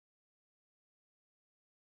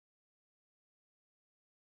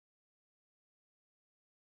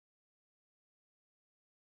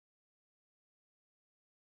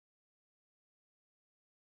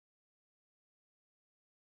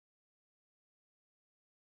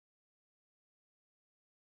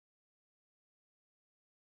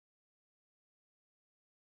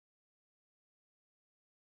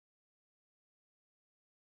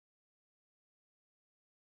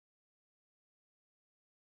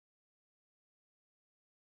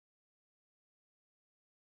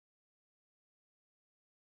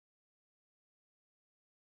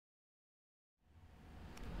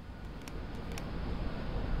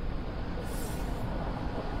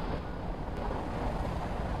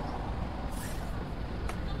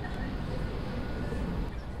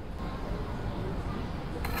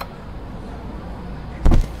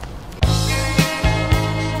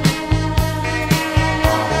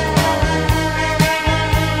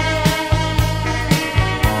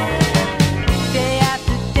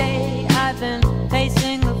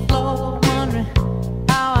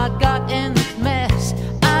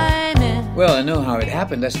know how it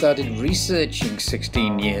happened. I started researching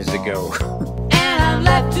 16 years ago. And I'm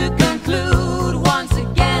left to conclude once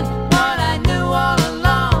again what I knew all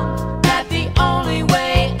along, that the only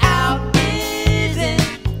way out is in.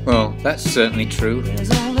 Well, that's certainly true.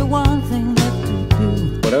 There's only one thing left to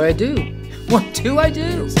do. What do I do? What do I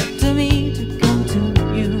do? It's up to me to come to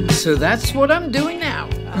you. So that's what I'm doing now.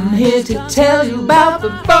 I'm here to tell you about the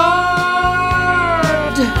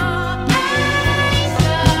Bard! I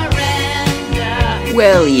surrender.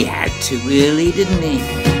 Well, he had to really, didn't he?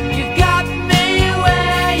 You got me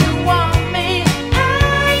where you want me.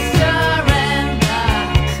 I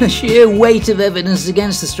surrender. The sheer weight of evidence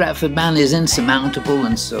against the Stratford man is insurmountable,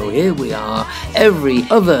 and so here we are, every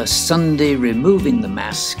other Sunday, removing the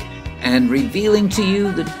mask and revealing to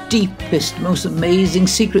you the deepest, most amazing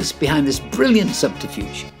secrets behind this brilliant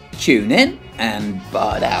subterfuge. Tune in and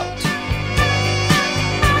Bard out.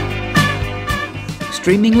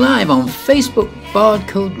 Streaming live on Facebook, Bard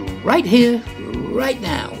Code, right here, right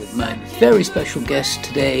now, with my very special guest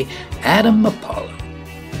today, Adam Apollo.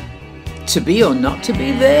 To be or not to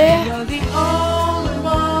be there? You're the only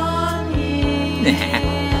one here.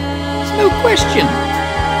 There's no question.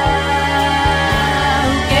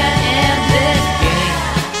 Get in this game.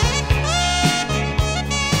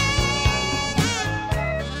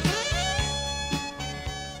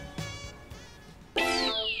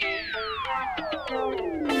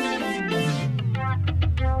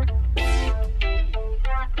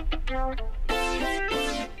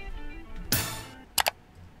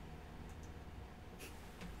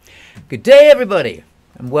 Good day, everybody,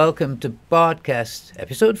 and welcome to Bardcast,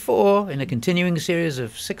 episode 4 in a continuing series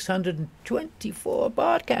of 624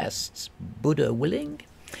 Bardcasts, Buddha willing.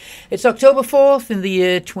 It's October 4th in the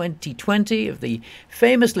year 2020 of the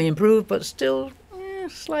famously improved but still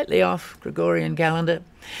slightly off Gregorian calendar.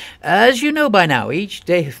 As you know by now, each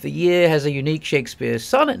day of the year has a unique Shakespeare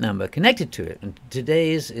sonnet number connected to it, and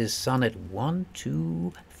today's is sonnet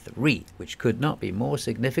 123, which could not be more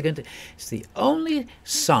significant. It's the only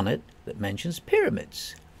sonnet that mentions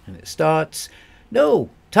pyramids, and it starts, "No,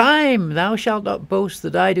 time, thou shalt not boast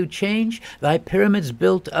that I do change. Thy pyramids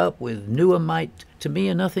built up with newer might to me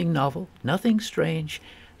are nothing novel, nothing strange.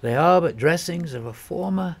 They are but dressings of a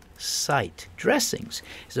former site." Dressings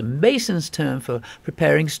is a mason's term for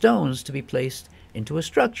preparing stones to be placed into a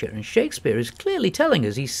structure, and Shakespeare is clearly telling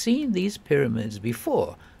us he's seen these pyramids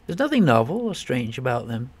before. There's nothing novel or strange about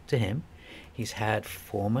them to him. He's had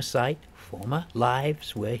former sight, former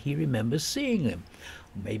lives where he remembers seeing them,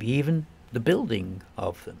 maybe even the building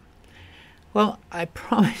of them. Well, I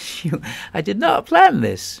promise you, I did not plan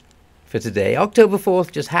this for today. October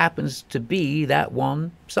 4th just happens to be that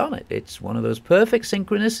one sonnet. It's one of those perfect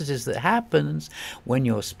synchronicities that happens when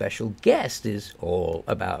your special guest is all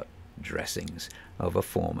about dressings of a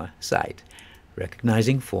former sight,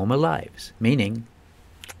 recognizing former lives, meaning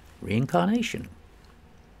reincarnation.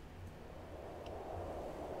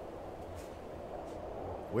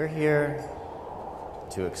 We're here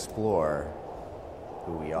to explore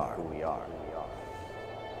who we are.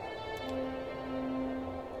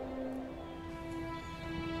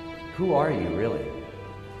 Who are you, really?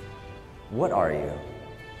 What are you?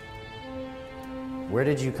 Where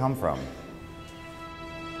did you come from?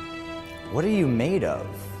 What are you made of?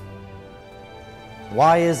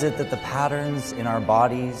 Why is it that the patterns in our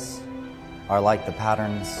bodies are like the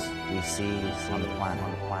patterns we see on the planet?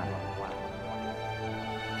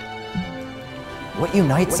 What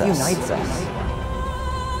unites us?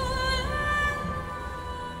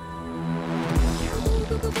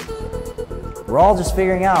 We're all just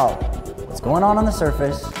figuring out what's going on the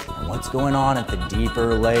surface and what's going on at the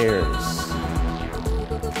deeper layers.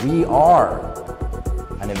 We are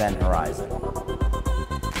an event horizon.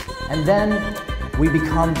 And then we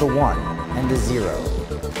become the one and the zero.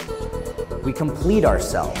 We complete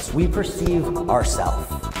ourselves. We perceive ourself.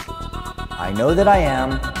 I know that I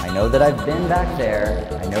am. I know that I've been back there.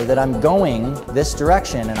 I know that I'm going this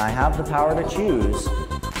direction and I have the power to choose.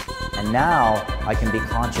 And now I can be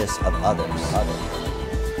conscious of others.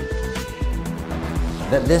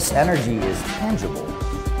 That this energy is tangible.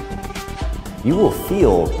 You will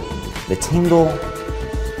feel the tingle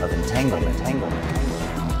of entanglement.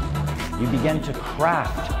 You begin to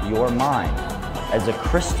craft your mind as a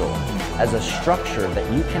crystal, as a structure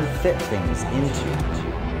that you can fit things into.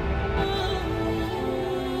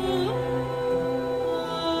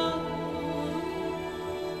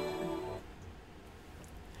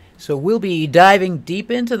 So we'll be diving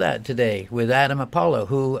deep into that today with Adam Apollo,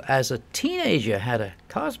 who as a teenager had a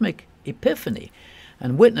cosmic epiphany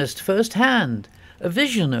and witnessed firsthand a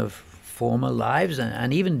vision of former lives,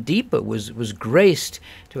 and even deeper, was graced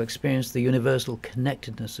to experience the universal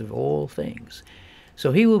connectedness of all things.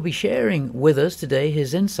 So he will be sharing with us today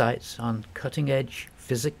his insights on cutting-edge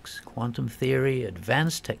physics, quantum theory,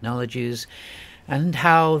 advanced technologies, and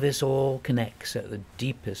how this all connects at the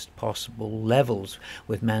deepest possible levels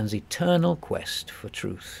with man's eternal quest for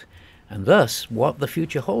truth, and thus what the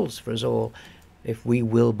future holds for us all if we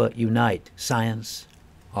will but unite science,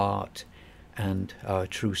 art, and our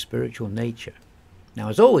true spiritual nature. Now,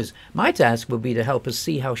 as always, my task will be to help us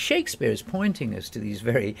see how Shakespeare is pointing us to these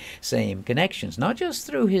very same connections, not just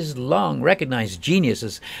through his long recognized genius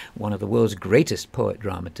as one of the world's greatest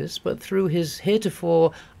poet-dramatists, but through his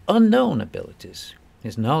heretofore unknown abilities,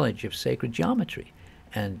 his knowledge of sacred geometry,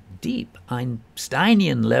 and deep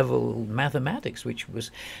Einsteinian-level mathematics, which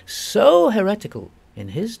was so heretical in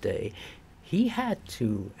his day, he had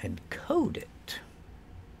to encode it.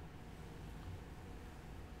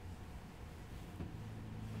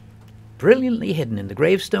 Brilliantly hidden in the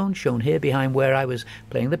gravestone shown here behind where I was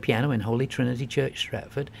playing the piano in Holy Trinity Church,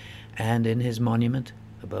 Stratford, and in his monument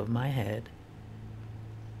above my head.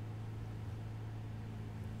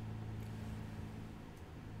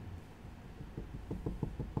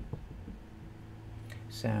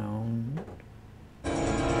 Sound.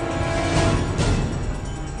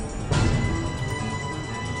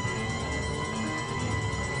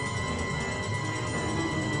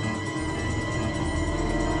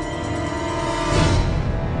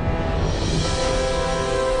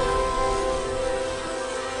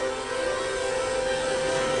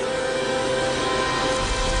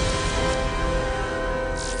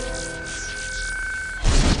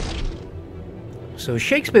 So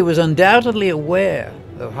Shakespeare was undoubtedly aware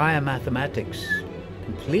of higher mathematics,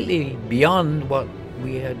 completely beyond what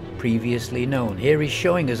we had previously known. Here he's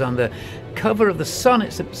showing us on the cover of the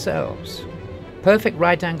sonnets themselves, perfect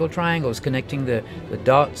right-angle triangles connecting the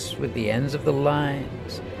dots with the ends of the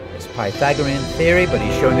lines. It's Pythagorean theory, but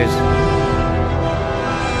he's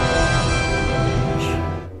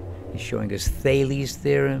showing us Thales'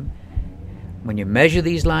 theorem. When you measure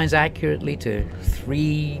these lines accurately to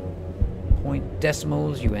 3-point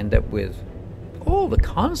decimals, you end up with all the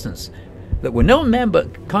constants that were known then,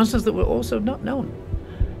 but constants that were also not known.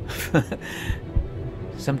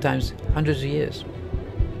 Sometimes hundreds of years.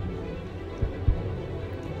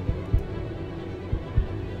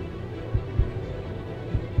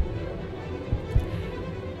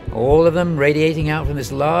 All of them radiating out from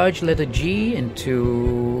this large letter G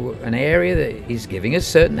into an area that he's giving us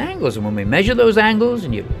certain angles. And when we measure those angles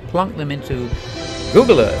and you plunk them into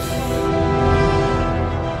Google Earth,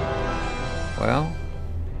 well,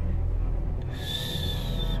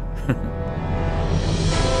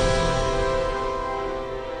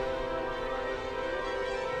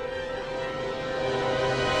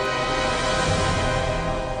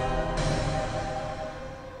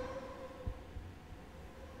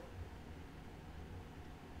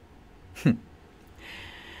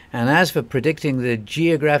 and as for predicting the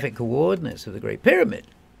geographic coordinates of the Great Pyramid,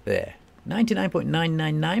 there,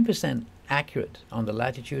 99.999% accurate on the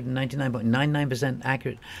latitude and 99.99%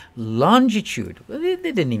 accurate longitude. Well, they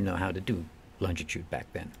didn't even know how to do longitude back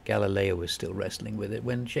then. Galileo was still wrestling with it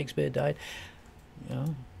when Shakespeare died,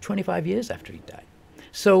 25 years after he died.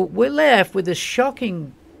 So we're left with this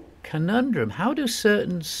shocking conundrum. How do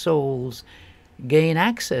certain souls gain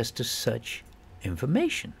access to such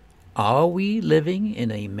information? Are we living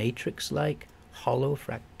in a matrix-like hollow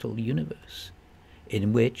fractal universe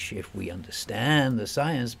in which, if we understand the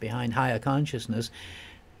science behind higher consciousness,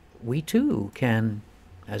 we too can,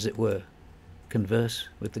 as it were, converse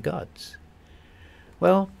with the gods?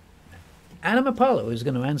 Well, Adam Apollo is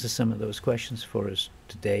going to answer some of those questions for us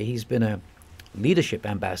today. He's been a leadership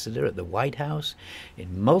ambassador at the White House,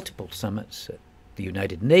 in multiple summits at the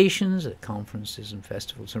United Nations, at conferences and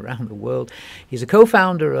festivals around the world. He's a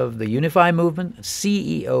co-founder of the Unify movement,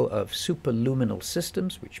 CEO of Superluminal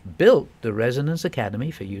Systems, which built the Resonance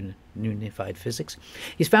Academy for Unified Physics.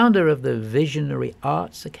 He's founder of the Visionary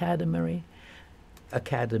Arts Academy,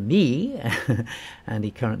 and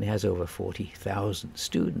he currently has over 40,000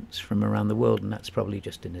 students from around the world, and that's probably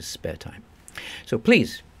just in his spare time. So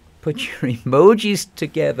please, put your emojis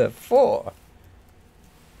together for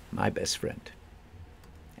my best friend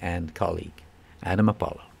and colleague, Adam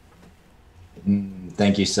Apollo.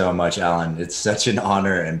 Thank you so much, Alan. It's such an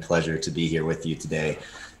honor and pleasure to be here with you today.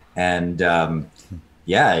 And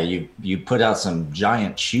yeah, you put out some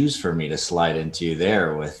giant shoes for me to slide into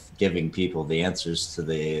there with giving people the answers to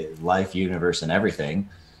the life, universe, and everything.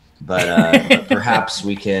 But perhaps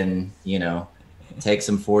we can, take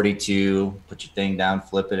some 42, put your thing down,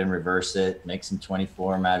 flip it and reverse it, make some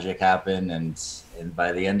 24 magic happen. And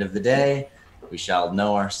by the end of the day, we shall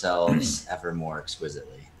know ourselves ever more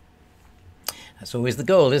exquisitely. That's always the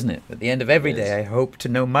goal, isn't it? At the end of every day, I hope to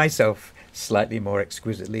know myself slightly more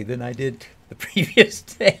exquisitely than I did the previous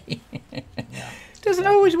day. Doesn't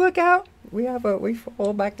always work out. We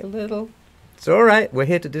fall back a little. It's all right. We're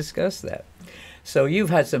here to discuss that. So you've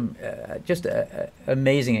had some just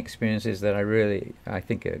amazing experiences that I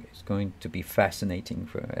think is going to be fascinating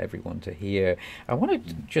for everyone to hear. I want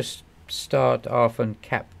to just start off and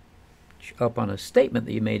catch up on a statement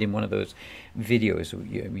that you made in one of those videos.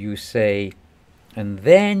 You say, and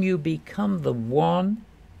then you become the one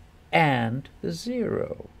and the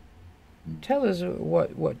zero. Tell us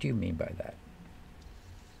what do you mean by that?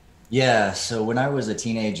 Yeah, so when I was a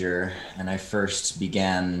teenager and I first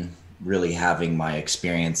began really having my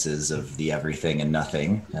experiences of the everything and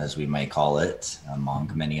nothing, as we may call it,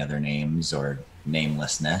 among many other names or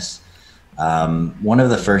namelessness, one of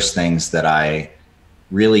the first things that I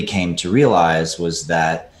really came to realize was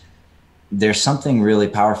that there's something really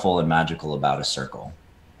powerful and magical about a circle.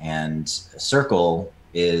 And a circle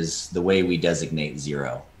is the way we designate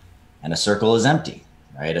zero. And a circle is empty,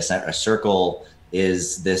 right? A circle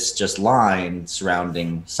is this just line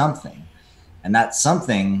surrounding something. And that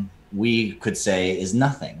something we could say is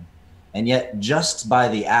nothing. And yet just by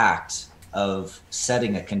the act of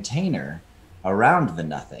setting a container around the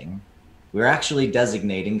nothing, we're actually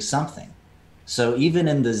designating something. So even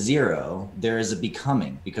in the zero, there is a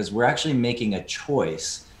becoming, because we're actually making a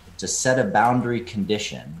choice to set a boundary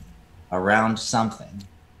condition around something,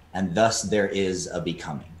 and thus there is a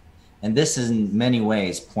becoming. And this in many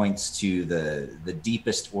ways points to the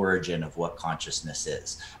deepest origin of what consciousness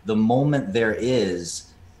is. The moment there is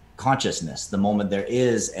consciousness, the moment there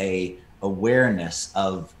is a awareness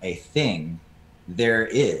of a thing, there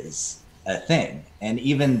is a thing. And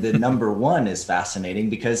even the number one is fascinating,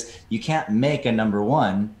 because you can't make a number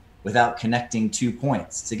one without connecting 2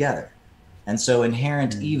 points together. And so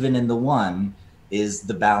inherent even in the one is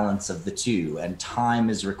the balance of the two, and time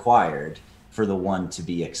is required for the one to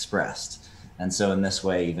be expressed. And so in this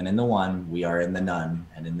way, even in the one, we are in the none,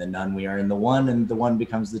 and in the none, we are in the one, and the one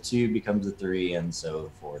becomes the two, becomes the three, and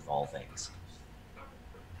so forth, all things.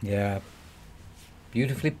 Yeah,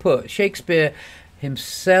 beautifully put. Shakespeare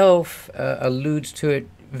himself alludes to it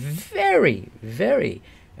very, very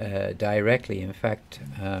directly. In fact,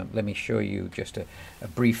 let me show you just a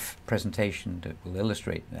brief presentation that will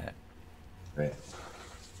illustrate that. Right.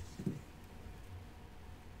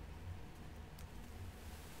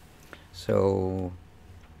 So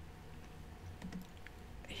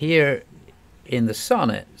here in the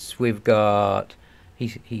sonnets, we've got,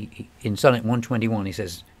 he in sonnet 121, he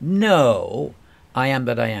says, "No, I am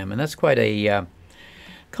that I am." And that's quite a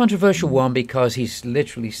controversial one, because he's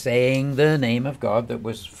literally saying the name of God that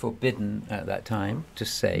was forbidden at that time to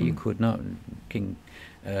say. You could not. King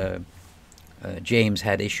James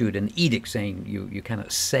had issued an edict saying you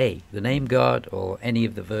cannot say the name God or any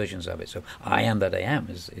of the versions of it. So I am that I am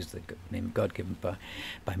is the name of God given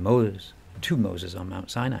by Moses to Moses on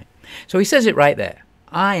Mount Sinai. So he says it right there.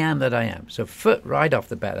 I am that I am. So right off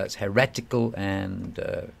the bat, that's heretical and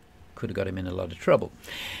could have got him in a lot of trouble.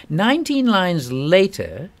 19 lines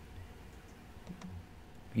later,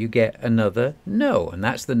 you get another no, and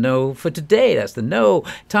that's the no for today. That's the no.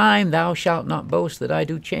 Time, thou shalt not boast that I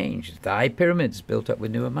do change. Thy pyramids built up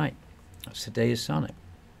with newer might. That's today's sonnet.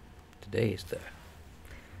 Today is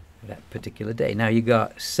that particular day. Now you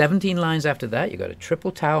got 17 lines after that. You got a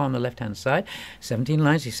triple tower on the left-hand side. 17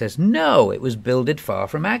 lines. He says, no, it was builded far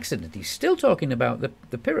from accident. He's still talking about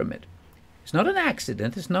the pyramid. It's not an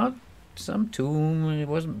accident. It's not some tomb. It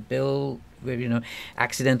wasn't built,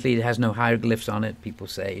 accidentally. It has no hieroglyphs on it. People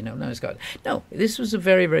say, no, it's got. No, this was a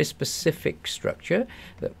very, very specific structure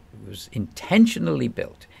that was intentionally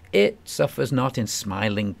built. It suffers not in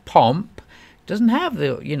smiling pomp. It doesn't have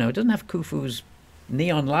it doesn't have Khufu's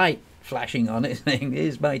neon light flashing on it saying,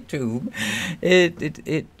 "Here's my tomb."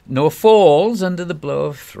 It nor falls under the blow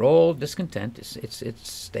of thrall discontent. It's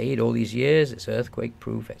stayed all these years. It's earthquake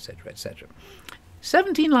proof, etc., etc.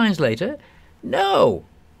 17 lines later, no,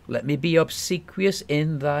 let me be obsequious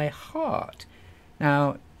in thy heart.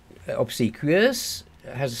 Now, obsequious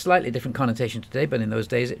has a slightly different connotation today, but in those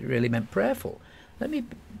days it really meant prayerful. Let me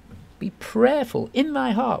be prayerful in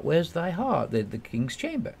thy heart. Where's thy heart? The king's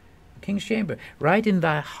chamber. The king's chamber, right in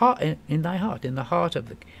thy heart, in thy heart, in the heart of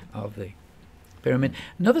the pyramid.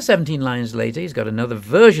 Another 17 lines later, he's got another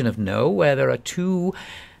version of no, where there are two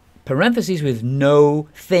parentheses with no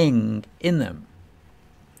thing in them.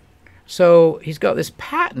 So he's got this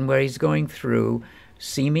pattern where he's going through,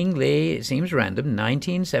 seemingly, it seems random,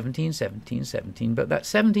 19, 17, 17, 17, but that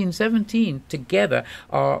 17, 17 together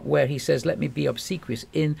are where he says, let me be obsequious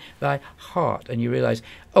in thy heart. And you realize,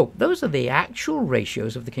 oh, those are the actual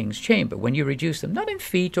ratios of the king's chamber. When you reduce them, not in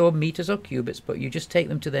feet or meters or cubits, but you just take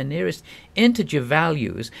them to their nearest integer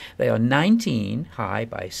values, they are 19 high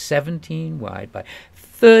by 17 wide by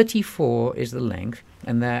 34 is the length,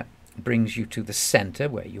 and that brings you to the center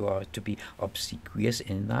where you are to be obsequious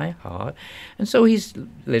in thy heart. And so he's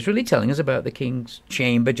literally telling us about the king's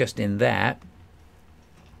chamber just in that.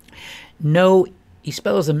 No, he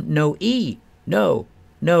spells them no E, no,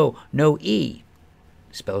 no, no E.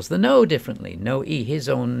 Spells the no differently, no E. His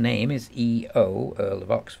own name is E.O., Earl of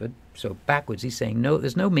Oxford. So backwards he's saying no,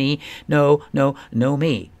 there's no me, no, no, no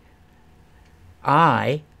me.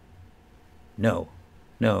 I, no,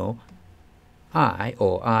 no, I,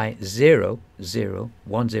 or I, 0, 0,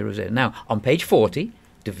 1, 0, 0. Now, on page 40,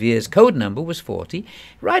 De Vere's code number was 40.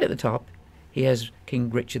 Right at the top, he has King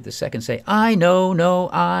Richard II say, I know no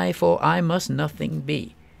I, for I must nothing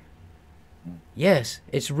be. Yes,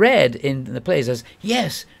 it's read in the plays as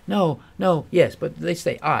yes, no, no, yes, but they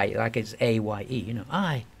say I, like it's A-Y-E, you know,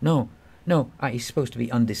 I, no, no, I. He's supposed to be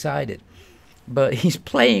undecided. But he's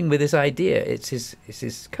playing with this idea. It's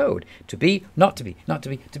his code. To be, not to be, not to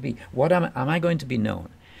be, to be. What am I going to be known?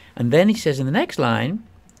 And then he says in the next line,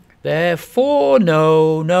 therefore,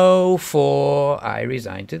 no, no, for I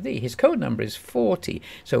resign to thee. His code number is 40.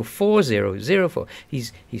 So 4004.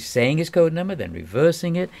 He's saying his code number, then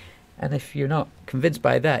reversing it. And if you're not convinced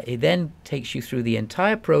by that, it then takes you through the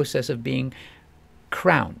entire process of being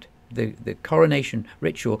crowned, the coronation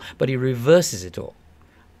ritual, but he reverses it all.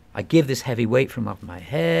 I give this heavy weight from off my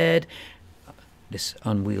head, this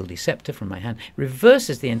unwieldy scepter from my hand,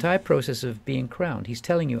 reverses the entire process of being crowned. He's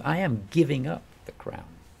telling you, I am giving up the crown.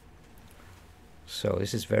 So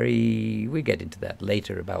this is we get into that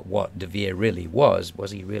later about what De Vere really was.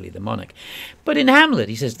 Was he really the monarch? But in Hamlet,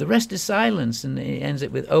 he says, the rest is silence, and he ends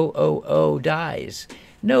it with, oh, dies.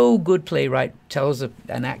 No good playwright tells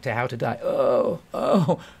an actor how to die.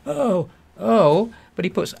 Oh. But he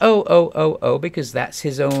puts oh, because that's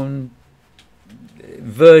his own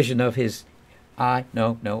version of his I,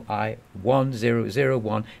 no, I, 1, 0, 0,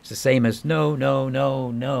 1. It's the same as no.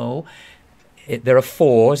 There are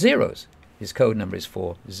 4 zeros. His code number is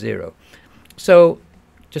 40. So,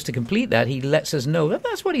 just to complete that, he lets us know that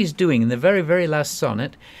that's what he's doing in the very, very last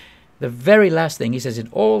sonnet. The very last thing he says in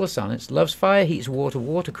all the sonnets, love's fire heats water,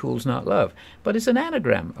 water cools not love. But it's an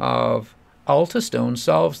anagram of altar stone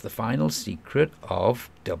solves the final secret of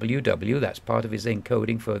WW. That's part of his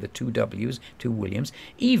encoding for the 2 W's, 2 Williams.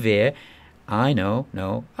 Evere, I know,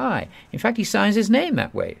 no, I. In fact, he signs his name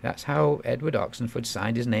that way. That's how Edward Oxenford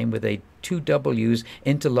signed his name, with a 2 W's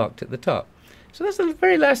interlocked at the top. So that's the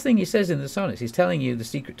very last thing he says in the sonnets. He's telling you the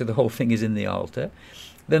secret to the whole thing is in the altar.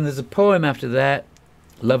 Then there's a poem after that,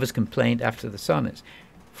 Lover's Complaint, after the sonnets.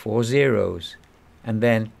 4 zeros. And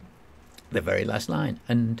then the very last line,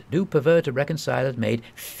 and do pervert a reconciler made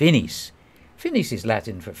finis. Finis is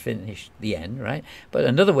Latin for finish, the end, right? But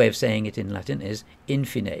another way of saying it in Latin is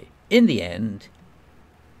infine. In the end,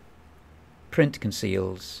 print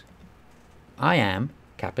conceals, I am,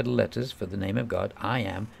 capital letters for the name of God, I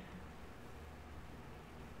am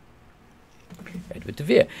Edward de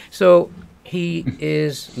Vere. So he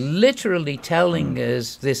is literally telling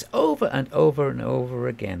us this over and over and over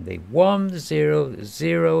again. The 1, 0,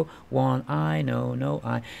 0, 1, I, no,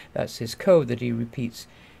 I. That's his code that he repeats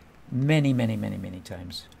many, many, many, many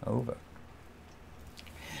times over.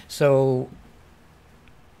 So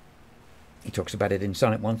he talks about it in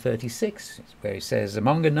Sonnet 136, where he says,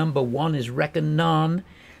 among a number 1 is reckoned none,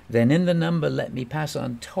 then in the number let me pass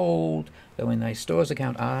untold, though in thy store's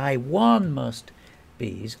account I 1 must be.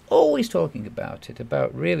 He's always talking about it,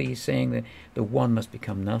 about really saying that the 1 must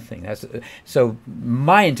become nothing. So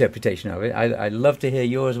my interpretation of it, I'd love to hear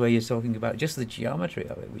yours, where you're talking about just the geometry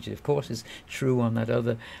of it, which of course is true on that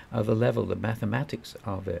other level, the mathematics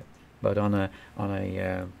of it. But on the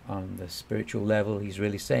spiritual level, he's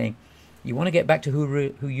really saying, you want to get back to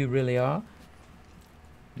who you really are?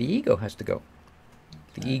 The ego has to go.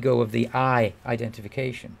 The ego of the I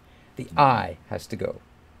identification. The I has to go.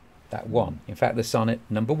 That 1. In fact, the sonnet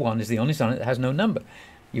number 1 is the only sonnet that has no number.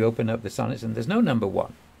 You open up the sonnets and there's no number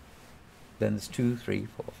 1. Then there's 2, 3,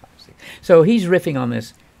 4, 5, 6. So he's riffing on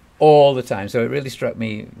this all the time. So it really struck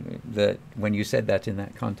me that when you said that in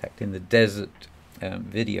that context, in the desert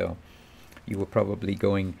video, you were probably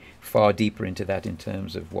going far deeper into that in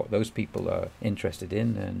terms of what those people are interested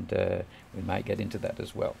in, and we might get into that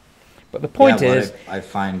as well. But the point what is, I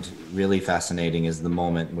find really fascinating is the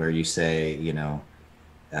moment where you say,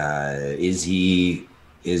 is he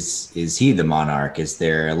the monarch? Is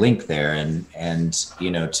there a link there? And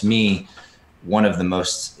to me, one of the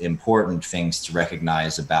most important things to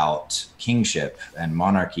recognize about kingship and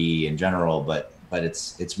monarchy in general, but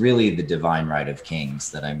it's really the divine right of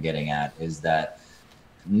kings that I'm getting at, is that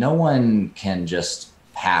no one can just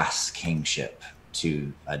pass kingship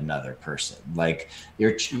to another person. Like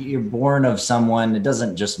you're born of someone, it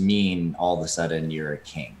doesn't just mean all of a sudden you're a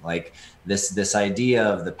king. Like this idea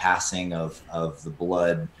of the passing of the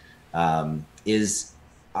blood is,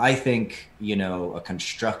 I think, a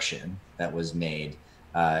construction that was made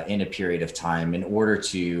in a period of time in order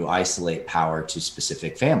to isolate power to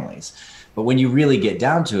specific families. But when you really get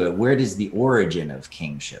down to it, where does the origin of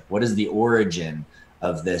kingship? What is the origin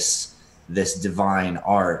of this divine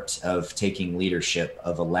art of taking leadership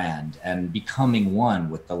of a land and becoming one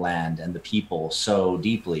with the land and the people so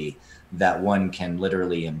deeply that one can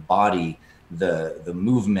literally embody the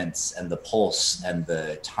movements and the pulse and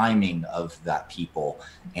the timing of that people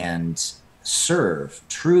and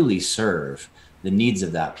truly serve the needs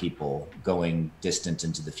of that people going distant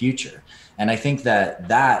into the future. And I think that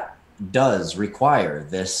does require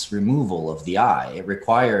this removal of the I. It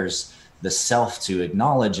requires the self to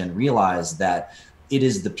acknowledge and realize that it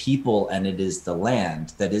is the people and it is the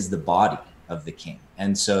land that is the body of the king.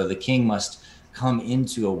 And so the king must come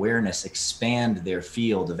into awareness, expand their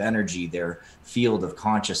field of energy, their field of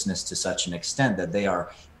consciousness to such an extent that they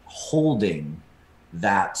are holding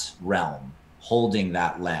that realm, holding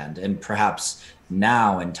that land. And perhaps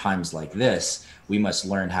now in times like this, we must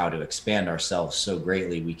learn how to expand ourselves so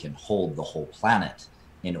greatly we can hold the whole planet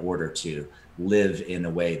in order to live in a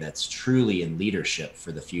way that's truly in leadership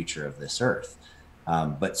for the future of this earth.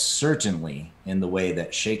 But certainly in the way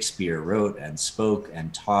that Shakespeare wrote and spoke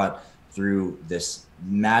and taught through this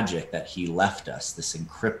magic that he left us, this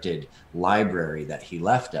encrypted library that he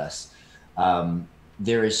left us,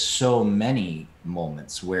 there is so many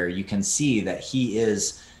moments where you can see that he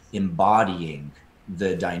is embodying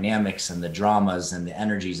the dynamics and the dramas and the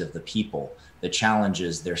energies of the people, the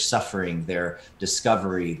challenges, their suffering, their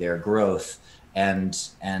discovery, their growth, and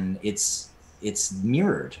it's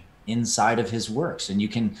mirrored inside of his works. And you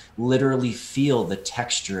can literally feel the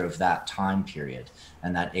texture of that time period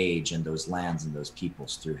and that age and those lands and those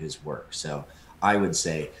peoples through his work. So I would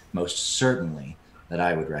say most certainly that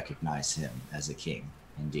I would recognize him as a king,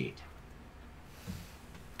 indeed.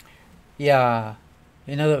 yeah,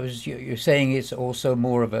 you're saying it's also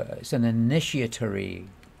more of it's an initiatory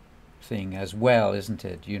thing as well, isn't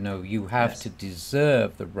it? You have to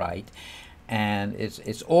deserve the right, and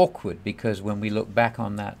it's awkward because when we look back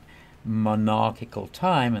on that monarchical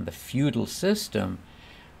time and the feudal system,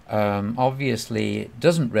 obviously it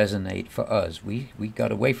doesn't resonate for us. We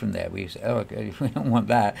got away from there. We said, okay, we don't want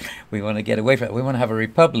that. We want to get away from it. We want to have a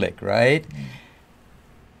republic, right?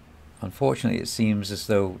 Unfortunately, it seems as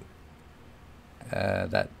though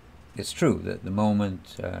that it's true that the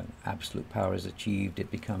moment absolute power is achieved,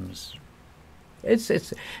 it becomes there's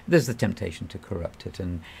the temptation to corrupt it,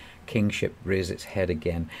 and kingship rears its head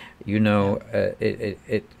again.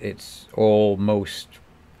 It's almost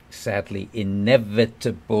sadly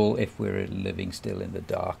inevitable if we're living still in the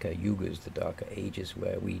darker yugas, the darker ages,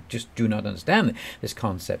 where we just do not understand this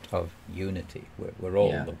concept of unity. We're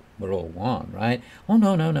all one, right? Oh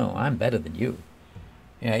no, I'm better than you.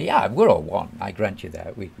 Yeah, we're all one. I grant you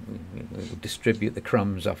that. We distribute the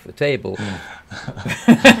crumbs off the table.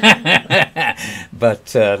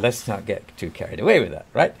 But let's not get too carried away with that,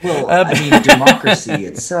 right? Well, I mean, democracy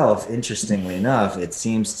itself, interestingly enough, it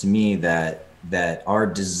seems to me that our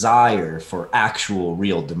desire for actual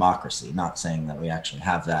real democracy, not saying that we actually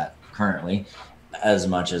have that currently as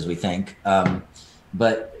much as we think,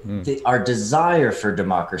 but our desire for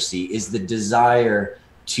democracy is the desire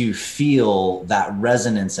to feel that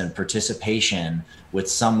resonance and participation with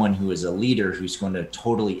someone who is a leader who's going to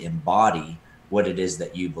totally embody what it is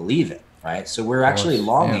that you believe in, right? So we're actually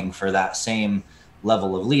longing for that same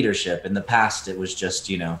level of leadership. In the past, it was just,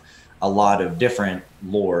 a lot of different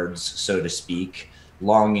lords, so to speak,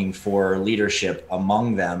 longing for leadership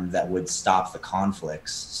among them that would stop the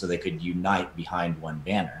conflicts so they could unite behind one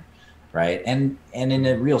banner, right? And in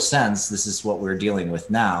a real sense, this is what we're dealing with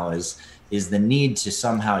now is the need to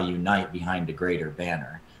somehow unite behind a greater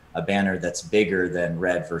banner, a banner that's bigger than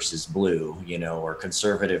red versus blue, or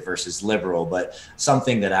conservative versus liberal, but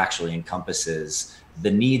something that actually encompasses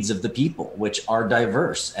the needs of the people, which are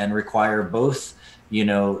diverse and require both, you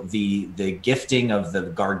know, the gifting of the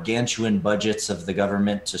gargantuan budgets of the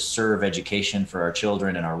government to serve education for our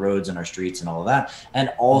children and our roads and our streets and all of that,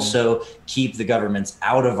 and also keep the governments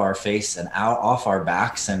out of our face and out off our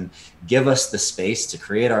backs and give us the space to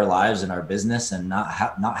create our lives and our business and not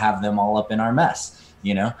have them all up in our mess,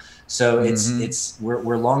 you know. So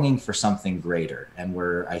we're longing for something greater, and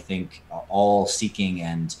we're, I think, all seeking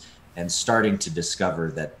and starting to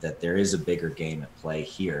discover that there is a bigger game at play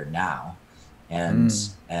here now. And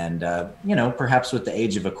you know, perhaps with the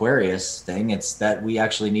age of Aquarius thing, it's that we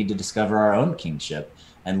actually need to discover our own kingship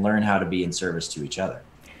and learn how to be in service to each other.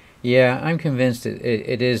 Yeah, I'm convinced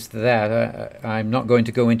it is that. I'm not going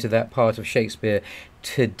to go into that part of Shakespeare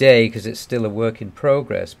today because it's still a work in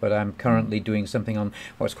progress, but I'm currently doing something on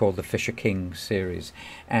what's called the Fisher King series.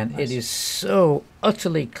 And it is so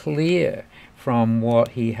utterly clear from what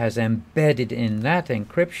he has embedded in that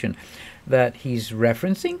encryption that he's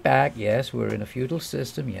referencing back. Yes, we're in a feudal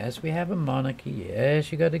system. Yes, we have a monarchy.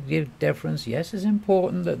 Yes, you got to give deference. Yes, it's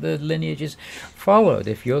important that the lineage is followed.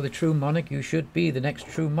 If you're the true monarch, you should be the next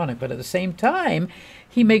true monarch. But at the same time,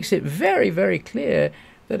 he makes it very, very clear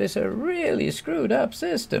that it's a really screwed up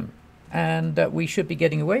system and that we should be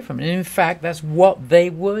getting away from it. And in fact, that's what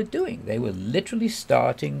they were doing. They were literally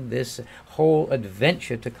starting this whole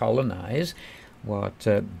adventure to colonize what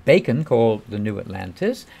Bacon called the New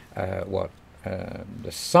Atlantis, what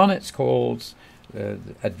the sonnets called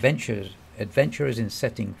adventurers in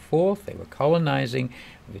setting forth. They were colonizing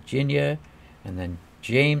Virginia and then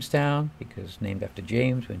Jamestown, because named after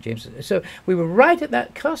James, when James. So we were right at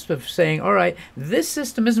that cusp of saying, all right, this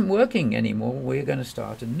system isn't working anymore. We're going to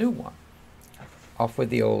start a new one. Off with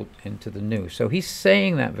the old, into the new. So he's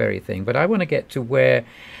saying that very thing. But I want to get to where,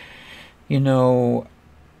 you know,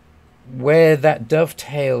 where that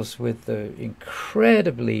dovetails with the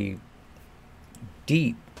incredibly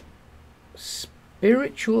deep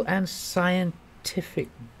spiritual and scientific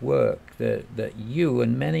work that you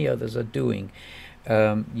and many others are doing.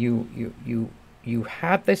 You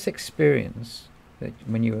had this experience that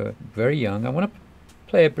when you were very young. I want to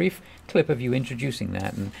play a brief clip of you introducing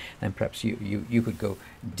that, and then perhaps you could go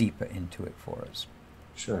deeper into it for us.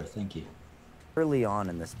 Sure, thank you. Early on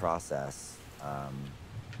in this process,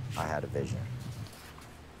 I had a vision.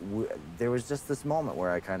 There was just this moment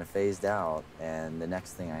where I kind of phased out, and the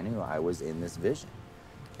next thing I knew, I was in this vision.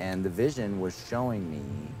 And the vision was showing me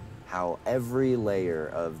how every layer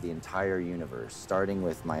of the entire universe, starting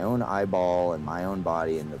with my own eyeball and my own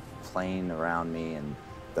body and the plane around me and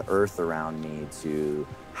the earth around me, to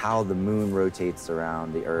how the moon rotates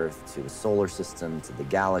around the earth, to the solar system, to the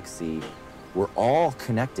galaxy, we're all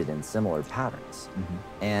connected in similar patterns.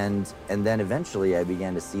 And then eventually I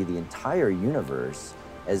began to see the entire universe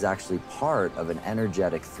as actually part of an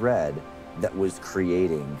energetic thread that was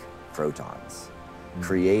creating protons,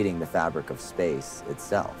 creating the fabric of space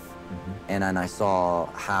itself. And then I saw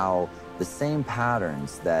how the same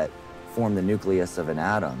patterns that form the nucleus of an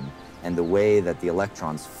atom and the way that the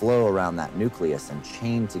electrons flow around that nucleus and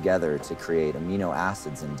chain together to create amino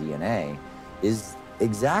acids in DNA is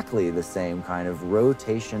exactly the same kind of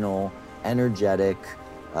rotational, energetic,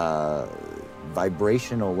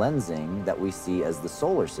 vibrational lensing that we see as the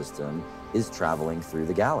solar system is traveling through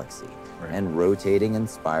the galaxy. And rotating and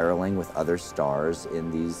spiraling with other stars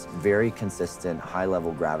in these very consistent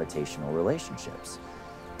high-level gravitational relationships.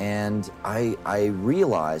 And I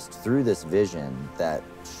realized through this vision that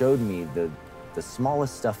showed me the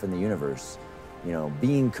smallest stuff in the universe, you know,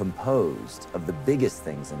 being composed of the biggest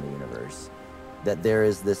things in the universe, that there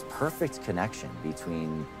is this perfect connection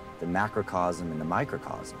between the macrocosm and the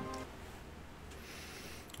microcosm.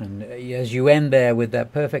 And as you end there with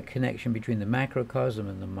that perfect connection between the macrocosm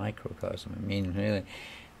and the microcosm, I mean, really,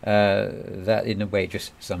 that in a way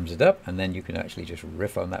just sums it up, and then you can actually just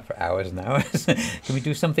riff on that for hours and hours. Can we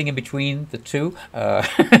do something in between the two?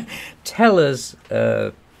 Tell us, well,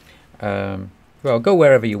 go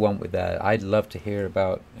wherever you want with that. I'd love to hear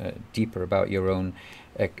about deeper about your own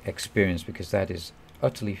experience, because that is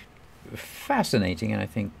utterly fascinating, and I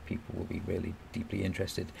think people will be really deeply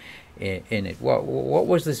interested in it. What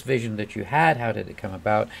was this vision that you had? How did it come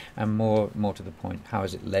about? And more to the point, how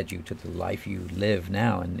has it led you to the life you live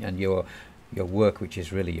now and your work, which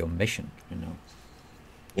is really your mission, you know?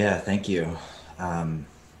 Yeah, thank you.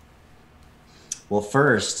 Well,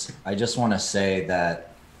 first, I just want to say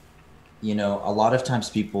that, you know, a lot of times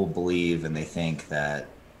people believe and they think that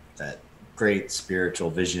great spiritual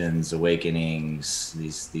visions, awakenings,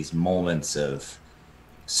 these moments of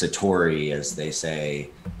satori, as they say,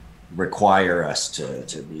 require us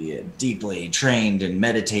to be deeply trained and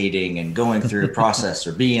meditating and going through a process,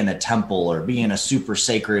 or be in a temple, or be in a super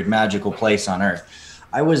sacred magical place on earth.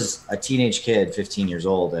 I was a teenage kid, 15 years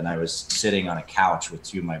old, and I was sitting on a couch with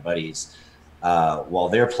two of my buddies while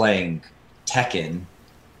they're playing Tekken,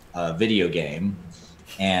 a video game,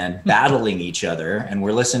 and battling each other, and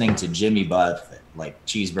we're listening to Jimmy Buffett, like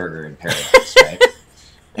Cheeseburger in Paradise, right?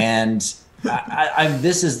 And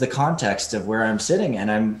this is the context of where I'm sitting,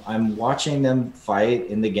 and I'm watching them fight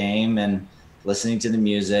in the game and listening to the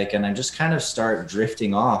music, and I just kind of start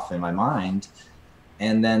drifting off in my mind.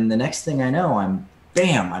 And then the next thing I know, I'm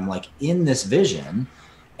like in this vision,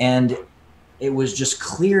 and it was just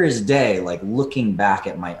clear as day, like looking back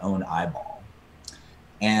at my own eyeball.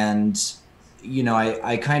 And, you know,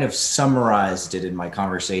 I kind of summarized it in my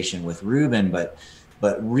conversation with Ruben, but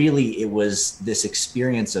really it was this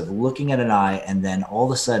experience of looking at an eye, and then all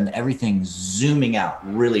of a sudden everything zooming out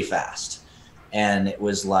really fast. And it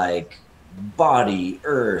was like body,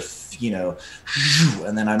 earth, you know,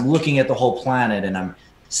 and then I'm looking at the whole planet, and I'm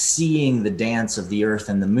seeing the dance of the earth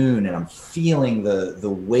and the moon, and I'm feeling the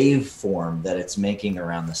waveform that it's making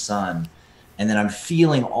around the sun. And then I'm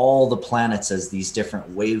feeling all the planets as these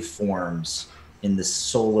different waveforms in the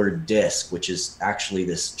solar disk, which is actually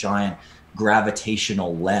this giant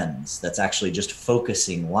gravitational lens that's actually just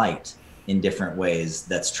focusing light in different ways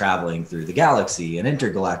that's traveling through the galaxy and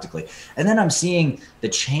intergalactically. And then I'm seeing the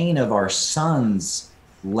chain of our sun's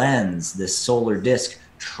lens, this solar disk,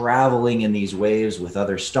 traveling in these waves with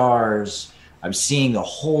other stars. I'm seeing the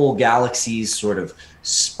whole galaxy's sort of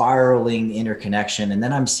spiraling interconnection. And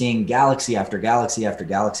then I'm seeing galaxy after galaxy after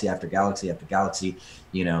galaxy after galaxy after galaxy,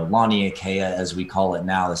 you know, Laniakea, as we call it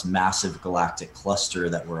now, this massive galactic cluster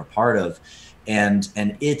that we're a part of. And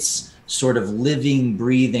it's sort of living,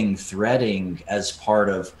 breathing, threading as part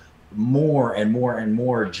of more and more and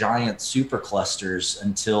more giant superclusters,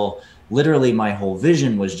 until literally my whole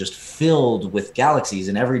vision was just filled with galaxies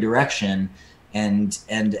in every direction. And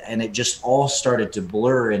it just all started to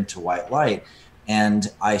blur into white light.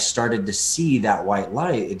 And I started to see that white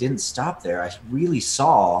light. It didn't stop there. I really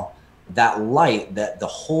saw that light that the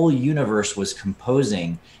whole universe was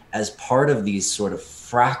composing as part of these sort of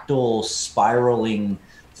fractal spiraling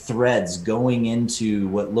threads going into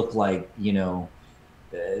what looked like, you know,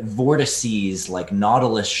 vortices, like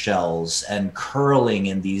nautilus shells, and curling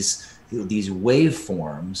in these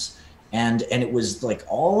waveforms. And it was like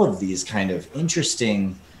all of these kind of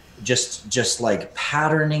interesting, just like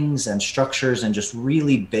patternings and structures, and just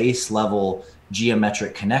really base level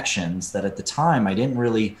geometric connections that at the time I didn't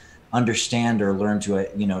really understand or learn to,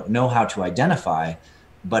 you know how to identify.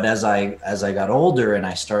 But as I got older and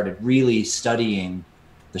I started really studying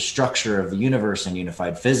the structure of the universe and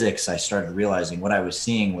unified physics, I started realizing what I was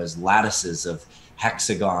seeing was lattices of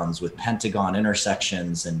hexagons with pentagon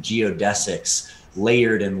intersections and geodesics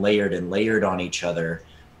layered and layered and layered on each other.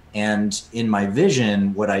 And in my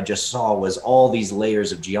vision, what I just saw was all these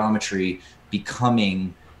layers of geometry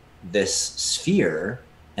becoming this sphere,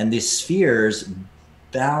 and these spheres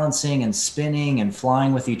balancing and spinning and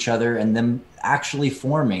flying with each other, and then actually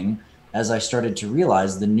forming, as I started to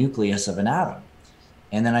realize, the nucleus of an atom.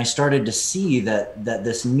 And then I started to see that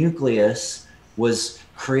this nucleus was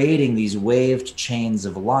creating these waved chains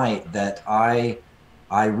of light that I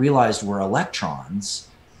realized were electrons.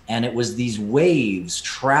 And it was these waves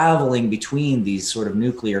traveling between these sort of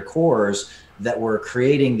nuclear cores that were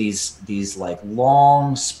creating these like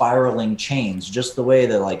long spiraling chains, just the way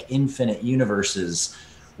the like infinite universes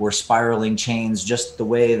were spiraling chains, just the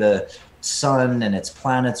way the sun and its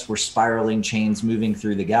planets were spiraling chains moving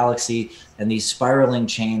through the galaxy. And these spiraling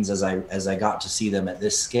chains, as I got to see them at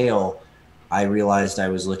this scale, I realized I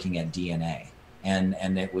was looking at DNA.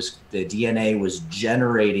 And it was, the DNA was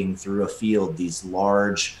generating through a field these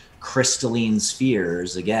large crystalline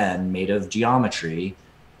spheres, again made of geometry,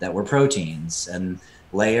 that were proteins. And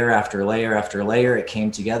layer after layer after layer, it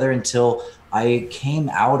came together until I came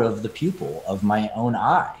out of the pupil of my own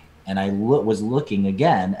eye, and I was looking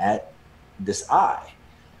again at this eye.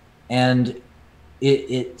 And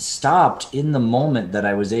it stopped in the moment that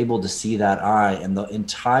I was able to see that eye, and the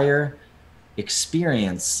entire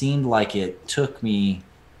experience seemed like it took me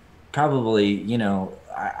probably, you know,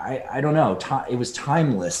 I don't know, it was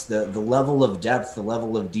timeless, the level of depth, the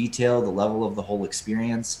level of detail, the level of the whole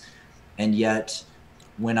experience. And yet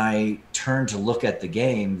when I turned to look at the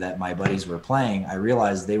game that my buddies were playing, I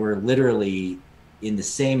realized they were literally in the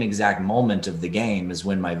same exact moment of the game as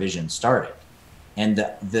when my vision started. And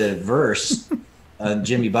the verse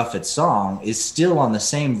Jimmy Buffett's song is still on the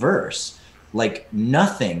same verse. Like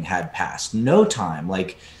nothing had passed, no time.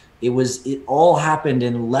 Like it all happened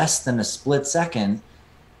in less than a split second.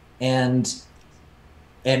 And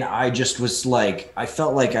I just was like, I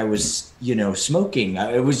felt like I was, smoking.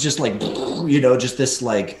 It was just like, just this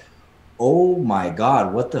like, oh my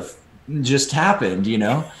God, what the just happened,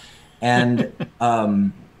 And,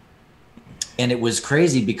 and it was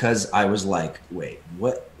crazy because I was like, wait,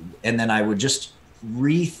 what? And then I would just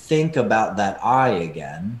rethink about that I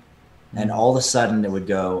again. And all of a sudden it would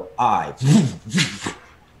go, I,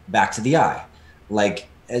 back to the I, like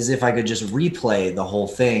as if I could just replay the whole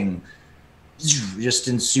thing just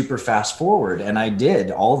in super fast forward. And I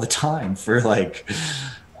did all the time for like,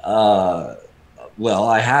 well,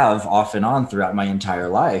 I have off and on throughout my entire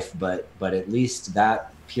life, but at least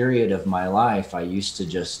that period of my life, I used to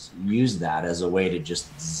just use that as a way to just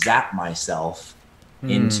zap myself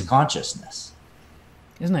into consciousness.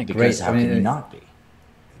 Isn't that because great? How can you not be?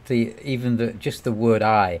 Just the word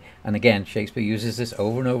I, and again, Shakespeare uses this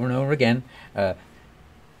over and over and over again.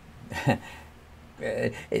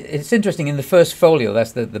 It's interesting, in the first folio,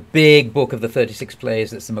 that's the big book of the 36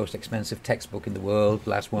 plays, that's the most expensive textbook in the world.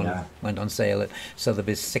 Last one went on sale at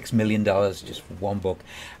Sotheby's, $6 million just for one book.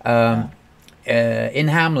 In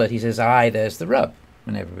Hamlet, he says, I, there's the rub.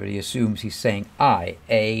 And everybody assumes he's saying I,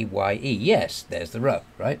 A-Y-E. Yes, there's the rub,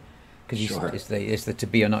 right? Because it's the to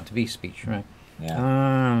be or not to be speech, right? Yeah.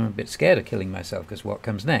 I'm a bit scared of killing myself because what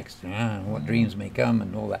comes next? What dreams may come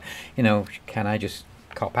and all that. Can I just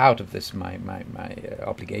cop out of this, my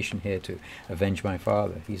obligation here to avenge my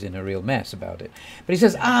father? He's in a real mess about it. But he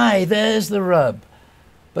says, aye, there's the rub.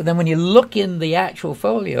 But then when you look in the actual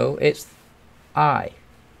folio, it's I.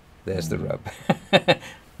 There's the rub.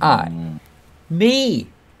 I. Me.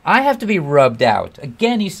 I have to be rubbed out.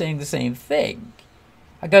 Again, he's saying the same thing.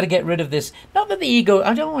 I got to get rid of this. Not that the ego,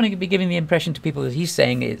 I don't want to be giving the impression to people that he's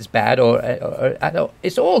saying it's bad or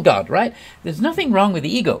it's all God, right? There's nothing wrong with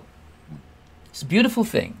the ego. It's a beautiful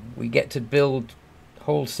thing. We get to build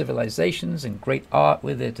whole civilizations and great art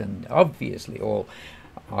with it, and obviously all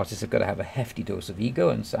artists have got to have a hefty dose of ego,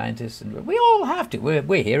 and scientists, and we all have to.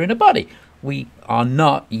 We're here in a body. We are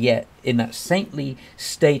not yet in that saintly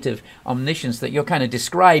state of omniscience that you're kind of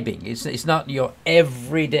describing. It's not your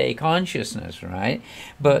everyday consciousness, right?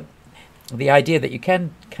 But the idea that you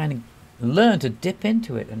can kind of learn to dip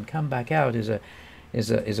into it and come back out is a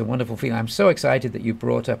wonderful feeling. I'm so excited that you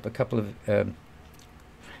brought up a couple of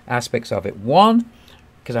aspects of it. One,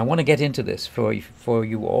 because I want to get into this for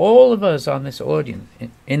you, all of us on this audience,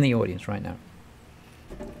 in the audience right now.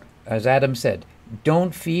 As Adam said,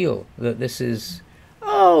 don't feel that this is,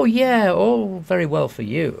 oh yeah, all very well for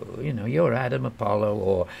you. You're Adam Apollo,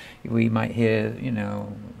 or we might hear,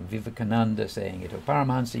 Vivekananda saying it, or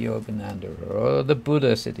Paramahansa Yogananda, or the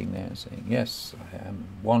Buddha sitting there saying, yes, I am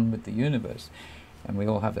one with the universe. And we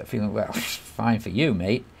all have that feeling, well, fine for you,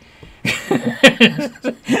 mate.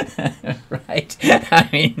 Right? I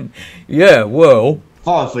mean, yeah, well.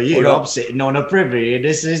 Fine for you, I'm sitting on a privy.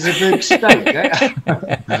 This is a big steak.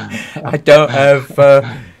 I don't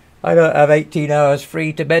have 18 hours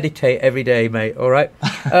free to meditate every day, mate. All right.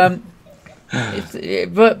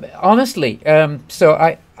 But honestly, so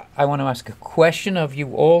I want to ask a question of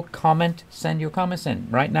you all. Send your comments in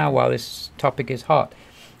right now while this topic is hot.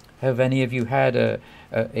 Have any of you had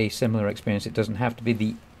a similar experience? It doesn't have to be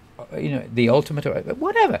the ultimate or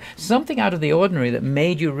whatever. Something out of the ordinary that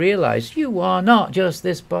made you realize you are not just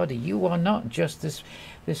this body. You are not just this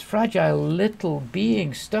fragile little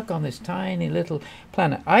being stuck on this tiny little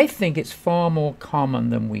planet. I think it's far more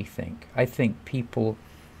common than we think. I think people,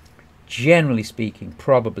 generally speaking,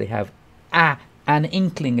 probably have an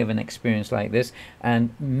inkling of an experience like this,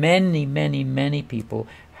 and many, many, many people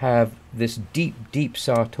have this deep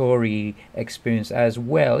Sartori experience as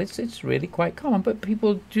well. It's really quite common, but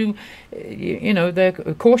people do, they're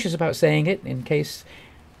cautious about saying it in case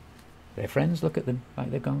their friends look at them like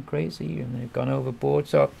they've gone crazy and they've gone overboard.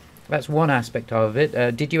 So that's one aspect of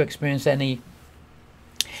it. Did you experience any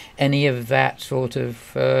of that sort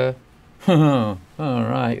of? All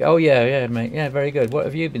right. Oh yeah, mate. Yeah, very good. What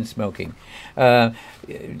have you been smoking?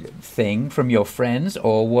 Thing from your friends,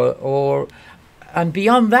 or. And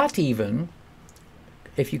beyond that, even,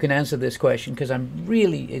 if you can answer this question, because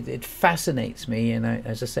it fascinates me, and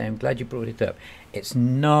as I say, I'm glad you brought it up. It's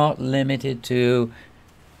not limited to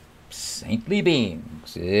saintly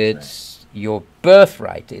beings. It's your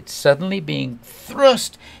birthright. It's suddenly being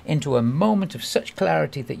thrust into a moment of such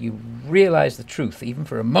clarity that you realize the truth, even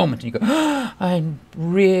for a moment, and you go, oh, I'm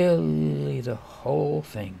really the whole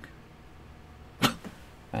thing.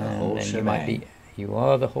 And then you might be... You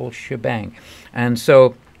are the whole shebang. And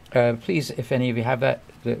so Please, if any of you have that,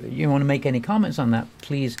 you want to make any comments on that,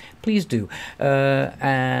 please do.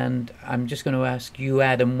 And I'm just going to ask you,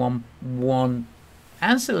 Adam, one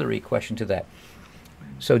ancillary question to that.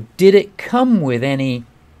 So did it come with any...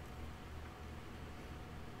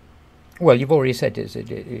 Well, you've already said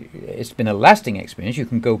it's been a lasting experience. You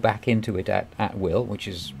can go back into it at will, which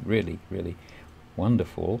is really, really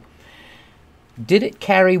wonderful. Did it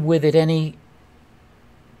carry with it any...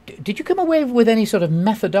 Did you come away with any sort of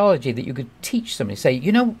methodology that you could teach somebody? Say,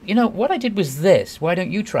 you know, what I did was this. Why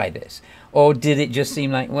don't you try this? Or did it just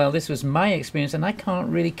seem like, well, this was my experience and I can't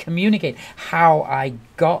really communicate how I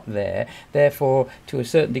got there. Therefore, to a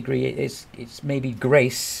certain degree, it's maybe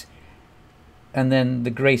grace. And then the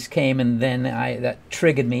grace came, and then that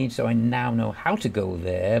triggered me, so I now know how to go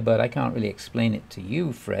there. But I can't really explain it to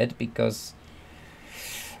you, Fred, because,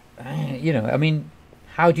 I mean...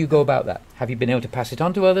 How do you go about that? Have you been able to pass it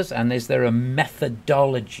on to others? And is there a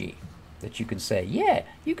methodology that you can say, yeah,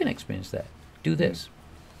 you can experience that. Do this.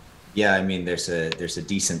 Yeah, I mean, there's a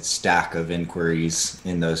decent stack of inquiries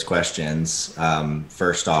in those questions.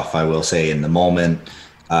 First off, I will say in the moment,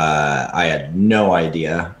 I had no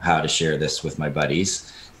idea how to share this with my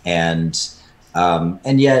buddies. And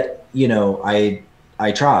yet, I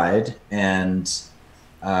tried, and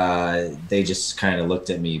they just kind of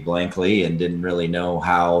looked at me blankly and didn't really know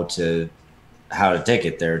how to take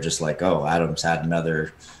it. They're just like, oh, Adam's had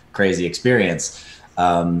another crazy experience.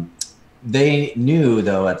 They knew,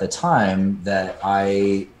 though, at the time that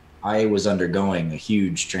I was undergoing a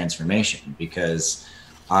huge transformation, because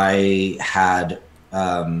I had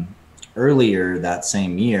earlier that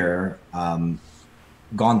same year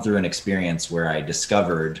gone through an experience where I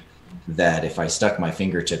discovered that if I stuck my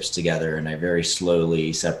fingertips together and I very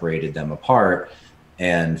slowly separated them apart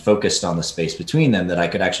and focused on the space between them, that I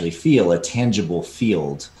could actually feel a tangible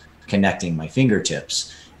field connecting my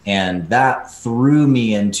fingertips. And that threw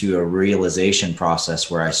me into a realization process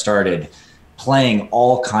where I started playing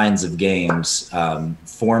all kinds of games,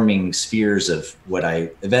 forming spheres of what I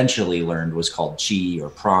eventually learned was called chi or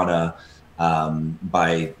prana,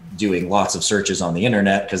 by doing lots of searches on the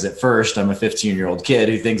internet. Because at first I'm a 15-year-old kid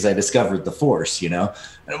who thinks I discovered the force, and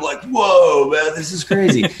I'm like, whoa, man, this is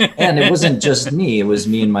crazy. And it wasn't just me, it was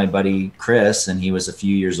me and my buddy Chris, and he was a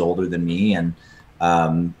few years older than me. And,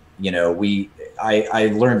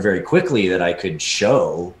 I learned very quickly that I could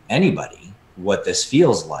show anybody what this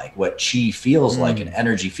feels like, what chi feels like and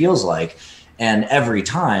energy feels like. And every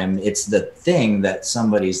time it's the thing that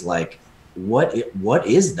somebody's like, what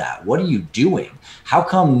is that? What are you doing? How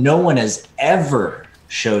come no one has ever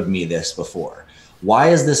showed me this before? Why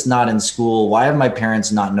is this not in school? Why have my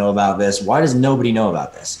parents not know about this? Why does nobody know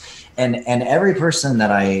about this? And every person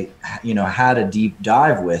that I, had a deep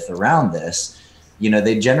dive with around this,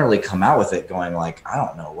 they generally come out with it going like, I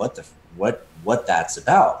don't know what that's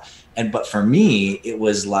about. But for me, it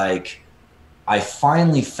was like, I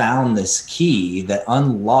finally found this key that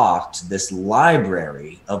unlocked this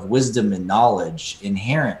library of wisdom and knowledge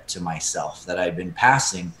inherent to myself that I'd been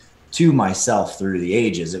passing to myself through the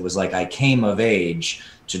ages. It was like I came of age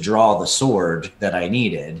to draw the sword that I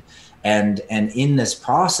needed. And in this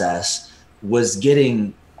process was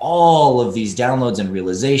getting all of these downloads and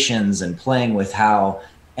realizations and playing with how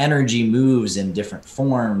energy moves in different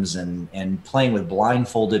forms and playing with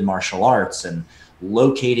blindfolded martial arts and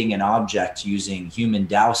locating an object using human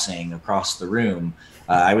dowsing across the room.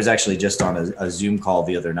 I was actually just on a Zoom call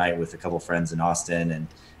the other night with a couple friends in Austin,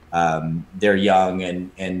 and they're young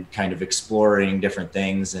and kind of exploring different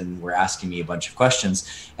things, and were asking me a bunch of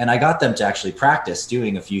questions. And I got them to actually practice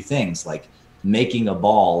doing a few things, like making a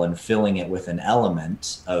ball and filling it with an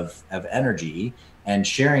element of energy and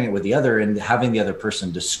sharing it with the other, and having the other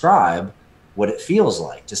person describe what it feels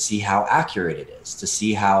like, to see how accurate it is, to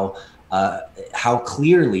see how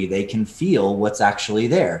clearly they can feel what's actually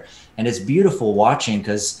there. And it's beautiful watching,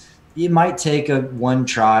 because it might take one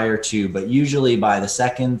try or two, but usually by the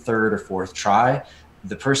second, third, or fourth try,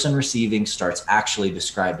 the person receiving starts actually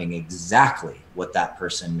describing exactly what that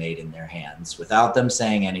person made in their hands, without them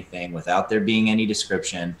saying anything, without there being any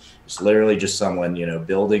description. It's literally just someone,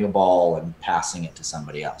 building a ball and passing it to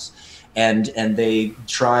somebody else. And they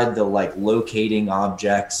tried the locating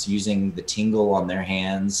objects using the tingle on their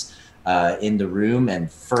hands in the room,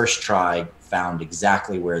 and first try found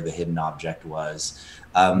exactly where the hidden object was.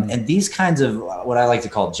 And these kinds of what I like to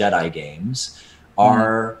call Jedi games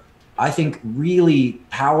are, I think, really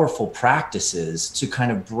powerful practices to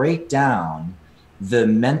kind of break down the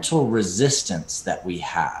mental resistance that we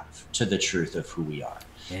have to the truth of who we are.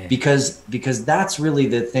 Yeah. Because that's really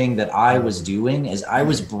the thing that I was doing, is I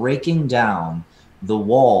was breaking down the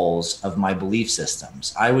walls of my belief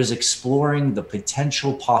systems. I was exploring the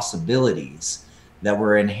potential possibilities that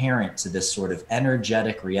were inherent to this sort of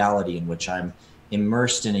energetic reality in which I'm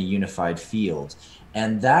immersed in a unified field.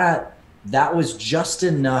 And that was just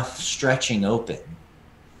enough stretching open,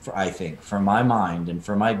 I think, for my mind and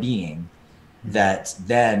for my being, that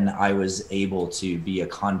then I was able to be a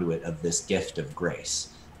conduit of this gift of grace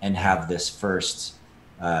and have this first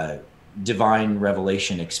divine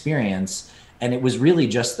revelation experience. And it was really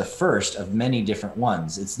just the first of many different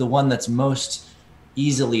ones. It's the one that's most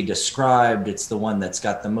easily described. It's the one that's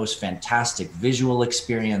got the most fantastic visual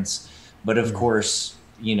experience. But of course,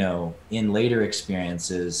 you know, in later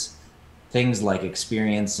experiences, things like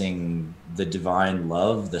experiencing the divine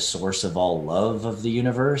love, the source of all love of the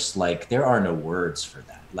universe, like there are no words for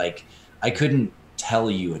that. Like I couldn't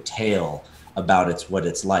tell you a tale about what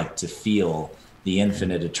it's like to feel the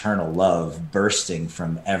infinite eternal love bursting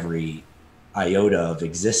from every iota of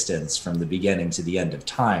existence from the beginning to the end of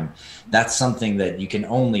time. That's something that you can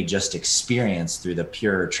only just experience through the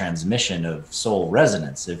pure transmission of soul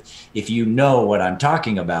resonance. If you know what I'm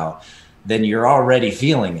talking about, then you're already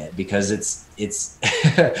feeling it, because it's it's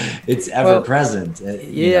ever present.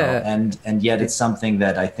 You know, and yet it's something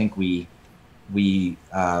that I think we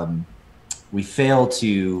fail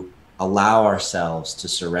to allow ourselves to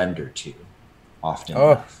surrender to often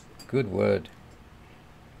enough. Good word.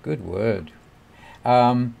 Good word.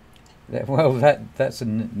 Well, that's a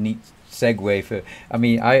neat segue for. I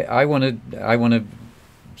mean, I want to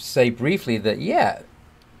say briefly that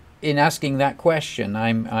in asking that question,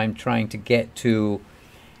 I'm trying to get to.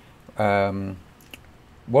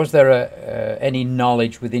 Was there any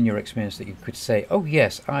knowledge within your experience that you could say, oh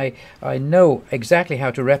yes, I know exactly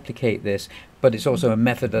how to replicate this, but it's also a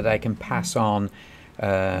method that I can pass on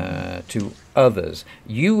to others.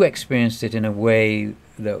 You experienced it in a way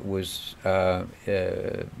that was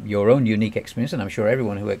your own unique experience, and I'm sure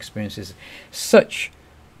everyone who experiences such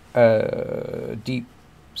deep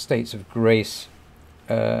states of grace,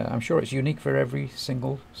 I'm sure it's unique for every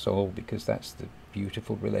single soul, because that's the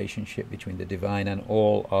beautiful relationship between the divine and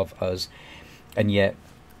all of us. And yet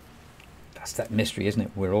that's that mystery, isn't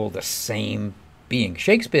it? We're all the same being.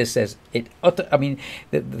 Shakespeare says it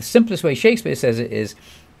the simplest way Shakespeare says it is,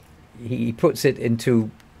 he puts it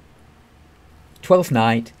into Twelfth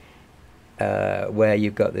Night, where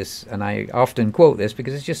you've got this, and I often quote this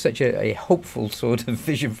because it's just such a hopeful sort of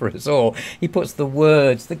vision for us all. He puts the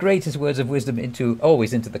words, the greatest words of wisdom,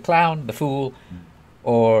 always into the clown, the fool,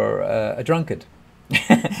 or a drunkard.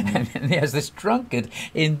 And he has this drunkard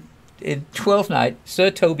in Twelfth Night, Sir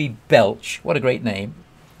Toby Belch. What a great name.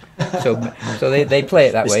 So they play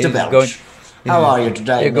it that way. Mr. Belch. How are you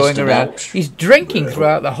today, They're going Mr. around. Belch? He's drinking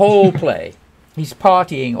throughout the whole play. He's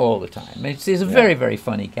partying all the time. He's a very, very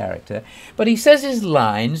funny character. But he says his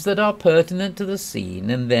lines that are pertinent to the scene,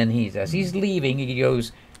 and then as he's leaving, he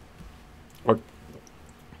goes,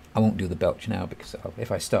 I won't do the belch now, because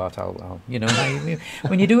if I start, I'll you know,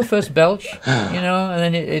 when you do a first belch, you know, and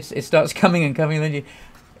then it starts coming and coming, and then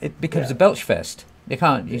it becomes a belch fest. You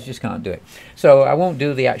just can't do it. So I won't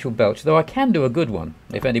do the actual belch, though I can do a good one.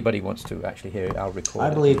 If anybody wants to actually hear it, I'll record it.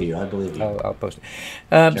 I believe you. I'll post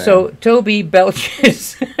it. So Toby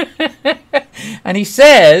belches, and he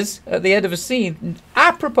says at the end of a scene,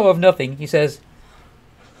 apropos of nothing, he says,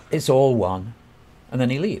 "It's all one," and then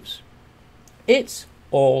he leaves. It's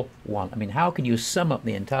all one. I mean, how can you sum up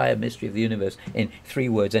the entire mystery of the universe in 3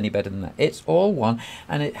 words any better than that? It's all one,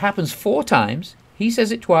 and it happens 4 times. He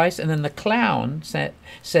says it twice, and then the clown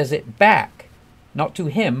says it back, not to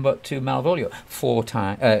him, but to Malvolio,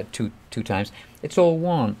 2 times. It's all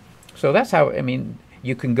one. So that's how, I mean,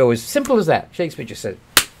 you can go as simple as that. Shakespeare just said,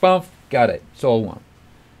 bump, got it. It's all one.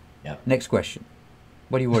 Yep. Next question.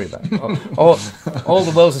 What are you worried about? all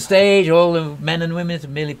the world's a stage, all the men and women are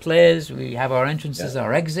merely players. We have our entrances,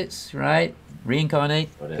 our exits, right? Reincarnate,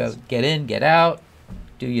 go, get in, get out,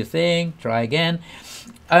 do your thing, try again.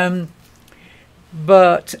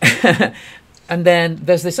 But, and then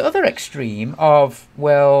there's this other extreme of,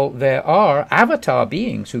 well, there are avatar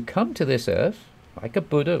beings who come to this earth, like a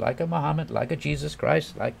Buddha, like a Muhammad, like a Jesus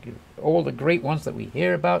Christ, like all the great ones that we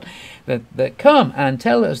hear about, that come and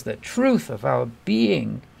tell us the truth of our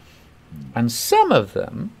being. And some of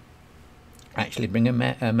them actually bring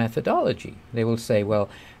a methodology. They will say, well,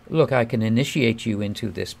 look, I can initiate you into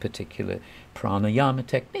this particular pranayama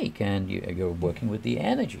technique, and you're working with the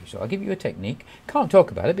energy. So I'll give you a technique. Can't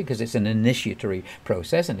talk about it because it's an initiatory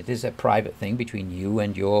process, and it is a private thing between you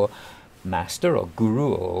and your master or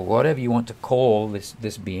guru or whatever you want to call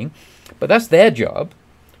this being. But that's their job,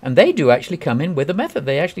 and they do actually come in with a method.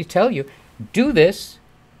 They actually tell you, do this,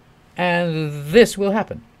 and this will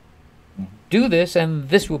happen. Do this, and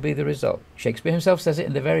this will be the result. Shakespeare himself says it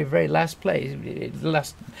in the very, very last play, the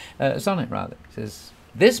last sonnet, rather. He says,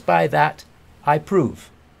 "This by that I prove.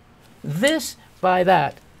 This by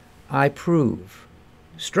that I prove."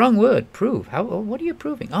 Strong word, prove. How? What are you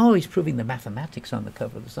proving? Oh, he's proving the mathematics on the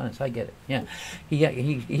cover of the sonnets. I get it. Yeah,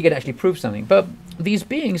 he can actually prove something. But these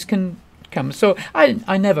beings can come. So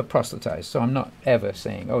I never proselytize. So I'm not ever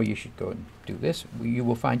saying, oh, you should go and do this. You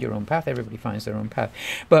will find your own path. Everybody finds their own path.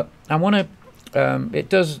 But I want to. It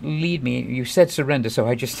does lead me. You said surrender, so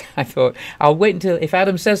I thought I'll wait until if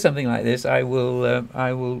Adam says something like this, I will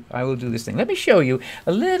do this thing. Let me show you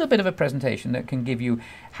a little bit of a presentation that can give you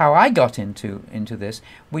how I got into this,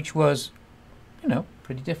 which was,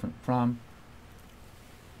 pretty different from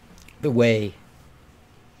the way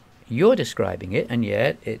you're describing it, and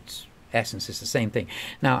yet its essence is the same thing.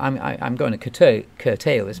 Now I'm going to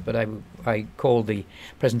curtail this, but I call the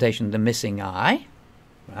presentation the missing eye.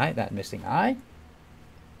 Right, that missing eye,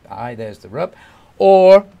 there's the rub,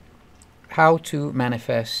 or how to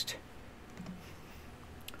manifest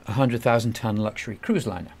a 100,000-ton luxury cruise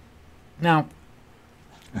liner. Now,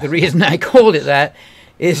 the reason I called it that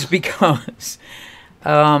is because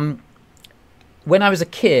when I was a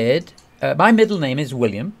kid, my middle name is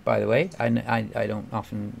William, by the way. I don't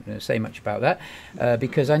often say much about that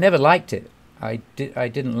because I never liked it. I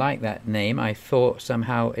didn't like that name. I thought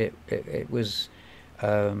somehow it was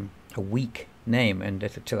a weak name, and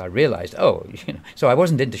until I realized, so I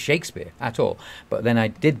wasn't into Shakespeare at all. But then I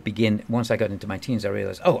did begin, once I got into my teens, I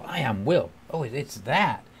realized, I am Will. Oh, it's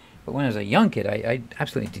that. But when I was a young kid, I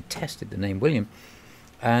absolutely detested the name William.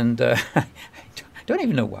 And I don't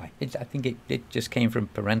even know why. I think it just came from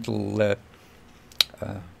parental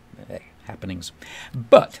happenings.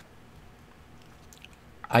 But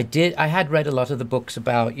I had read a lot of the books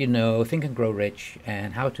about, Think and Grow Rich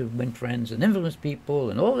and how to win friends and influence people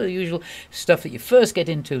and all the usual stuff that you first get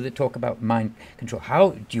into that talk about mind control.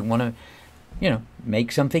 How do you want to,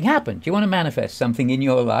 make something happen? Do you want to manifest something in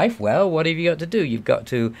your life? Well, what have you got to do? You've got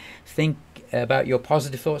to think about your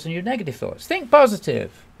positive thoughts and your negative thoughts. Think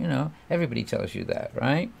positive. Everybody tells you that,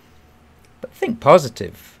 right? But think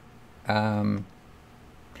positive.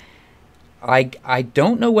 I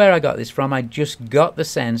don't know where I got this from. I just got the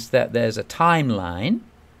sense that there's a timeline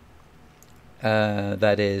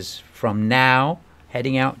that is from now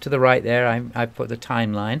heading out to the right there. I put the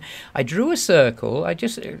timeline. I drew a circle. I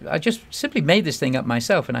just simply made this thing up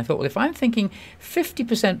myself, and I thought, well, if I'm thinking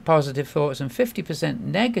 50% positive thoughts and 50%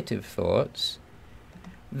 negative thoughts,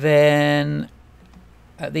 then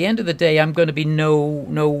at the end of the day, I'm going to be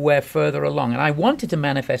nowhere further along. And I wanted to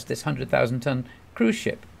manifest this 100,000-ton cruise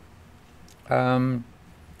ship. I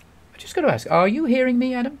just got to ask, are you hearing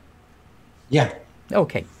me, Adam? Yeah.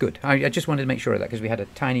 Okay, good. I just wanted to make sure of that because we had a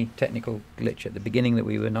tiny technical glitch at the beginning that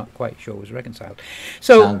we were not quite sure was reconciled.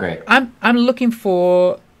 So Sound great. I'm looking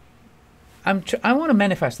for. I want to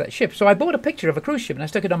manifest that ship. So I bought a picture of a cruise ship and I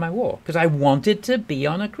stuck it on my wall because I wanted to be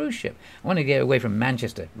on a cruise ship. I wanted to get away from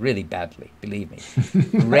Manchester really badly, believe me.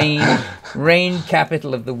 Rain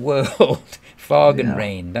capital of the world. Fog and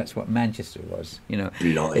rain. That's what Manchester was,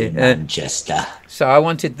 Bloody Manchester. So I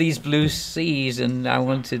wanted these blue seas and I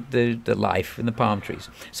wanted the life and the palm trees.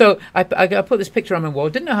 So I put this picture on my wall.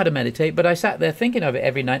 Didn't know how to meditate, but I sat there thinking of it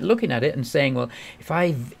every night, looking at it and saying, well, if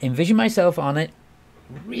I envision myself on it,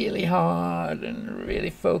 really hard and really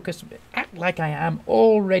focused, act like I am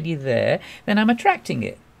already there, then I'm attracting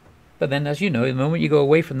it. But then, as you know, the moment you go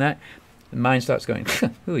away from that, the mind starts going,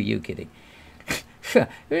 who are you kidding? You're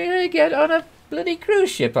going to get on a bloody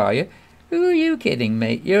cruise ship, are you? Who are you kidding,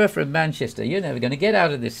 mate? You're from Manchester. You're never going to get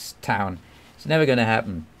out of this town. It's never going to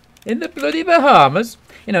happen. In the bloody Bahamas.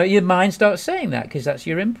 Your mind starts saying that because that's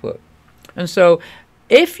your input. And so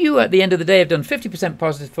if you, at the end of the day, have done 50%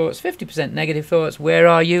 positive thoughts, 50% negative thoughts, where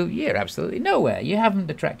are you? You're absolutely nowhere. You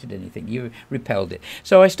haven't attracted anything. You repelled it.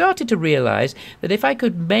 So I started to realize that if I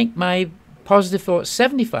could make my positive thoughts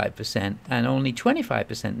 75% and only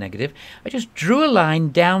 25% negative, I just drew a line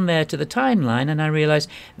down there to the timeline and I realized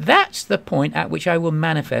that's the point at which I will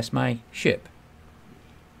manifest my ship.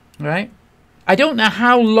 Right? I don't know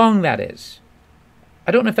how long that is.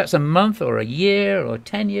 I don't know if that's a month or a year or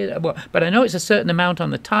 10 years, but I know it's a certain amount on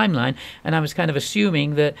the timeline, and I was kind of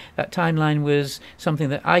assuming that that timeline was something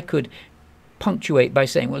that I could punctuate by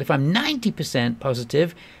saying, well, if I'm 90%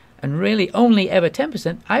 positive and really only ever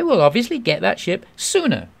 10%, I will obviously get that ship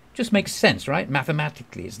sooner. Just makes sense, right?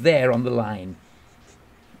 Mathematically, it's there on the line.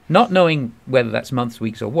 Not knowing whether that's months,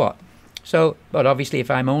 weeks, or what. So, but obviously,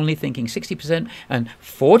 if I'm only thinking 60% and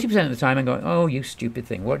 40% of the time, I'm going, oh, you stupid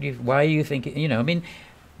thing. Why are you thinking?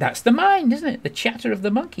 That's the mind, isn't it? The chatter of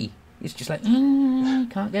the monkey. It's just like,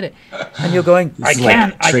 can't get it. And you're going, It's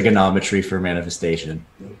like trigonometry for manifestation.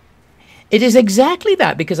 It is exactly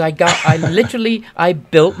that, because I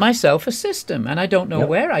built myself a system, and I don't know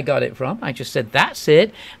where I got it from. I just said, that's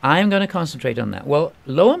it. I'm going to concentrate on that. Well,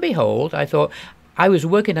 lo and behold, I thought I was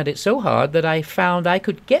working at it so hard that I found I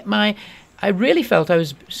could get I really felt I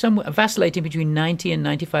was somewhat vacillating between 90 and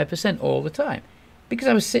 95% all the time, because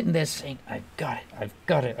I was sitting there saying, I've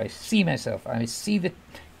got it. I see myself. I see the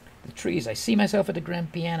trees. I see myself at the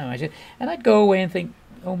grand piano. And I'd go away and think,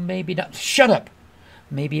 oh, maybe not. Shut up.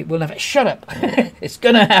 Maybe it will never. Shut up. It's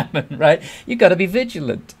going to happen, right? You've got to be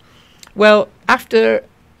vigilant. Well, after,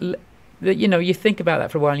 you think about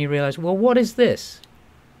that for a while and you realize, well, what is this?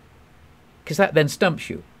 Because that then stumps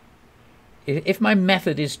you. If my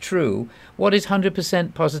method is true, what is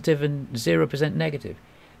 100% positive and 0% negative?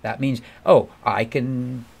 That means, I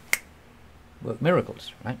can work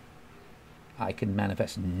miracles, right? I can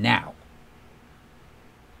manifest now.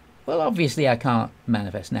 Well, obviously I can't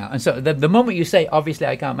manifest now. And so the moment you say, obviously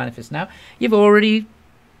I can't manifest now, you've already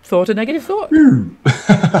thought a negative thought.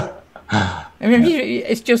 I mean,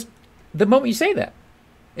 it's just the moment you say that.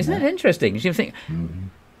 Isn't that interesting? You think,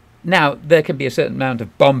 now, there can be a certain amount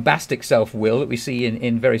of bombastic self-will that we see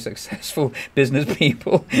in very successful business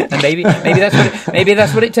people. And maybe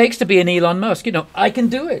that's what it takes to be an Elon Musk. I can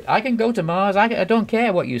do it. I can go to Mars. I don't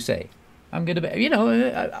care what you say. I'm going to be,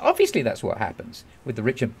 obviously that's what happens with the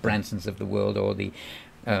Richard Bransons of the world, or the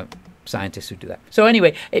scientists who do that. So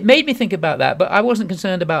anyway, it made me think about that, but I wasn't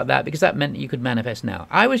concerned about that, because that meant you could manifest now.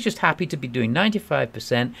 I was just happy to be doing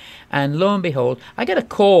 95%, and lo and behold, I get a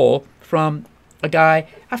call from a guy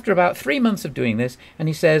after about 3 months of doing this, and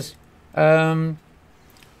he says, would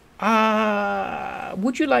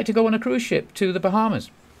you like to go on a cruise ship to the Bahamas?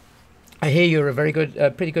 I hear you're a very good,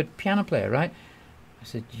 pretty good piano player, right? I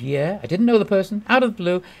said, yeah. I didn't know the person. Out of the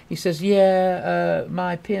blue, he says, yeah,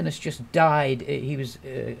 my pianist just died. He was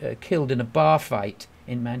killed in a bar fight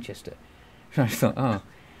in Manchester. I thought, oh,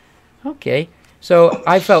 okay. So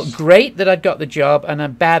I felt great that I'd got the job, and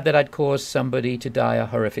I'm bad that I'd caused somebody to die a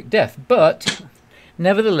horrific death. But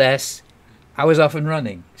nevertheless, I was off and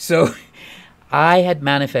running. So I had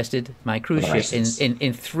manifested my cruise ship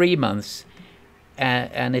in 3 months.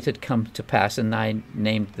 And it had come to pass, and I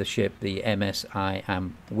named the ship the MS I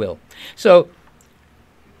Am Will. So,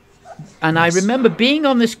 and I remember being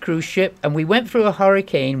on this cruise ship, and we went through a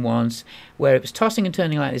hurricane once where it was tossing and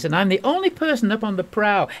turning like this, and I'm the only person up on the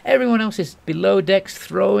prow. Everyone else is below decks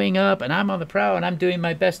throwing up, and I'm on the prow, and I'm doing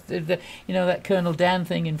my best. That Colonel Dan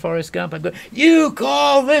thing in Forrest Gump. I'm going, you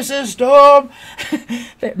call this a storm?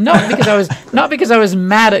 not because I was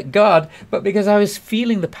mad at God, but because I was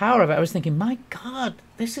feeling the power of it. I was thinking, my God,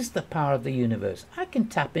 this is the power of the universe. I can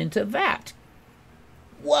tap into that.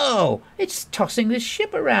 Whoa! It's tossing this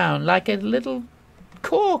ship around like a little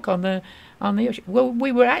cork on the ocean. Well,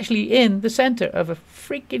 we were actually in the center of a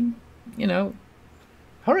freaking,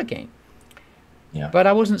 hurricane. Yeah. But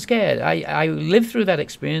I wasn't scared. I lived through that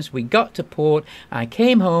experience. We got to port. I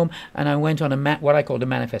came home, and I went on what I called a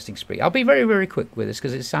manifesting spree. I'll be very, very quick with this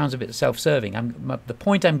because it sounds a bit self-serving. The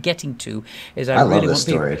point I'm getting to is I really love this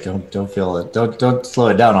story. Don't feel it. Don't slow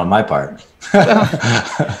it down on my part.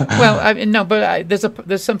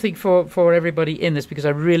 There's something for everybody in this, because I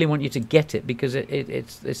really want you to get it, because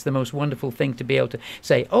it's the most wonderful thing to be able to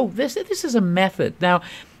say, oh, this is a method. Now,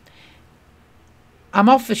 I'm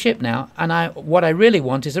off the ship now, and what I really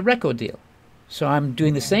want is a record deal. So I'm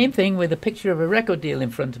doing the same thing with a picture of a record deal in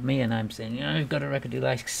front of me, and I'm saying, I've got a record deal.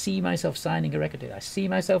 I see myself signing a record deal. I see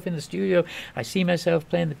myself in the studio. I see myself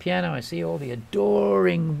playing the piano. I see all the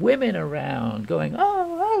adoring women around going,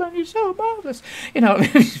 oh, Alan, you're so marvelous.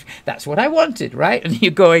 That's what I wanted, right? And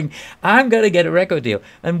you're going, I'm going to get a record deal.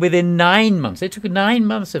 And within 9 months, it took 9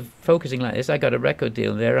 months of focusing like this, I got a record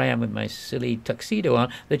deal. And there I am with my silly tuxedo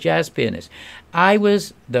on, the jazz pianist. I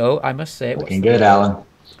was, though, I must say... Looking good, Alan.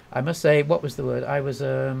 I must say, what was the word? I was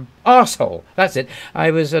arsehole. That's it.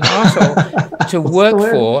 I was an arsehole to work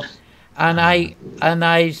for, and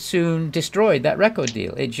I soon destroyed that record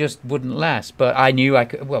deal. It just wouldn't last. But I knew I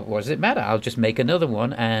could. Well, what does it matter? I'll just make another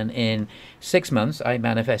one. And in 6 months, I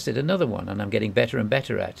manifested another one, and I'm getting better and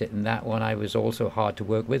better at it. And that one I was also hard to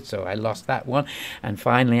work with, so I lost that one. And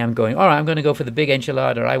finally, I'm going, all right, I'm going to go for the big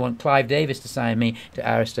enchilada. I want Clive Davis to sign me to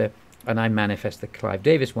Arista. And I manifest the Clive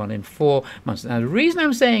Davis one in 4 months. Now, the reason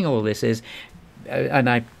I'm saying all this is, and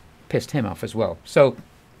I pissed him off as well. So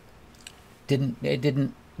it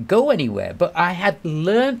didn't go anywhere. But I had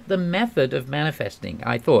learned the method of manifesting,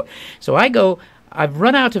 I thought. So I've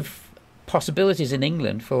run out of possibilities in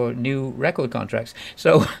England for new record contracts.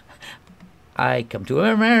 So I come to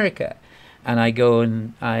America, and I go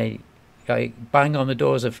and I I bang on the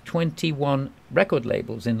doors of 21 record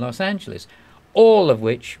labels in Los Angeles, all of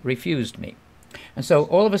which refused me. And so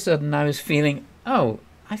all of a sudden I was feeling, oh,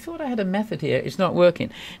 I thought I had a method here. It's not working.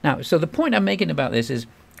 Now, so the point I'm making about this is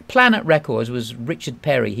Planet Records was Richard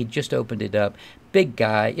Perry. He'd just opened it up. Big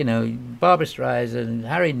guy, you know, Barbra Streisand,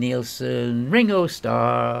 Harry Nilsson, Ringo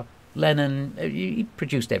Starr, Lennon. He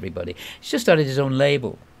produced everybody. He's just started his own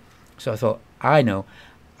label. So I thought, I know,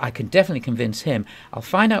 I can definitely convince him. I'll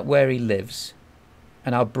find out where he lives,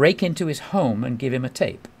 and I'll break into his home and give him a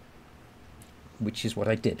tape, which is what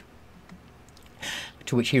I did.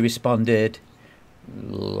 To which he responded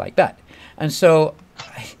like that. And so,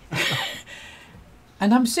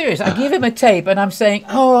 and I'm serious, I give him a tape and I'm saying,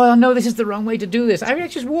 oh, no, this is the wrong way to do this. I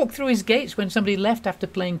just walk through his gates when somebody left after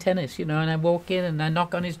playing tennis, you know, and I walk in and I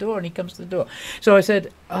knock on his door and he comes to the door. So I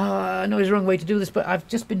said, oh, I know it's the wrong way to do this, but I've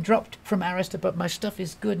just been dropped from Arista, but my stuff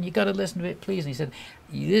is good and you got to listen to it, please. And he said,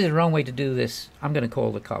 this is the wrong way to do this. I'm going to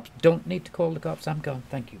call the cops. Don't need to call the cops. I'm gone.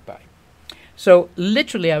 Thank you. Bye. So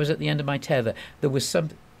literally I was at the end of my tether. There was some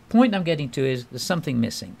point I'm getting to is there's something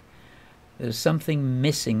missing. There's something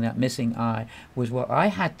missing. That missing I was what I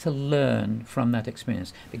had to learn from that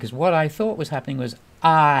experience. Because what I thought was happening was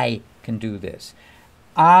I can do this.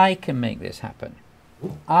 I can make this happen.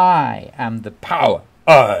 I am the power.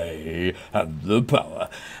 I am the power.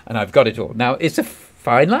 And I've got it all. Now, it's a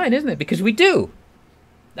fine line, isn't it? Because we do.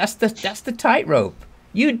 That's the tightrope.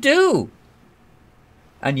 You do.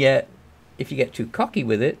 And yet, if you get too cocky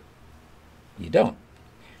with it, you don't.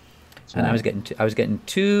 And I was getting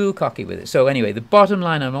too cocky with it. So anyway, the bottom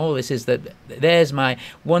line on all this is that there's my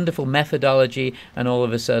wonderful methodology, and all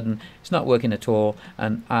of a sudden it's not working at all,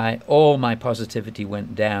 and all my positivity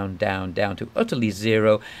went down to utterly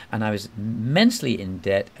zero, and I was immensely in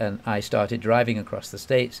debt, and I started driving across the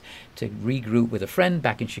States to regroup with a friend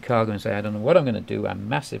back in Chicago and say, I don't know what I'm going to do. I'm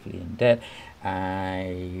massively in debt.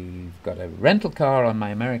 I've got a rental car on my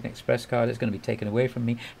American Express card. It's going to be taken away from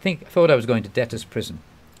me. I thought I was going to debtor's prison,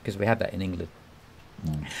 because we had that in England.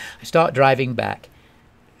 I start driving back,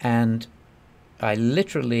 and I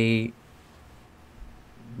literally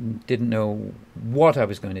didn't know what I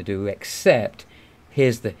was going to do, except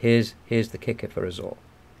here's the kicker for us all.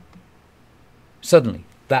 Suddenly,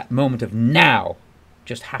 that moment of now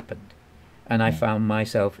just happened, and I found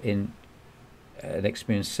myself in an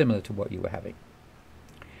experience similar to what you were having.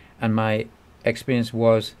 And my experience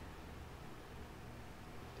was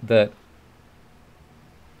that,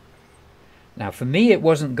 now, for me, it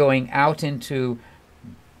wasn't going out into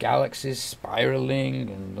galaxies spiraling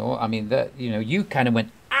and all. I mean, that, you know, you kind of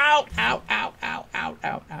went out.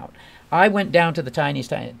 I went down to the tiniest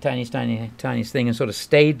thing and sort of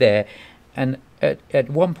stayed there. And at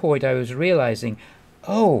one point, I was realizing,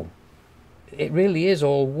 oh, it really is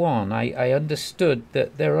all one. I understood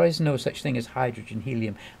that there is no such thing as hydrogen,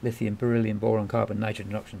 helium, lithium, beryllium, boron, carbon,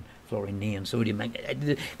 nitrogen, oxygen, fluorine, neon, sodium.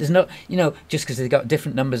 There's no, you know, just because they've got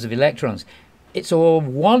different numbers of electrons. It's all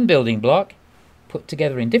one building block put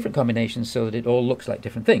together in different combinations so that it all looks like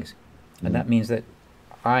different things. And that means that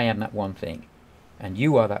I am that one thing, and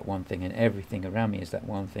you are that one thing, and everything around me is that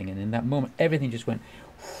one thing. And in that moment, everything just went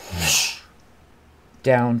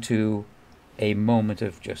down to a moment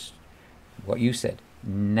of just what you said.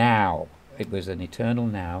 Now. It was an eternal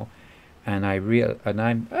now. And I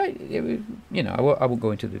won't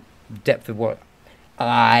go into the depth of what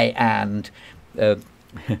I and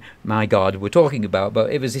my God were talking about,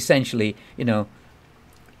 but it was essentially, you know,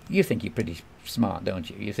 you think you're pretty smart, don't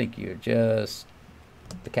you? You think you're just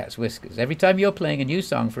the cat's whiskers. Every time you're playing a new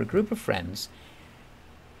song for a group of friends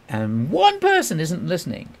and one person isn't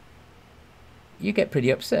listening, you get pretty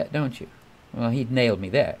upset, don't you? Well, he'd nailed me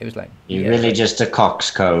there. It was like, you're really just a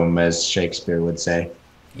coxcomb, as Shakespeare would say.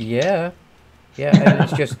 Yeah.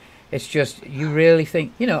 And it's just, you really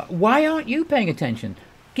think, you know, why aren't you paying attention?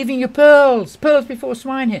 Giving your pearls before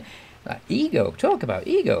swine here. Like, ego, talk about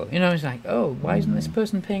ego. You know, it's like, oh, why isn't this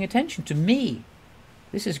person paying attention to me?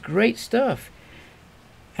 This is great stuff.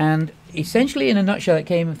 And essentially, in a nutshell, it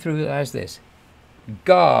came through as this.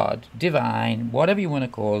 God, divine, whatever you want to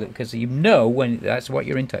call it, because you know when that's what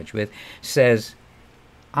you're in touch with, says,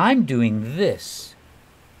 I'm doing this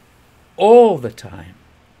all the time,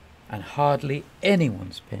 and hardly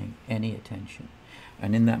anyone's paying any attention.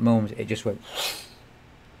 And in that moment, it just went,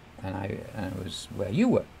 and I was where you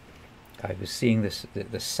were. I was seeing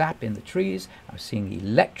the sap in the trees. I was seeing the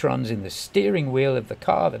electrons in the steering wheel of the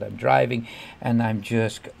car that I'm driving, and I'm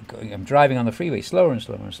driving on the freeway slower and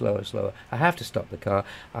slower. I have to stop the car.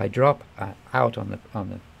 I drop out on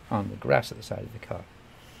the grass at the side of the car,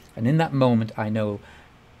 and in that moment, I know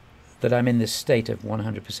that I'm in this state of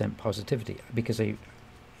 100% positivity, because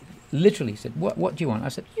literally said, what do you want? I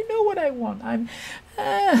said, you know what I want. I'm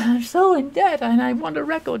so in debt, and I want a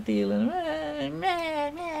record deal. And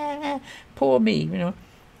poor me, you know.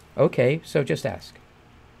 Okay, so just ask.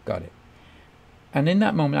 Got it. And in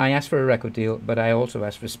that moment, I asked for a record deal, but I also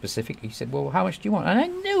asked for specifically. He said, well, how much do you want? And I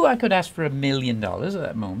knew I could ask for $1 million at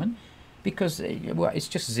that moment, because well, it's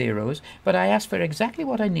just zeros. But I asked for exactly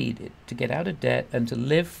what I needed to get out of debt and to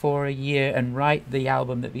live for a year and write the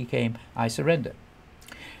album that became I Surrender.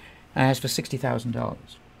 I asked for $60,000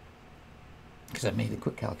 because I made a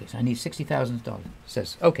quick calculation. I need $60,000.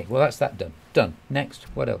 Says, okay, well, that's that done. Done. Next,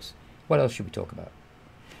 what else? What else should we talk about?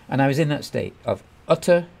 And I was in that state of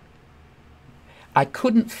utter. I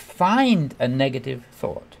couldn't find a negative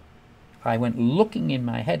thought. I went looking in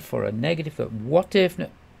my head for a negative thought. What if? No,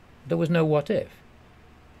 there was no what if.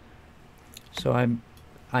 So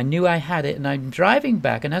I knew I had it, and I'm driving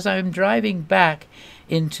back. And as I'm driving back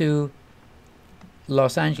into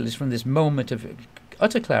Los Angeles from this moment of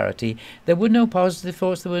utter clarity, there were no positive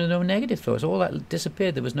thoughts, there were no negative thoughts. All that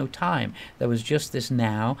disappeared. There was no time. There was just this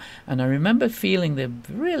now. And I remember feeling the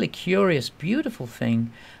really curious, beautiful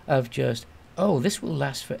thing of just, oh, this will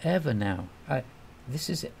last forever now. I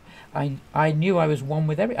knew I was one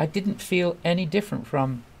with I didn't feel any different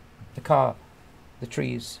from the car, the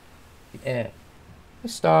trees, the air, the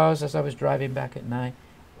stars as I was driving back at night,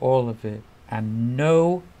 all of it, and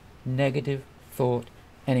no negative thought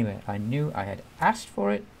anywhere. I knew I had asked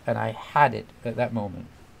for it, and I had it at that moment.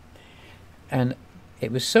 And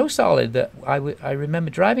it was so solid that I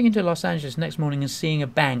remember driving into Los Angeles next morning and seeing a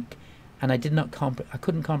bank, and I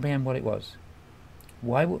couldn't comprehend what it was.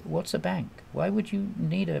 What's a bank? Why would you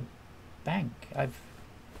need a bank?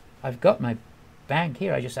 I've got my bank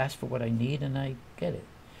here. I just ask for what I need and I get it.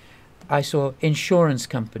 I saw insurance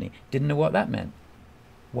company. Didn't know what that meant.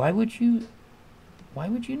 Why would you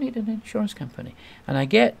need an insurance company? And I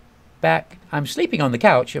get back. I'm sleeping on the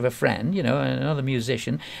couch of a friend, you know, another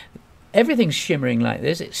musician. Everything's shimmering like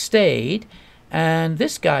this. It stayed, and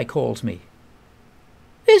this guy calls me.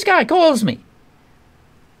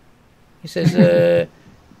 He says,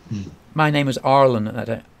 my name was Arlen at that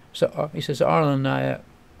time. So he says, Arlen, I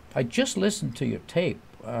just listened to your tape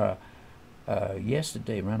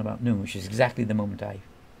yesterday around about noon, which is exactly the moment I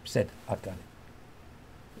said, I've got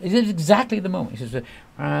it. It is exactly the moment. He says,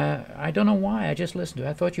 I don't know why, I just listened to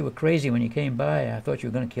it. I thought you were crazy when you came by. I thought you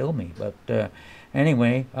were going to kill me. But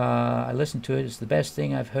anyway, I listened to it. It's the best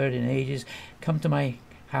thing I've heard in ages. Come to my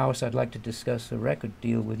house. I'd like to discuss a record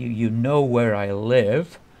deal with you. You know where I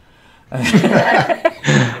live.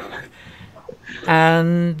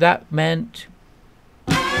 And that meant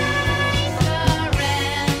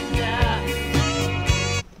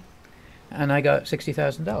and I got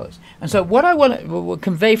 $60,000. And so what I want to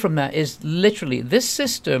convey from that is literally this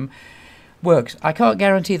system works. I can't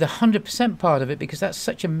guarantee the 100% part of it because that's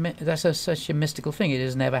such a mystical thing. It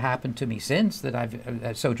has never happened to me since that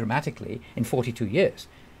I've so dramatically in 42 years.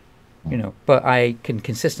 You know, but I can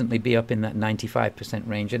consistently be up in that 95%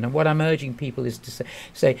 range. And what I'm urging people is to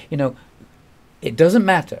say, you know, it doesn't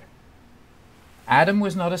matter. Adam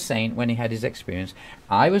was not a saint when he had his experience.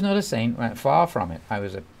 I was not a saint, far from it. I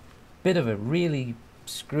was a bit of a really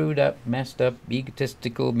screwed up, messed up,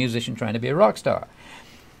 egotistical musician trying to be a rock star.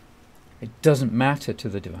 It doesn't matter to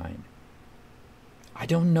the divine. I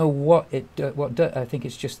don't know I think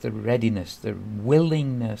it's just the readiness, the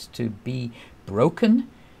willingness to be broken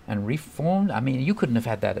and reformed. I mean, you couldn't have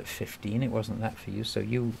had that at 15. It wasn't that for you, so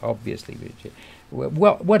you obviously,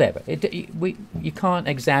 well, whatever. You can't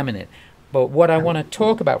examine it. But what I want to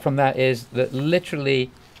talk about from that is that literally,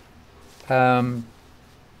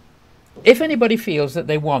 if anybody feels that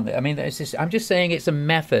they want it, I mean, I'm just saying it's a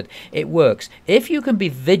method. It works. If you can be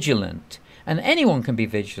vigilant, and anyone can be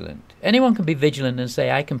vigilant. Anyone can be vigilant and say,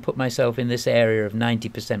 I can put myself in this area of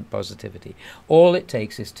 90% positivity. All it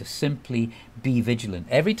takes is to simply be vigilant.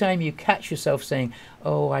 Every time you catch yourself saying,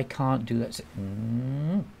 oh, I can't do that,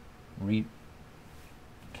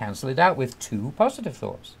 cancel it out with 2 positive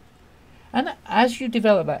thoughts. And as you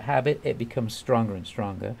develop that habit, it becomes stronger and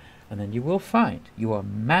stronger. And then you will find you are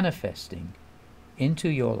manifesting into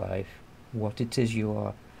your life what it is you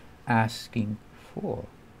are asking for.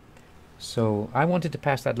 So I wanted to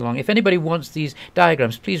pass that along. If anybody wants these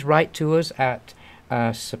diagrams, please write to us at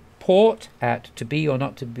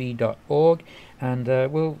support@tobeornottobe.org, and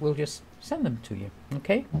we'll just send them to you.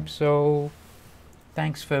 Okay? So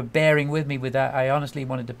thanks for bearing with me with that. I honestly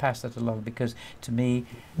wanted to pass that along because to me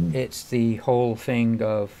it's the whole thing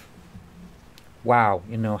of, wow,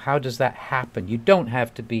 you know, how does that happen? You don't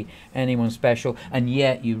have to be anyone special, and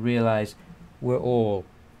yet you realize we're all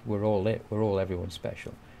everyone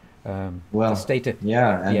special. the state of,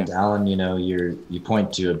 yeah. And Alan, you know, you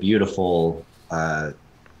point to a beautiful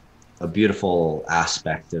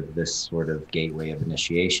aspect of this sort of gateway of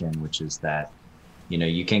initiation, which is that, you know,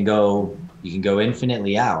 you can go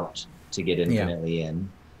infinitely out to get infinitely in.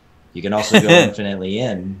 You can also go infinitely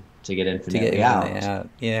in to get infinitely out.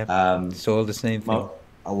 Yeah, it's all the same thing.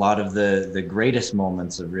 A lot of the greatest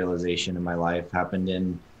moments of realization in my life happened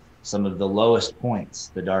in some of the lowest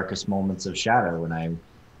points, the darkest moments of shadow, when I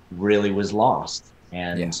really was lost.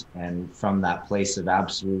 And from that place of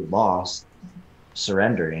absolute loss,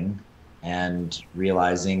 surrendering and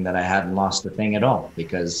realizing that I hadn't lost a thing at all,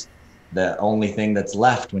 because the only thing that's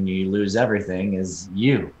left when you lose everything is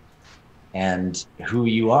you and who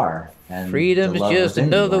you are. And freedom is just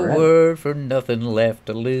another word for nothing left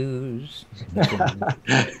to lose.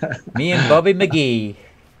 Me and Bobby McGee.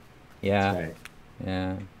 Yeah. Right.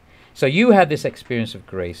 Yeah. So you had this experience of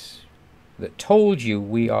grace that told you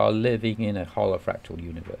we are living in a holofractal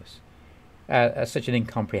universe at such an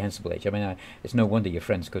incomprehensible age. I mean, it's no wonder your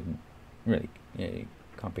friends couldn't really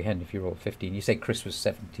comprehend if you're all 15. You say Chris was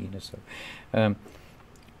 17 or so.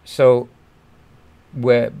 So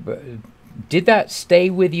did that stay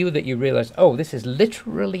with you, that you realized, oh, this is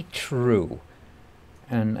literally true?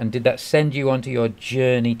 And did that send you onto your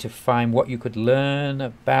journey to find what you could learn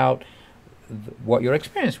about what your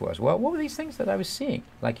experience was? What were these things that I was seeing?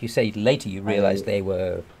 Like you say, later you realized they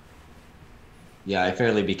were... Yeah, I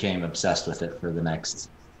fairly became obsessed with it for the next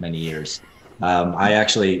many years. I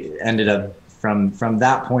actually ended up, from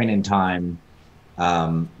that point in time,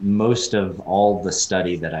 most of all the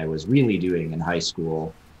study that I was really doing in high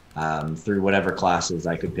school, through whatever classes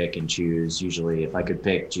I could pick and choose. Usually if I could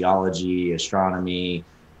pick geology, astronomy,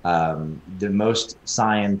 the most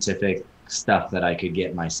scientific stuff that I could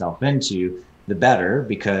get myself into, the better,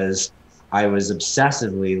 because I was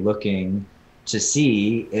obsessively looking to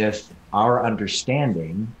see if our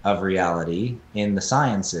understanding of reality in the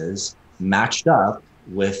sciences matched up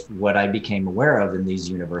with what I became aware of in these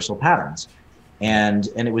universal patterns. And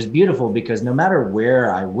it was beautiful, because no matter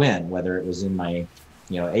where I went, whether it was in my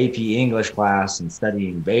AP English class and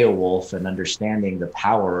studying Beowulf and understanding the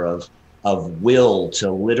power of will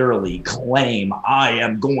to literally claim I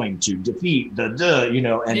am going to defeat and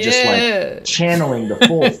just like channeling the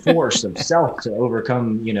full force of self to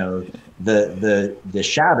overcome, the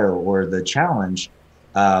shadow or the challenge.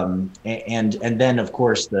 And then of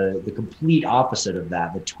course the complete opposite of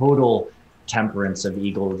that, the total temperance of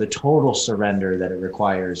ego, the total surrender that it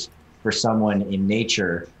requires for someone in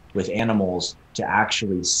nature with animals to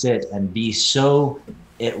actually sit and be so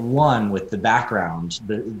at one with the background,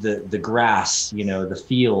 the grass, the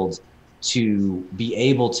fields, to be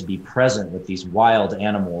able to be present with these wild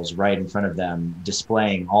animals right in front of them,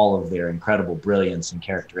 displaying all of their incredible brilliance and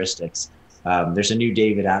characteristics. There's a new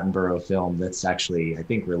David Attenborough film that's actually, I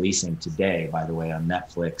think, releasing today, by the way, on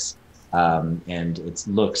Netflix. And it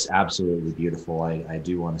looks absolutely beautiful. I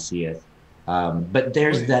do want to see it. But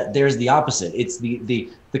there's the opposite. It's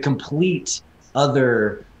the complete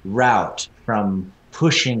other route from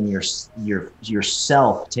pushing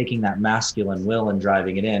yourself, taking that masculine will and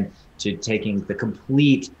driving it in, to taking the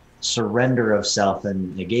complete surrender of self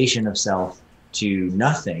and negation of self to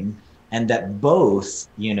nothing. And that both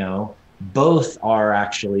are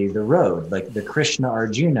actually the road, like the Krishna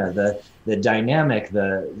Arjuna, the dynamic,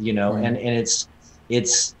 and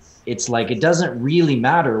it's like, it doesn't really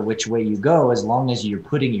matter which way you go, as long as you're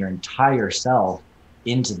putting your entire self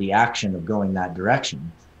into the action of going that direction,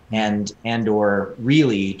 and or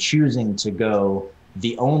really choosing to go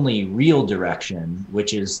the only real direction,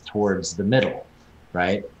 which is towards the middle,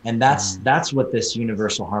 right? And that's what this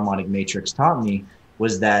universal harmonic matrix taught me,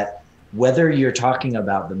 was that whether you're talking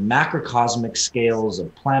about the macrocosmic scales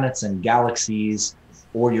of planets and galaxies,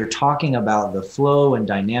 or you're talking about the flow and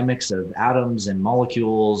dynamics of atoms and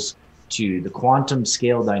molecules, to the quantum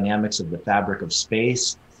scale dynamics of the fabric of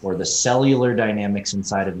space, or the cellular dynamics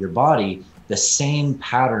inside of your body, the same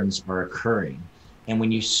patterns are occurring. And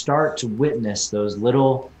when you start to witness those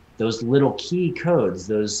little key codes,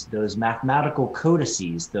 those mathematical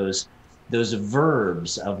codices, those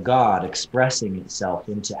verbs of God expressing itself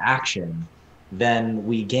into action, then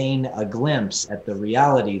we gain a glimpse at the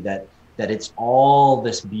reality that it's all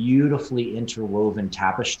this beautifully interwoven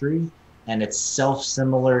tapestry, and it's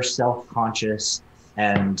self-similar, self-conscious,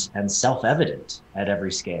 and self-evident at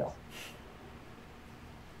every scale.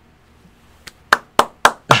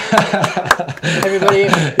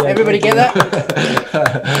 Everybody get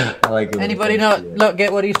that? I like it. Anybody not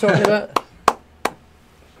get what he's talking about?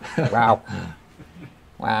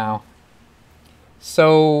 Wow.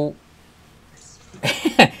 So,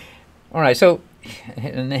 all right. So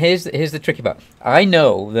and here's the tricky part. I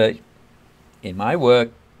know that in my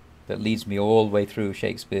work that leads me all the way through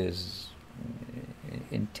Shakespeare's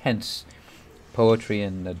intense poetry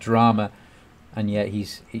and the drama, and yet he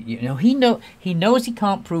knows he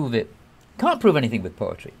can't prove it. Can't prove anything with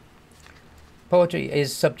poetry. Poetry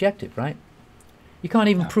is subjective, right? You can't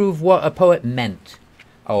even prove what a poet meant.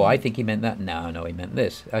 Oh, I think he meant that. No, he meant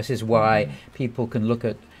this. This is why people can look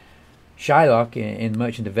at Shylock in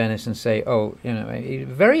Merchant of Venice and say, oh,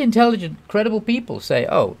 very intelligent, credible people say,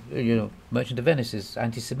 oh, Merchant of Venice is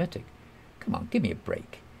anti-Semitic. Come on, give me a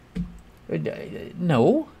break.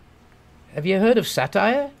 No. Have you heard of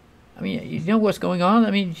satire? I mean, you know what's going on?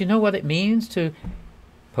 I mean, do you know what it means to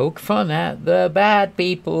poke fun at the bad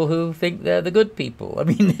people who think they're the good people? I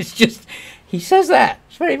mean, it's just, he says that.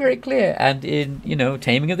 It's very, very clear. And in,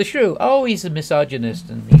 Taming of the Shrew, oh, he's a misogynist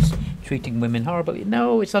and he's treating women horribly.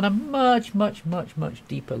 No, it's on a much, much, much, much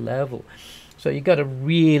deeper level. So you've got to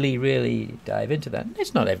really, really dive into that.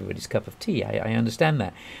 It's not everybody's cup of tea. I understand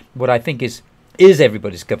that. What I think is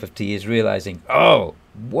everybody's cup of tea is realizing, oh,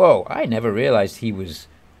 whoa, I never realized he was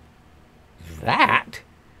that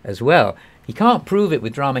as well. He can't prove it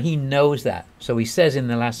with drama. He knows that. So he says in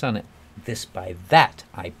the last sonnet, this by that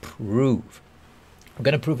I prove. I'm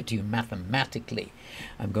going to prove it to you mathematically.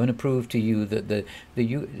 I'm going to prove to you that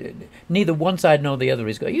neither one side nor the other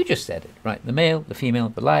is good. You just said it, right? The male, the female,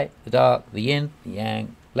 the light, the dark, the yin, the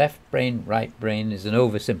yang, left brain, right brain is an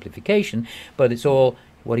oversimplification, but it's all,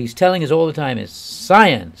 what he's telling us all the time is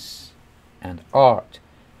science and art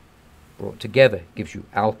brought together gives you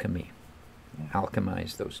alchemy.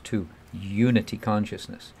 Alchemize those two. Unity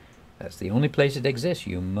consciousness. That's the only place it exists.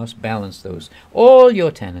 You must balance those. All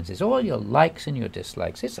your tendencies, all your likes and your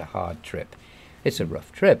dislikes. It's a hard trip. It's a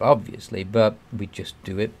rough trip, obviously, but we just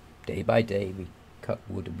do it day by day. We cut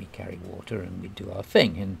wood and we carry water and we do our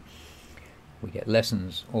thing, and we get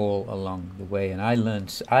lessons all along the way. And I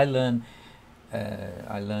learn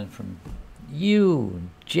from you and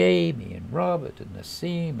Jamie and Robert and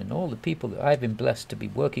Nassim and all the people that I've been blessed to be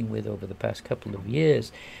working with over the past couple of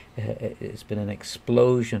years. It's been an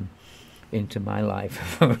explosion into my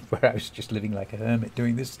life where I was just living like a hermit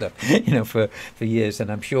doing this stuff, for years.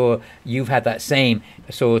 And I'm sure you've had that same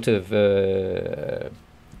sort of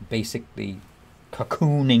basically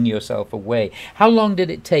cocooning yourself away. How long did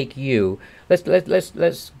it take you? Let's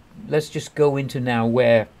just go into now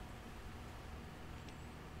where.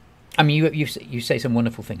 I mean, you say some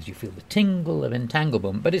wonderful things. You feel the tingle of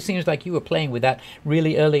entanglement, but it seems like you were playing with that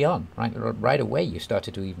really early on, right? Right away, you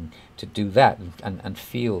started to do that and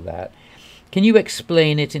feel that. Can you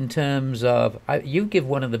explain it in terms of? You give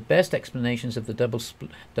one of the best explanations of the double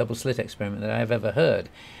slit experiment that I've ever heard,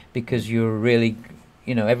 because you're really,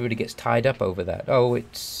 everybody gets tied up over that. Oh,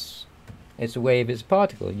 it's a wave, it's a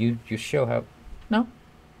particle. You show how. No,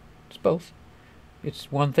 it's both. It's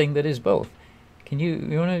one thing that is both. Can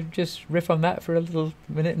you want to just riff on that for a little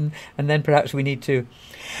minute, and then perhaps we need to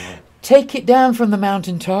take it down from the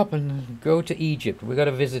mountaintop and go to Egypt. We've got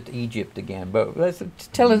to visit Egypt again. But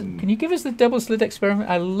tell us, can you give us the double slit experiment?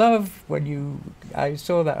 I love I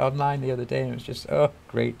saw that online the other day, and it was just, oh,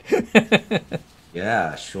 great.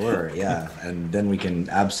 Yeah, sure. Yeah. And then we can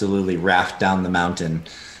absolutely raft down the mountain.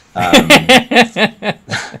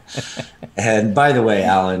 And by the way,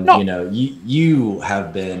 Alan, you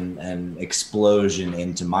have been an explosion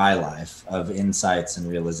into my life of insights and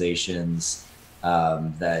realizations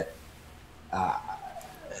that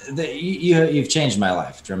you've changed my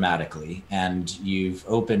life dramatically, and you've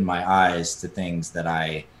opened my eyes to things that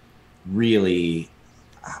I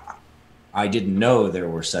didn't know there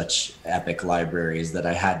were such epic libraries that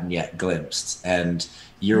I hadn't yet glimpsed. And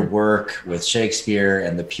your work with Shakespeare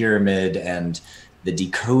and the pyramid and the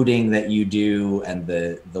decoding that you do and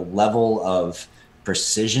the level of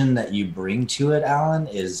precision that you bring to it, Alan,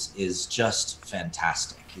 is just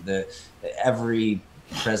fantastic. Every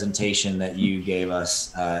presentation that you gave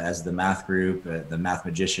us as the math group, the math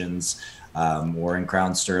magicians, Warren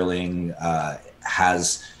Crown Sterling,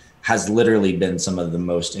 has literally been some of the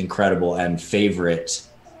most incredible and favorite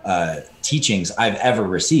teachings I've ever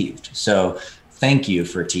received. So thank you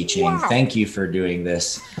for teaching. Wow. Thank you for doing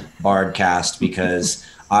this Bardcast, because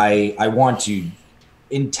I want to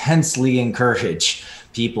intensely encourage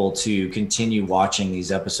people to continue watching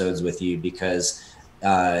these episodes with you, because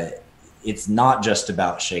it's not just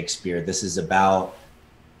about Shakespeare. This is about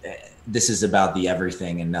the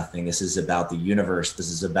everything and nothing. This is about the universe. This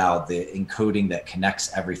is about the encoding that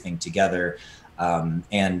connects everything together,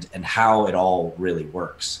 and how it all really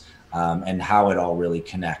works. And how it all really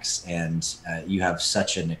connects. And you have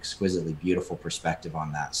such an exquisitely beautiful perspective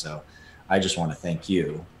on that. So I just want to thank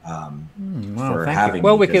you Well, for thank having you.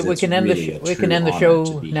 Well, me. we because can it's end really a we can true end the honor show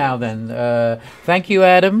to be now. here. Then, thank you,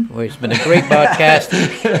 Adam. Well, it's been a great podcast,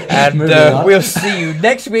 Moving and on. we'll see you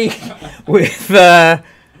next week with the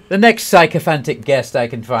next sycophantic guest I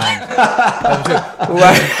can find.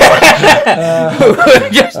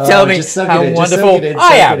 Just tell me just soak how it in, wonderful just soak it in, I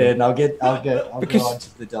soak am. it in. I'll go on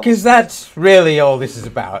to the double. Because that's really all this is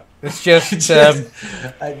about. It's just, just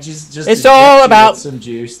it's to all get you about with some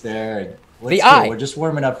juice there. And the let's go. eye. We're just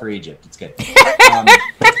warming up for Egypt. It's good. oh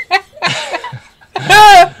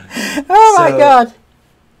my So, God!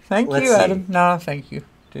 Thank let's you, see. Adam. No, thank you,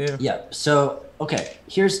 dear. Yeah. So okay,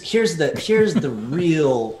 here's the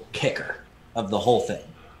real kicker of the whole thing.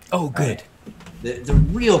 Oh, good. The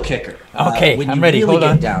real kicker. Okay, when I'm you ready. Really Hold get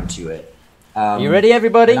on. down to it. You ready,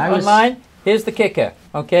 everybody when I was- online? Here's the kicker.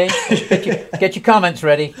 Okay, get your comments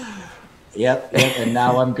ready. Yep. And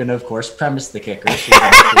now I'm going to, of course, premise the kicker. So, you don't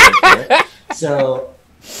have to wait for it. So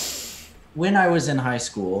when I was in high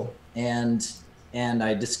school and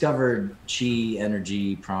I discovered chi,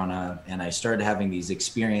 energy, prana, and I started having these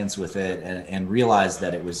experience with it and realized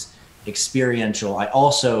that it was experiential, I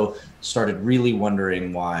also started really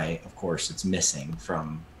wondering why, of course, it's missing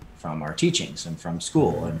from our teachings and from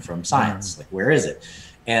school and from science. Like, where is it?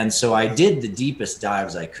 And so I did the deepest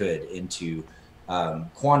dives I could into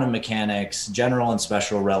quantum mechanics, general and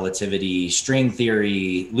special relativity, string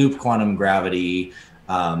theory, loop quantum gravity,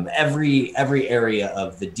 every area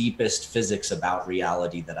of the deepest physics about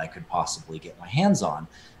reality that I could possibly get my hands on.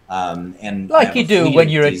 And I Like have you a do fleet when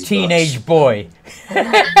of you're a these teenage books, boy.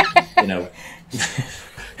 you know.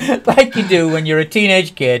 Like you do when you're a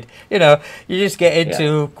teenage kid. You know, you just get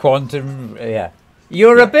into quantum. Yeah.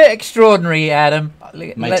 You're a bit extraordinary, Adam.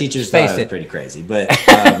 My Let's teachers thought face I was it. pretty crazy, but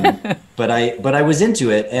but I was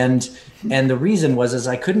into it, and the reason was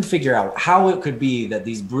I couldn't figure out how it could be that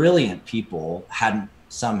these brilliant people hadn't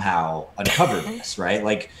somehow uncovered this, right?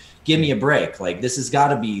 Like, give me a break. Like, this has got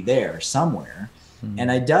to be there somewhere. And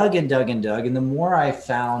I dug and dug and dug, and the more I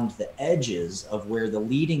found the edges of where the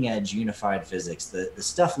leading edge unified physics, the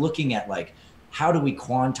stuff looking at like, how do we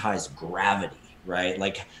quantize gravity? Right?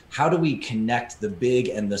 Like, how do we connect the big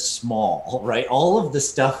and the small, right? All of the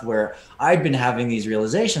stuff where I'd been having these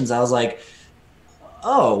realizations, I was like,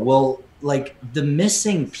 oh, well, like the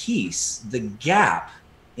missing piece, the gap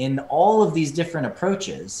in all of these different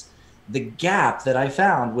approaches, the gap that I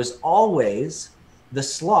found was always the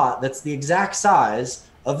slot that's the exact size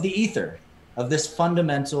of the ether, of this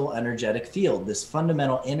fundamental energetic field, this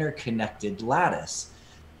fundamental interconnected lattice.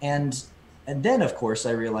 And then, of course,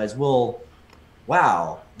 I realized, well,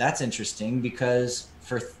 wow, that's interesting, because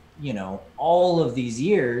for, you know, all of these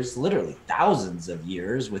years, literally thousands of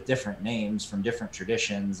years with different names from different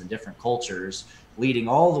traditions and different cultures, leading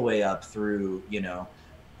all the way up through, you know,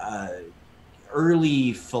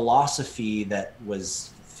 early philosophy that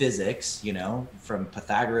was physics, you know, from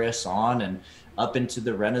Pythagoras on and up into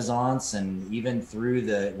the Renaissance and even through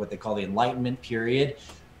the what they call the Enlightenment period.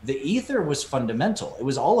 The ether was fundamental. It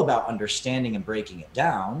was all about understanding and breaking it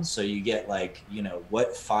down. So you get like, you know,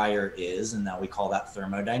 what fire is, and now we call that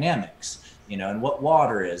thermodynamics, you know, and what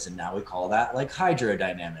water is, and now we call that like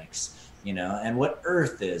hydrodynamics, you know, and what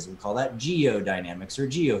earth is, we call that geodynamics or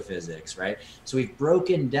geophysics, right? So we've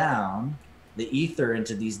broken down the ether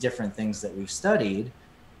into these different things that we've studied.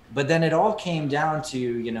 But then it all came down to,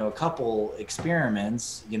 you know, a couple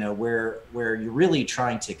experiments, you know, where you're really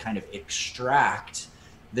trying to kind of extract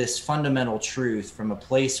this fundamental truth from a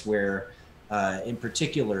place where, in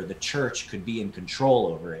particular, the church could be in control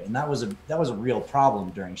over it. And that was a real problem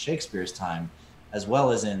during Shakespeare's time, as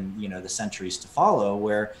well as in, you know, the centuries to follow,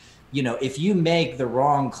 where, you know, if you make the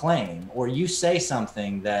wrong claim or you say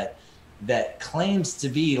something that claims to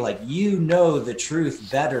be like, you know, the truth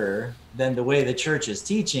better than the way the church is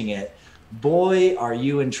teaching it, boy, are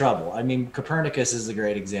you in trouble. I mean, Copernicus is a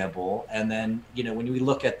great example. And then, you know, when we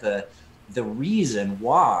look at the reason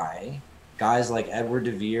why guys like Edward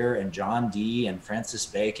de Vere and John Dee and Francis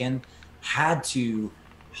Bacon had to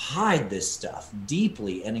hide this stuff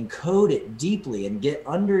deeply and encode it deeply and get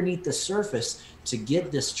underneath the surface to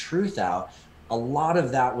get this truth out, a lot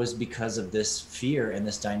of that was because of this fear and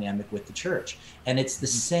this dynamic with the church. And it's the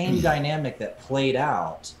same dynamic that played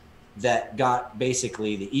out that got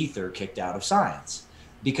basically the ether kicked out of science,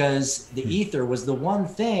 because the ether was the one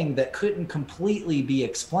thing that couldn't completely be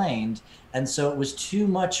explained. And so it was too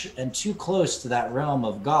much and too close to that realm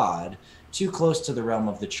of God, too close to the realm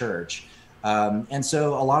of the church. And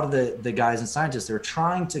so a lot of the guys and scientists, they were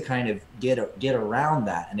trying to kind of get around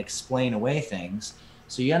that and explain away things.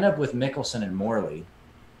 So you end up with Michelson and Morley.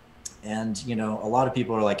 And, you know, a lot of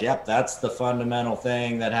people are like, yep, that's the fundamental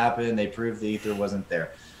thing that happened. They proved the ether wasn't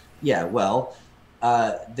there. Yeah, well,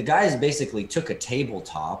 the guys basically took a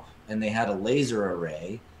tabletop and they had a laser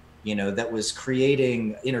array, you know, that was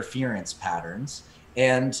creating interference patterns.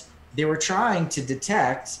 And they were trying to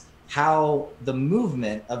detect how the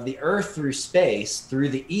movement of the Earth through space, through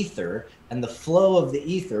the ether, and the flow of the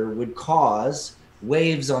ether would cause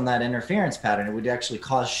waves on that interference pattern. It would actually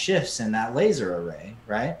cause shifts in that laser array,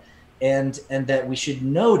 right? And that we should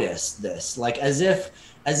notice this, like as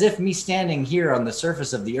if me standing here on the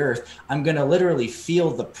surface of the Earth, I'm going to literally feel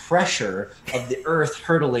the pressure of the Earth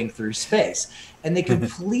hurtling through space. And they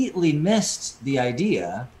completely missed the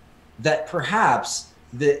idea that perhaps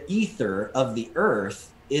the ether of the Earth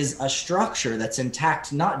is a structure that's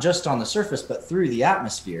intact, not just on the surface, but through the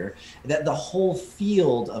atmosphere, that the whole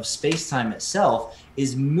field of space-time itself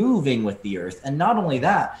is moving with the Earth. And not only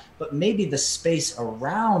that, but maybe the space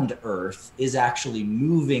around Earth is actually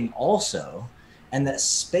moving also, and that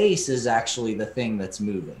space is actually the thing that's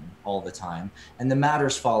moving all the time, and the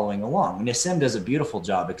matter's following along. Nassim does a beautiful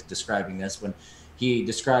job at describing this when he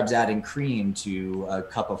describes adding cream to a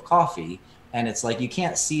cup of coffee. And it's like, you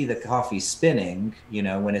can't see the coffee spinning, you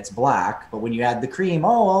know, when it's black, but when you add the cream,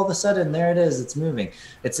 oh, all of a sudden there it is, it's moving.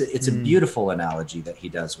 It's a beautiful analogy that he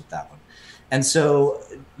does with that one. And so,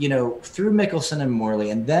 you know, through Michelson and Morley,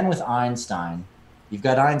 and then with Einstein, you've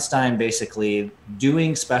got Einstein basically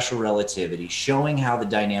doing special relativity, showing how the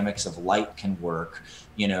dynamics of light can work,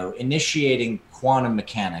 you know, initiating quantum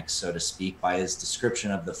mechanics, so to speak, by his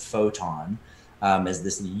description of the photon as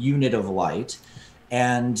this unit of light.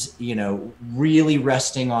 And, you know, really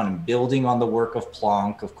resting on and building on the work of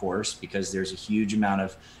Planck, of course, because there's a huge amount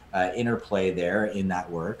of interplay there in that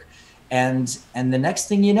work. And the next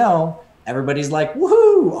thing you know, everybody's like,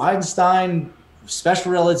 woohoo, Einstein,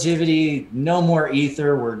 special relativity, no more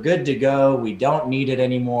ether, we're good to go, we don't need it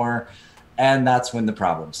anymore. And that's when the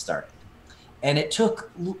problems started. And it took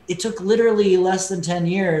literally less than 10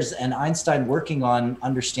 years and Einstein working on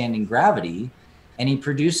understanding gravity, and he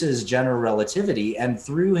produces general relativity. And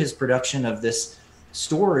through his production of this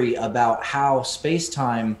story about how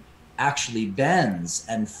space-time actually bends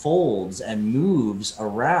and folds and moves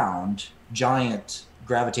around giant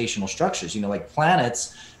gravitational structures, you know, like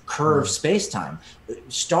planets curve space-time,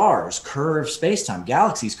 stars curve space-time,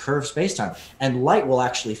 galaxies curve space-time, and light will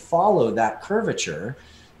actually follow that curvature.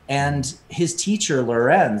 And his teacher,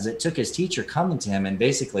 Lorenz, it took his teacher coming to him and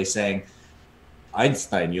basically saying,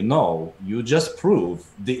 Einstein, you know, you just proved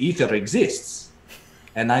the ether exists.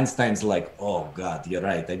 And Einstein's like, oh God, you're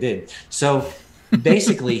right, I did. So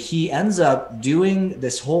basically he ends up doing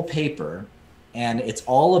this whole paper, and it's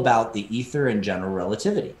all about the ether and general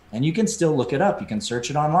relativity. And you can still look it up. You can search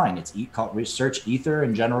it online. It's search ether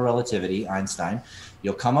and general relativity, Einstein.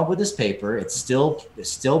 You'll come up with this paper. It's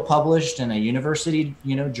still published in a university,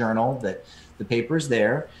 you know, journal. That the paper's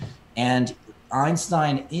there. And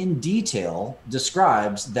Einstein in detail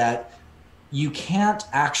describes that you can't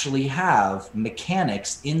actually have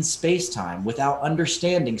mechanics in space-time without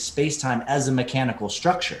understanding space-time as a mechanical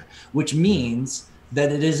structure, which means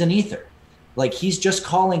that it is an ether. Like, he's just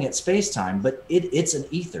calling it space-time, but it's an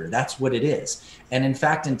ether. That's what it is. And in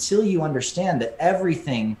fact, until you understand that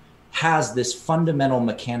everything has this fundamental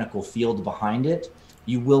mechanical field behind it,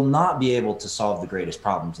 you will not be able to solve the greatest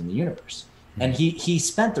problems in the universe. And he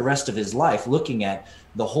spent the rest of his life looking at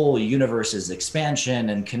the whole universe's expansion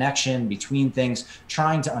and connection between things,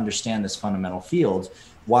 trying to understand this fundamental field.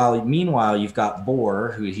 While meanwhile, you've got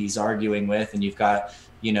Bohr, who he's arguing with, and you've got,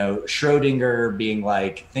 you know, Schrodinger being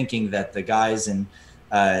like, thinking that the guys in,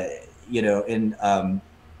 you know, in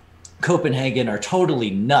Copenhagen are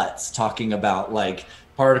totally nuts, talking about like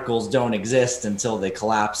particles don't exist until they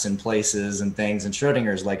collapse in places and things. And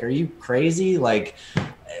Schrodinger's like, are you crazy? Like,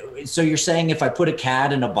 so you're saying if I put a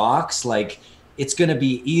cat in a box, like it's going to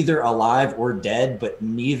be either alive or dead, but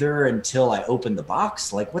neither until I open the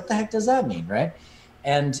box? Like, what the heck does that mean? Right.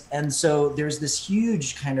 And so there's this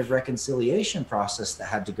huge kind of reconciliation process that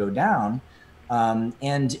had to go down. And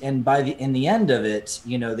in the end of it,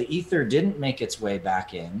 you know, the ether didn't make its way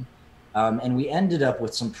back in. And we ended up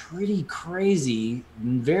with some pretty crazy,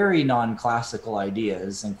 very non-classical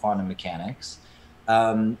ideas in quantum mechanics.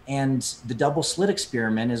 And the double slit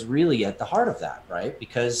experiment is really at the heart of that, right?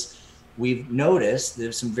 Because we've noticed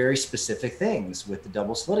there's some very specific things with the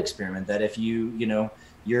double slit experiment, that if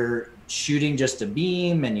you're shooting just a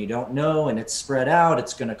beam and you don't know, and it's spread out,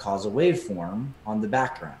 it's going to cause a waveform on the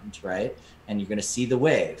background, right? And you're going to see the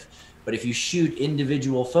wave. But if you shoot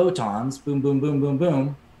individual photons, boom, boom, boom, boom,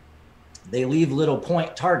 boom, they leave little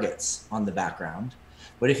point targets on the background.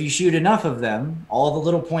 But if you shoot enough of them, all the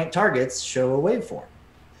little point targets show a waveform.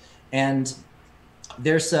 And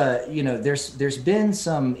there's been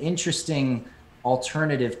some interesting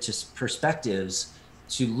alternative perspectives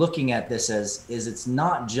to looking at this as it's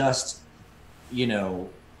not just,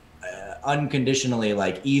 unconditionally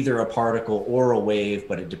like either a particle or a wave,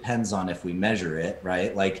 but it depends on if we measure it,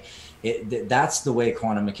 right? Like that's the way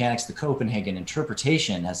quantum mechanics, the Copenhagen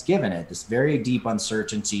interpretation, has given it this very deep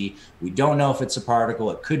uncertainty. We don't know if it's a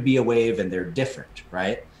particle, it could be a wave, and they're different,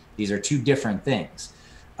 right? These are two different things.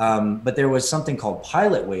 But there was something called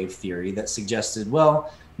pilot wave theory that suggested,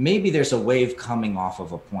 well, maybe there's a wave coming off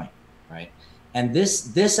of a point, right? And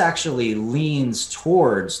this actually leans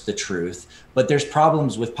towards the truth, but there's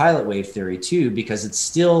problems with pilot wave theory too, because it's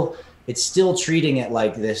still treating it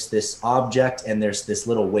like this object, and there's this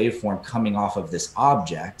little waveform coming off of this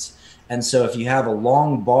object. And so if you have a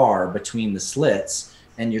long bar between the slits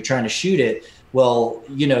and you're trying to shoot it, well,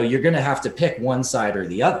 you're going to have to pick one side or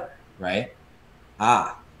the other, right?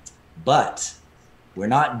 But we're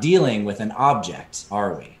not dealing with an object,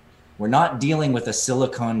 are we? We're not dealing with a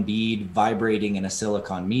silicon bead vibrating in a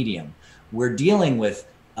silicon medium. We're dealing with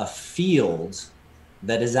a field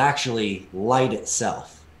that is actually light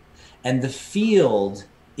itself. And the field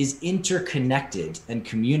is interconnected and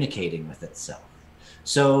communicating with itself.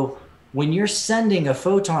 So when you're sending a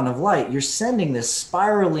photon of light, you're sending this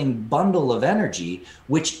spiraling bundle of energy,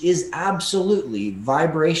 which is absolutely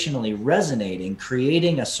vibrationally resonating,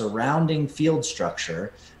 creating a surrounding field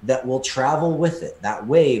structure that will travel with it. That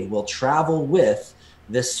wave will travel with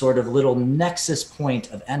this sort of little nexus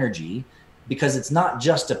point of energy, because it's not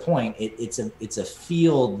just a point, it's a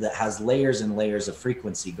field that has layers and layers of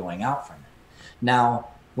frequency going out from it. Now,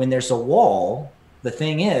 when there's a wall, the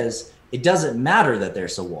thing is, it doesn't matter that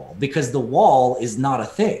there's a wall, because the wall is not a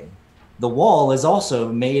thing. The wall is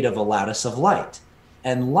also made of a lattice of light.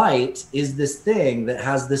 And light is this thing that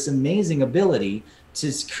has this amazing ability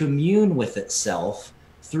to commune with itself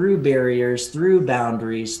through barriers, through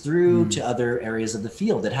boundaries, through to other areas of the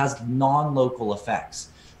field. It has non-local effects.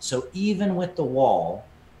 So even with the wall,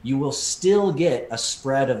 you will still get a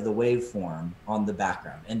spread of the waveform on the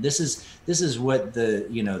background. And this is what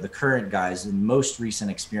the current guys in most recent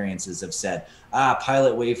experiences have said,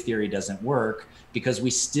 pilot wave theory doesn't work, because we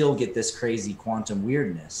still get this crazy quantum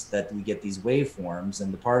weirdness, that we get these waveforms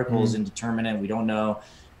and the particle is indeterminate. We don't know.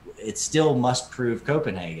 It still must prove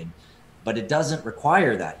Copenhagen, but it doesn't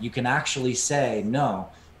require that. You can actually say, no,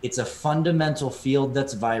 it's a fundamental field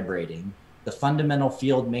that's vibrating. The fundamental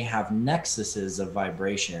field may have nexuses of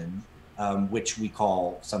vibration, which we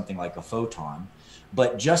call something like a photon.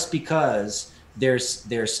 But just because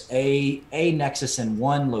there's a nexus in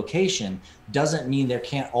one location doesn't mean there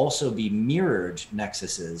can't also be mirrored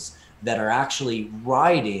nexuses that are actually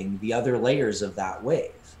riding the other layers of that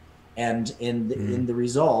wave. And in the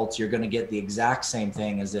results, you're going to get the exact same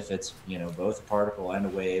thing as if it's both a particle and a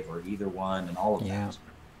wave, or either one, and all of that.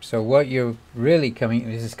 So what you're really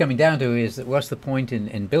coming down to is that what's the point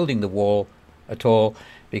in building the wall at all,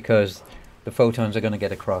 because the photons are going to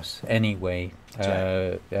get across anyway.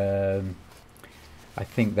 Right. I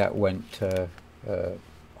think that went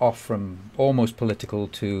off from almost political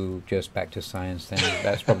to just back to science. Then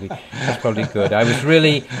that's probably good. I was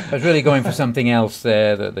really going for something else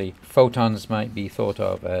there, that the photons might be thought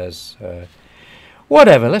of as.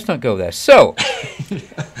 Whatever, let's not go there. So,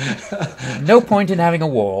 no point in having a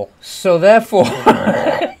wall. So therefore,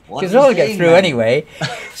 because it'll get through anyway.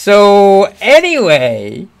 So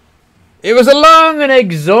anyway, it was a long and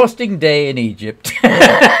exhausting day in Egypt.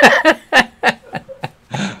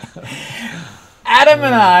 Adam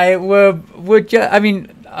and I were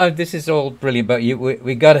this is all brilliant, but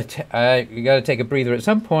we got to take a breather at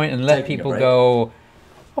some point and let people go,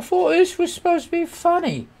 I thought this was supposed to be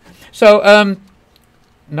funny. So,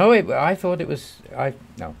 no, I thought it was. I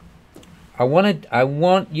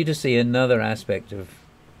want you to see another aspect of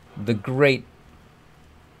the great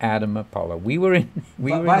Adam Apollo.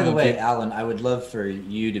 By the way, Alan, I would love for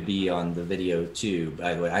you to be on the video too.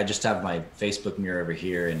 By the way, I just have my Facebook mirror over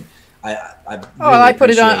here, and I put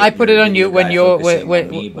it on. I put it on you when you're.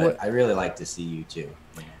 But I really like to see you too.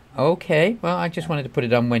 Okay. Well, I just wanted to put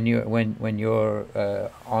it on when you're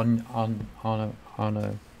on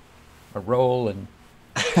a roll, and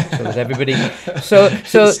so that everybody. So that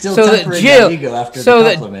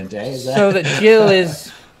Jill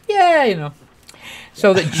is.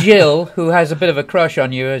 So that Jill, who has a bit of a crush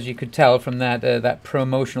on you, as you could tell from that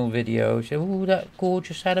promotional video, she said, "Oh, that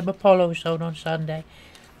gorgeous Adam Apollo showed on Sunday.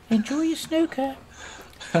 Enjoy your snooker."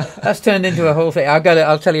 That's turned into a whole thing.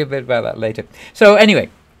 I'll tell you a bit about that later. So anyway,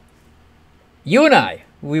 you and I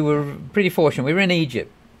we were pretty fortunate. We were in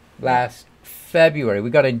Egypt last February. We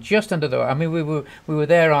got in just under the. I mean, we were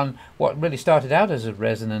there on what really started out as a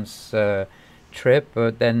resonance trip,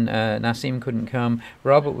 but then Nassim couldn't come.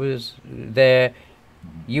 Robert was there.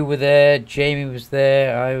 You were there. Jamie was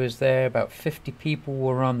there. I was there. About 50 people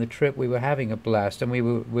were on the trip. We were having a blast, and we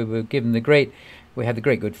were given we had the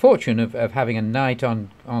great good fortune of having a night on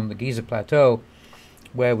the Giza Plateau,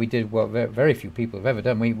 where we did what very few people have ever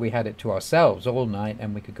done. We had it to ourselves all night,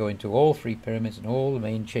 and we could go into all 3 pyramids and all the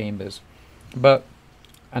main chambers. And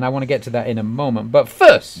I want to get to that in a moment. But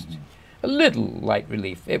first, a little light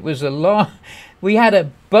relief. It was we had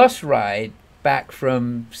a bus ride back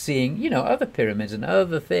from seeing, other pyramids and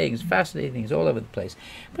other things, fascinating things all over the place.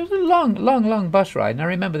 But it was a long bus ride. And I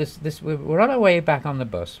remember this. We're on our way back on the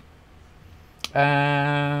bus,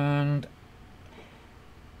 and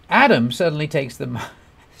Adam suddenly takes the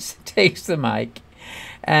mic,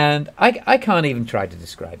 and I can't even try to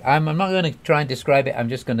describe it. I'm not going to try and describe it. I'm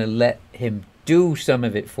just going to let him do some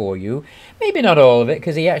of it for you. Maybe not all of it,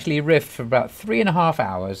 because he actually riffed for about 3.5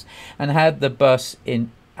 hours and had the bus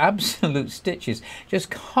in absolute stitches, just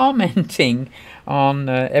commenting on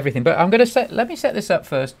everything. But let me set this up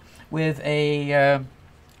first with a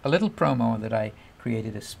little promo that I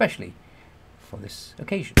created especially for this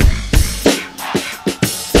occasion.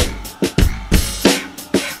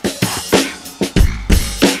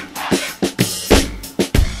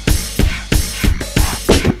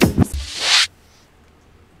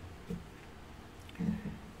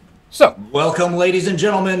 So, welcome, ladies and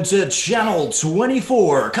gentlemen, to Channel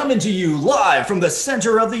 24, coming to you live from the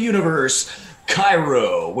center of the universe,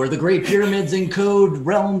 Cairo, where the Great Pyramids encode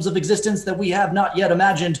realms of existence that we have not yet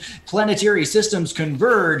imagined. Planetary systems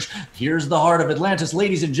converge. Here's the heart of Atlantis,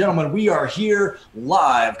 ladies and gentlemen. We are here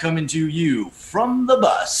live, coming to you from the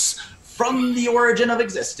bus. From the origin of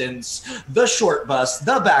existence, the short bus,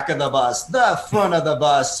 the back of the bus, the front of the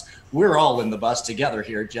bus. We're all in the bus together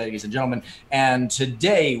here, ladies and gentlemen. And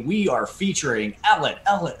today we are featuring Alan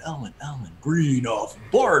Green of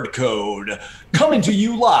Bardcode, coming to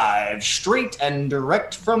you live, straight and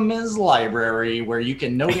direct from his library, where you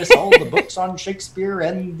can notice all the books on Shakespeare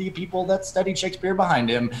and the people that studied Shakespeare behind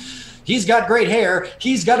him. He's got great hair.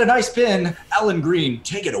 He's got a nice pin. Alan Green,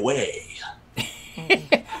 take it away.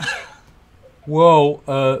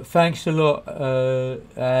 Whoa, thanks a lot,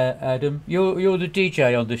 Adam. You're the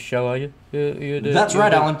DJ on this show, are you? That's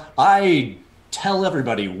right, Alan. I tell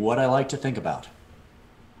everybody what I like to think about.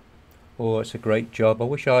 Oh, it's a great job. I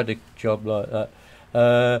wish I had a job like that.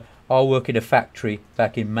 I work in a factory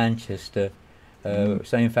back in Manchester,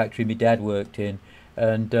 same factory my dad worked in.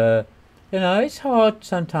 And, it's hard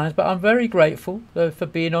sometimes, but I'm very grateful for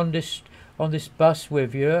being on this bus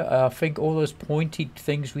with you. I think all those pointed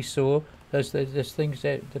things we saw, There's things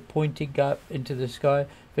that the pointing up into the sky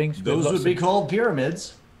things. Those would be called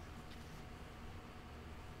pyramids.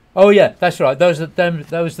 Oh yeah, that's right. Those are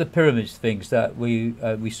the pyramids things that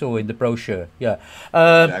we saw in the brochure. Yeah,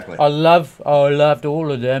 Exactly. I loved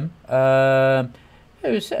all of them. It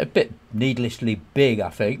was a bit needlessly big, I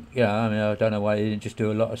think. Yeah, I mean, I don't know why they didn't just do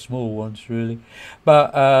a lot of small ones, really.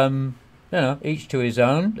 But each to his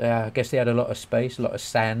own. I guess they had a lot of space, a lot of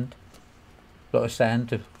sand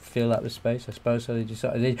to fill up the space, I suppose. So they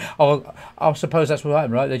decided. I suppose that's what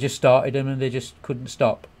happened, right? They just started them and they just couldn't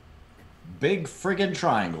stop. Big friggin'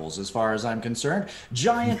 triangles, as far as I'm concerned.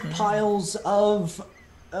 Giant piles of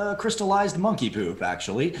crystallized monkey poop,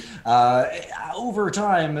 actually. Over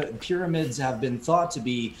time, pyramids have been thought to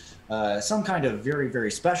be some kind of very, very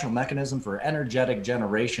special mechanism for energetic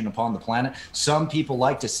generation upon the planet. Some people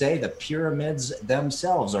like to say the pyramids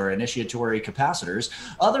themselves are initiatory capacitors.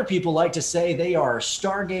 Other people like to say they are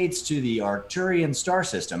stargates to the Arcturian star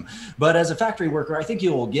system. But as a factory worker, I think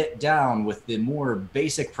you will get down with the more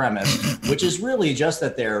basic premise, which is really just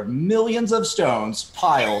that they're millions of stones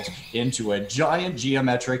piled into a giant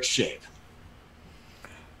geometric shape.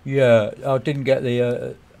 Yeah, I didn't get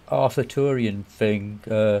the Arthurian thing.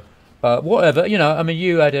 But whatever, I mean,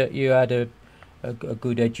 you had a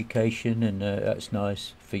good education, and that's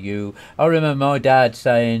nice for you. I remember my dad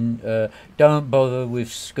saying, "Don't bother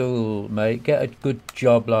with school, mate. Get a good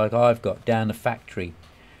job like I've got down the factory,"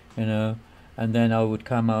 And then I would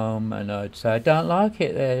come home and I'd say, "I don't like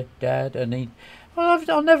it there, Dad," and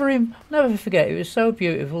I'll never forget. It was so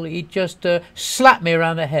beautiful. He'd just slap me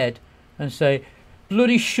around the head and say,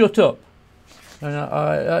 "Bloody shut up," and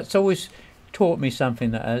that's always taught me something,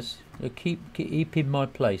 that has. Keep in my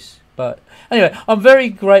place. But anyway, I'm very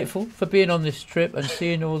grateful for being on this trip and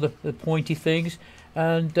seeing all the pointy things.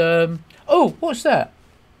 And oh, what's that?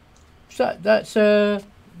 That's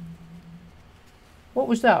What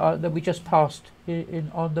was that that we just passed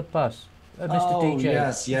on the bus? Mr. DJ.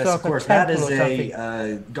 Yes, It's like of course. a That temple is or something.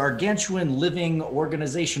 a gargantuan living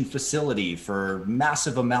organization facility for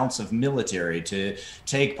massive amounts of military to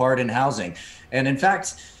take part in housing. And in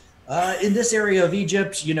fact, in this area of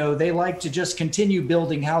Egypt, they like to just continue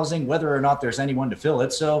building housing, whether or not there's anyone to fill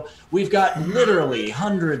it. So we've got literally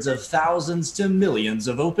hundreds of thousands to millions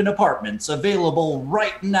of open apartments available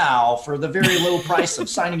right now for the very low price of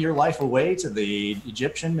signing your life away to the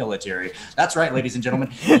Egyptian military. That's right, ladies and gentlemen.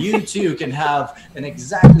 You too can have an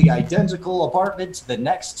exactly identical apartment to the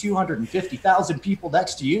next 250,000 people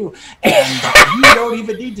next to you. And you don't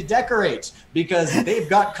even need to decorate because they've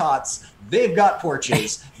got cots. They've got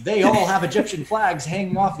porches. They all have Egyptian flags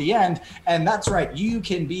hanging off the end. And that's right. You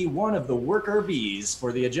can be one of the worker bees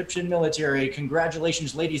for the Egyptian military.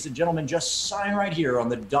 Congratulations, ladies and gentlemen. Just sign right here on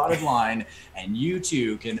the dotted line, and you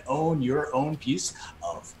too can own your own piece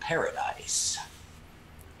of paradise.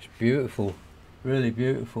 It's beautiful. Really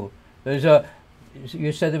beautiful.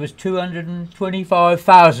 You said there was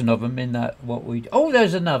 225,000 of them in that,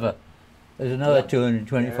 there's another. There's another Yep.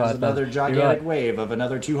 225,000. There's another gigantic Right. wave of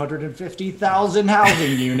another 250,000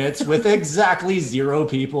 housing units with exactly 0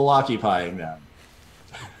 people occupying them.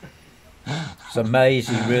 It's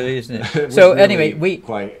amazing, really, isn't it? It was So really anyway,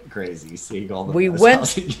 quite crazy seeing all the we those went-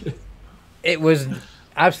 housing units. it was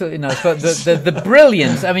absolutely nuts. But the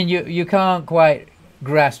brilliance, I mean, you can't quite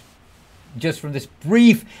grasp just from this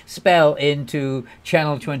brief spell into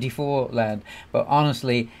Channel 24 land. But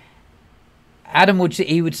honestly, Adam would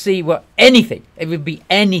see anything. It would be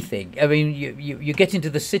anything. I mean, you get into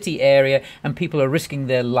the city area and people are risking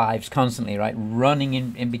their lives constantly, right? Running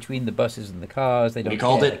in between the buses and the cars. They don't We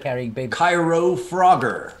called care. it They're carrying babies. Cairo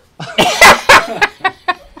Frogger.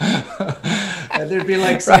 And there'd be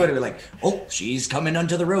like somebody would be like, "Oh, she's coming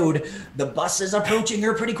onto the road. The bus is approaching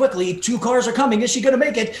her pretty quickly. 2 cars are coming. Is she gonna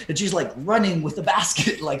make it?" And she's like running with the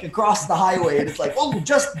basket like across the highway, and it's like, "Oh,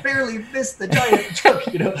 just barely missed the giant truck,"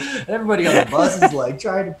 And everybody on the bus is like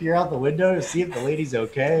trying to peer out the window to see if the lady's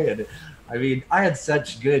okay. And I mean, I had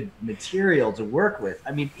such good material to work with.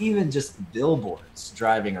 I mean, even just the billboards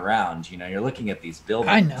driving around. You're looking at these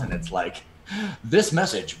billboards, I know. and it's like, "This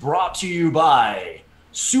message brought to you by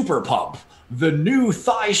Super Pump, the new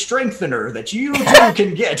thigh strengthener that you too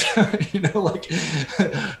can get."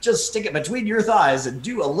 Just stick it between your thighs and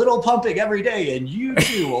do a little pumping every day, and you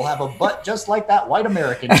too will have a butt just like that white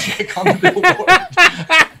American chick on the billboard.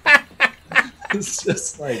 It's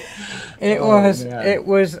just like,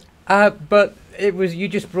 but it was, you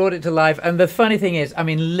just brought it to life. And the funny thing is, I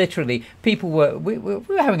mean, literally, people we were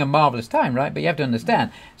having a marvelous time, right? But you have to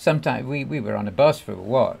understand, sometimes we were on a bus for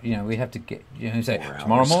what? We have to get, say, 4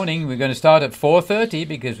 tomorrow hours. morning we're going to start at 4:30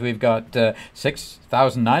 because we've got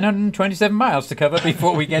 6,927 miles to cover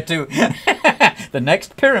before we get to the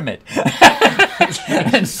next pyramid.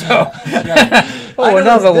 And so,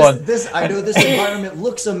 another one. I know this environment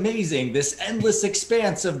looks amazing, this endless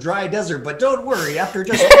expanse of dry desert, but don't worry, after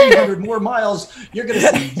just 300 more miles, you're going to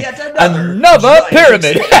see yet another giant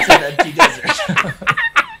pyramid. expanse of empty desert.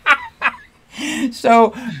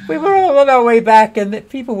 So we were all on our way back, and the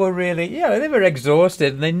people were really, they were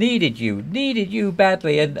exhausted, and they needed you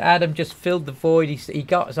badly. And Adam just filled the void. He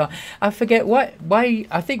got us on. I forget why.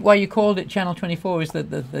 I think why you called it Channel 24 is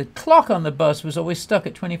that the clock on the bus was always stuck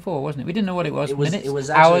at 24, wasn't it? We didn't know what it was. It was Minutes,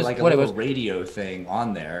 actually hours, like a what it little was. radio thing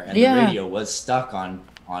on there, and Yeah. the radio was stuck on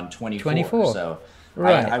 24. So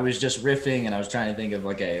Right. I was just riffing, and I was trying to think of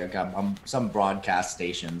I'm some broadcast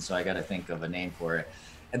station, so I got to think of a name for it.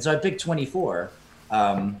 And so I picked 24.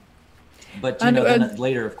 But then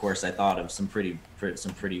later, of course, I thought of some pretty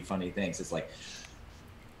funny things. It's like,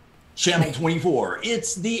 Channel 24,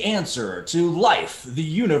 it's the answer to life, the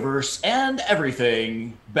universe, and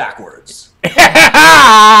everything backwards.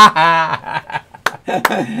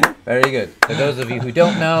 Very good. For those of you who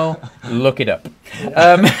don't know, look it up.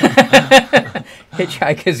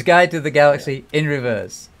 Hitchhiker's Guide to the Galaxy in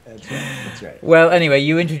reverse. That's right. Well, anyway,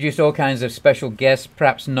 you introduced all kinds of special guests,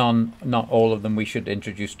 perhaps not all of them we should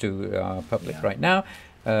introduce to our public right now.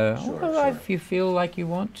 Although if you feel like you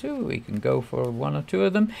want to, we can go for 1 or 2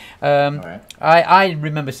 of them. All right. I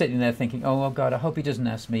remember sitting there thinking, oh God, I hope he doesn't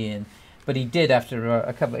ask me in. But he did after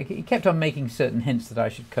a couple. He kept on making certain hints that I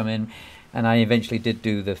should come in. And I eventually did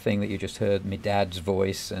do the thing that you just heard, my dad's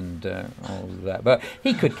voice and all of that. But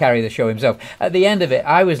he could carry the show himself. At the end of it,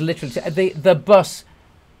 I was literally... The bus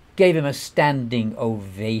gave him a standing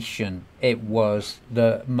ovation. It was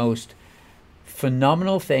the most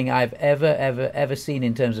phenomenal thing I've ever seen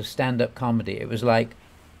in terms of stand-up comedy. It was like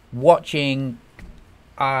watching,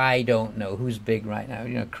 I don't know who's big right now,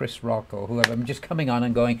 Chris Rock or whoever. I'm just coming on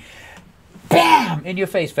and going, bam, in your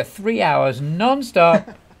face for 3 hours, non-stop,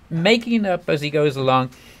 making it up as he goes along,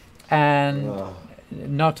 and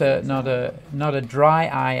not a dry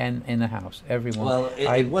eye in the house. Everyone. Well,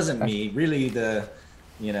 it wasn't me. Really, the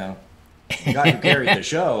guy who carried the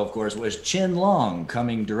show, of course, was Qin Long,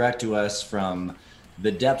 coming direct to us from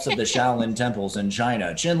the depths of the Shaolin temples in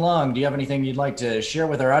China. Qin Long, do you have anything you'd like to share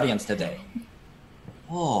with our audience today?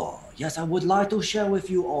 Oh, yes, I would like to share with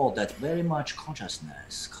you all that very much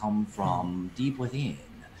consciousness come from deep within.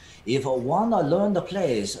 If one learn the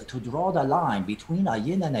place to draw the line between a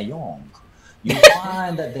yin and a yang, you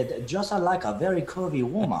find that just like a very curvy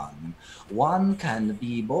woman, one can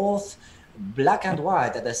be both black and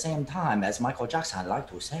white at the same time, as Michael Jackson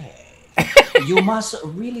liked to say. You must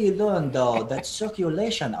really learn, though, that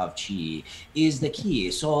circulation of qi is the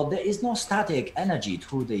key. So there is no static energy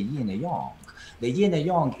to the yin and yang. The yin and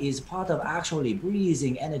yang is part of actually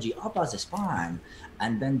breathing energy up the spine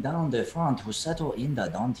and then down the front to settle in the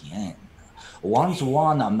dantian. Once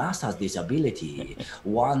one masters this ability,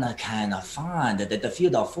 one can find that the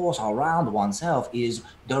field of force around oneself is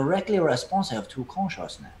directly responsive to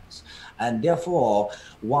consciousness. And therefore,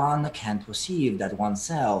 one can perceive that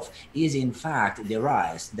oneself is in fact the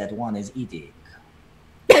rice that one is eating.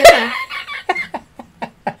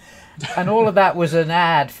 And all of that was an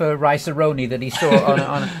ad for Rice-A-Roni that he saw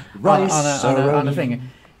on a thing.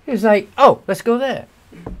 He was like, "Oh, let's go there."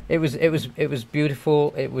 It was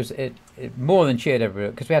beautiful. It more than cheered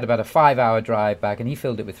everyone, because we had about a 5-hour drive back, and he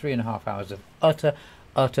filled it with 3.5 hours of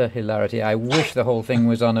utter hilarity. I wish the whole thing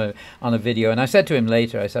was on a video. And I said to him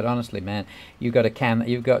later, I said, honestly, man, you've got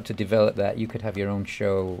to develop that. You could have your own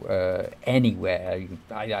show anywhere.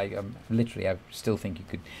 I still think you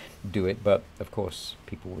could do it, but of course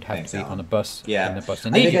people would have to be on a bus. Yeah, in a bus.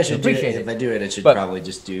 I think I should do it. If I do it, should probably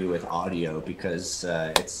just do with audio, because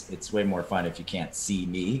it's way more fun if you can't see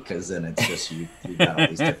me, because then it's just you've got all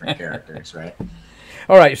these different characters, right?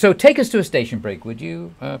 All right, so take us to a station break, would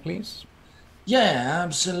you, please? Yeah,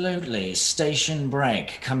 absolutely. Station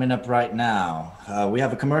break coming up right now. We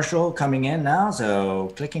have a commercial coming in now,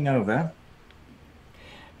 so clicking over.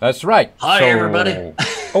 That's right. Hi, everybody.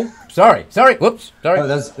 Oh, sorry. Whoops. Sorry. Oh,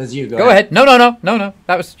 that's you. Go ahead. No.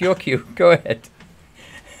 That was your cue. Go ahead.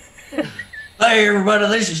 Hey, everybody,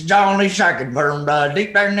 this is John Lee Sackett from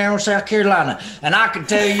deep down there in South Carolina. And I can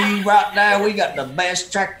tell you right now, we got the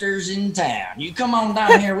best tractors in town. You come on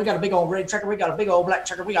down here, we got a big old red tractor, we got a big old black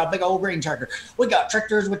tractor, we got a big old green tractor. We got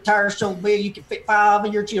tractors with tires so big you can fit 5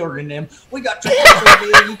 of your children in them. We got tractors so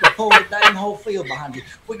big you can pull the dang whole field behind you.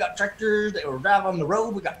 We got tractors that will drive on the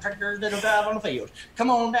road, we got tractors that will drive on the field.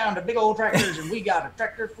 Come on down to big old tractors, and we got a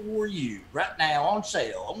tractor for you right now on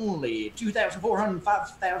sale. Only $2,400,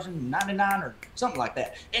 $5,099 or something like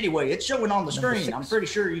that. Anyway, it's showing on the screen. I'm pretty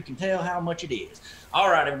sure you can tell how much it is. All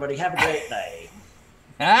right, everybody, have a great day.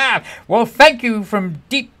 Well, thank you from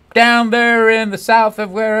deep down there in the south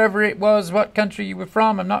of wherever it was, what country you were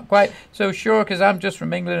from. I'm not quite so sure, because I'm just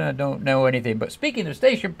from England and I don't know anything. But speaking of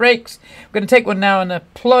station breaks, we're going to take one now and a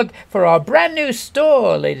plug for our brand new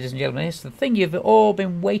store, ladies and gentlemen. It's the thing you've all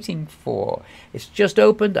been waiting for. It's just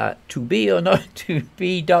opened at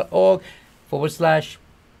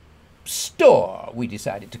tobeornot2be.org/store, we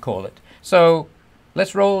decided to call it. So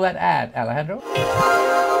let's roll that ad, Alejandro.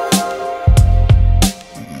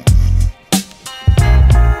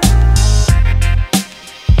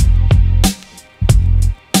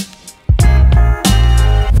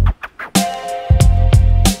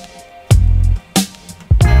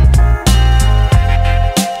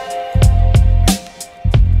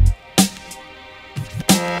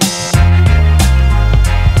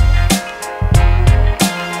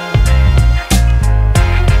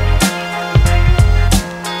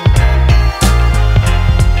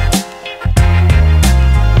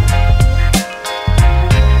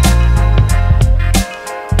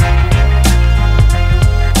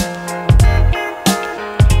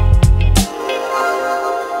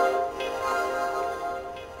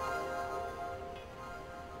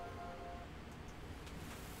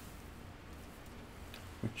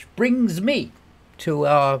 Which brings me to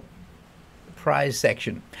our prize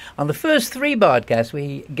section. On the first 3 Bardcasts,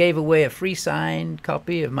 we gave away a free signed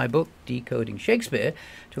copy of my book, Decoding Shakespeare,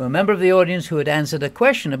 to a member of the audience who had answered a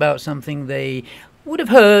question about something they would have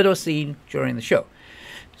heard or seen during the show.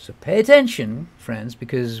 So pay attention, friends,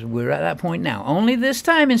 because we're at that point now. Only this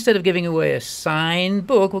time, instead of giving away a signed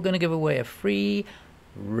book, we're going to give away a free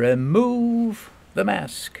Remove the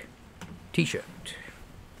Mask t-shirt.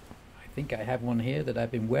 I think I have one here that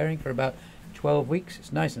I've been wearing for about 12 weeks.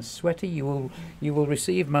 It's nice and sweaty. You will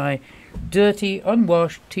receive my dirty,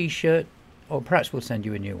 unwashed t-shirt, or perhaps we'll send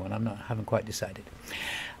you a new one. I haven't quite decided.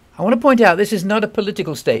 I want to point out this is not a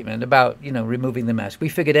political statement about, removing the mask. We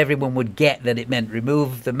figured everyone would get that it meant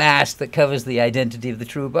remove the mask that covers the identity of the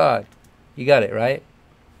true bard. You got it, right?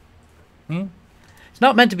 It's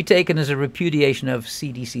not meant to be taken as a repudiation of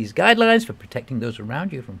CDC's guidelines for protecting those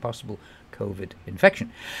around you from possible COVID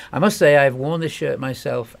infection. I must say I've worn this shirt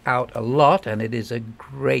myself out a lot, and it is a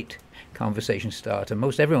great conversation starter.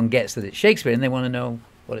 Most everyone gets that it's Shakespeare, and they want to know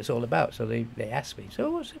what it's all about. So they ask me, so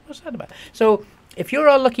what's that about? So if you're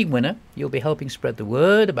our lucky winner, you'll be helping spread the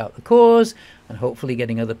word about the cause and hopefully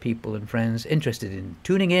getting other people and friends interested in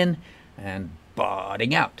tuning in and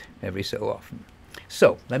barding out every so often.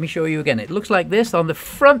 So let me show you again. It looks like this. On the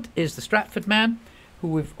front is the Stratford man, who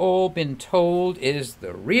we've all been told is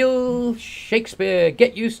the real Shakespeare.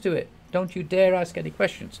 Get used to it. Don't you dare ask any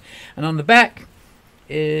questions. And on the back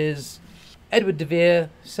is Edward de Vere,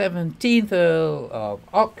 17th Earl of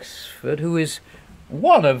Oxford, who is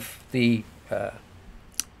one of the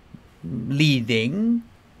leading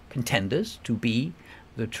contenders to be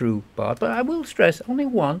the true bard. But I will stress only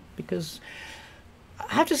one, because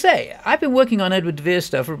I have to say, I've been working on Edward de Vere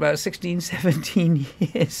stuff for about 16, 17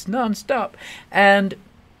 years, non-stop. And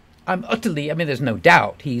I'm there's no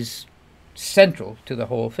doubt he's central to the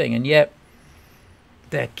whole thing. And yet,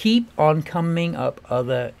 there keep on coming up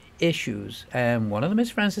other issues. And one of them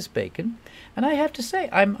is Francis Bacon. And I have to say,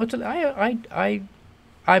 I'm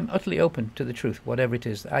utterly open to the truth, whatever it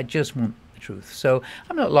is. I just want the truth. So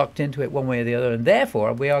I'm not locked into it one way or the other. And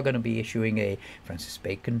therefore, we are going to be issuing a Francis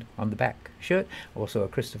Bacon on the back shirt, also a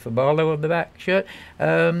Christopher Marlowe on the back shirt.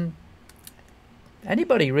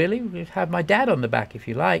 Anybody really, we have my dad on the back if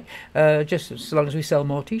you like, just as long as we sell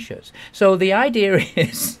more t-shirts. So the idea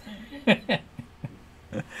is,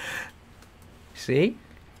 see,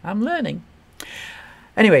 I'm learning.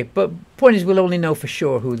 Anyway, but point is, we'll only know for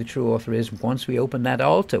sure who the true author is once we open that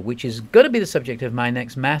altar, which is going to be the subject of my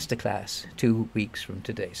next masterclass 2 weeks from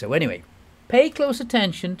today. So anyway, pay close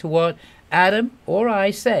attention to what Adam or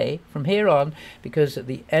I say from here on, because at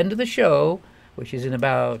the end of the show, which is in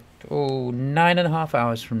about 9.5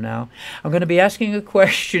 hours from now, I'm going to be asking a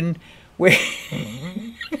question where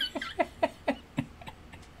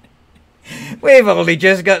we've only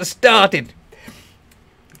just got started.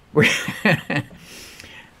 No,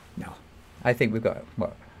 I think we've got,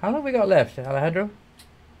 what, how long have we got left, Alejandro?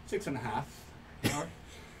 6.5 hours.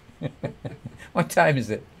 What time is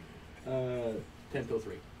it? 10 till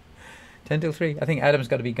 3. 10 till 3. I think Adam's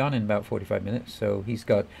got to be gone in about 45 minutes. So he's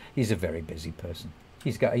a very busy person.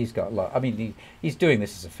 He's got a lot. I mean, he's doing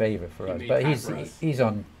this as a favor for us. But he's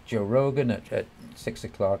on Joe Rogan at 6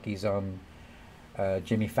 o'clock. He's on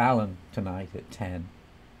Jimmy Fallon tonight at 10.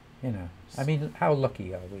 You know, I mean, how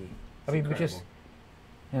lucky are we? I mean, we just,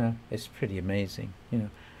 it's pretty amazing. You know,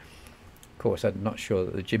 of course, I'm not sure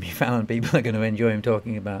that the Jimmy Fallon people are going to enjoy him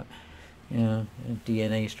talking about,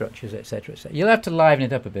 DNA structures, etc., etc. You'll have to liven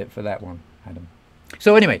it up a bit for that one, Adam.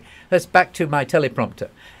 So anyway, let's back to my teleprompter.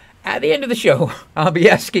 At the end of the show, I'll be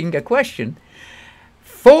asking a question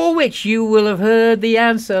for which you will have heard the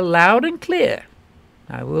answer loud and clear.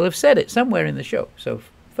 I will have said it somewhere in the show. So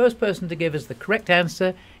first person to give us the correct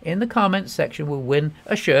answer in the comments section will win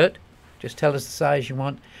a shirt. Just tell us the size you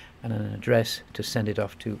want and an address to send it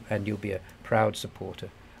off to, and you'll be a proud supporter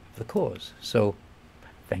of the cause. So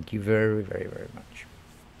thank you very, very, very much.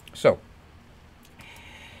 So,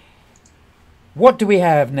 what do we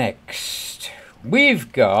have next?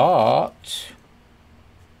 We've got...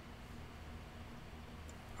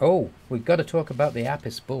 we've got to talk about the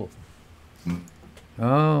Apis bull.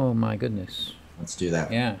 Oh, my goodness. Let's do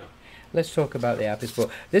that. Yeah. Let's talk about the Apis bull.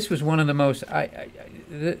 This was one of the most...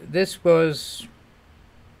 this was...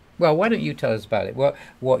 Well, why don't you tell us about it?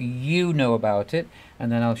 What you know about it,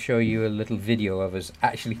 and then I'll show you a little video of us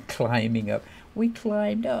actually climbing up. We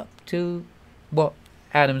climbed up to what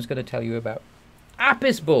Adam's going to tell you about.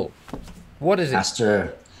 Apis bull. What is it?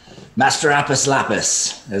 Master Apis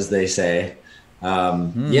Lapis, as they say.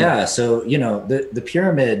 Yeah, so, the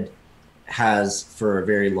pyramid has for a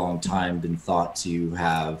very long time been thought to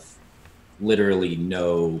have literally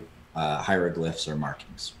no hieroglyphs or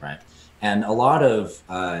markings, right? And a lot of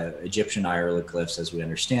Egyptian hieroglyphs, as we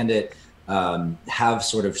understand it, have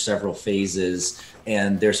sort of several phases.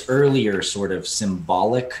 And there's earlier sort of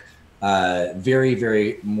symbolic, very,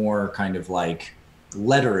 very more kind of like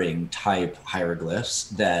lettering type hieroglyphs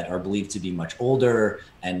that are believed to be much older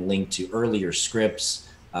and linked to earlier scripts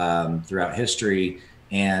throughout history.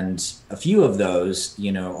 And a few of those,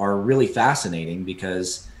 are really fascinating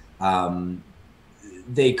because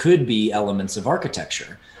they could be elements of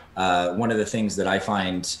architecture. One of the things that I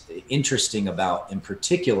find interesting about, in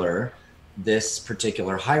particular, this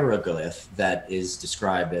particular hieroglyph that is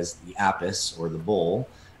described as the apis or the bull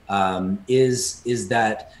is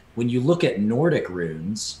that when you look at Nordic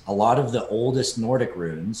runes, a lot of the oldest Nordic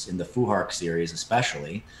runes in the Fuhark series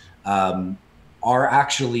especially are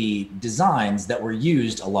actually designs that were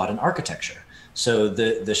used a lot in architecture. So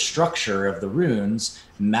the structure of the runes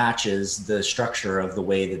matches the structure of the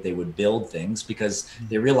way that they would build things, because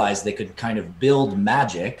they realized they could kind of build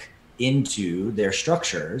magic into their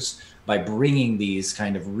structures by bringing these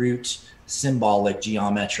kind of root symbolic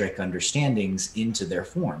geometric understandings into their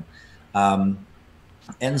form.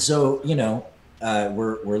 And so, you know,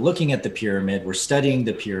 we're looking at the pyramid, we're studying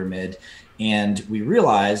the pyramid, and we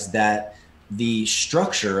realize that the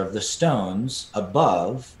structure of the stones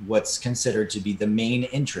above what's considered to be the main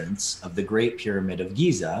entrance of the Great Pyramid of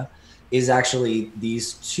Giza is actually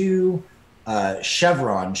these two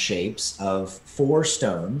chevron shapes of 4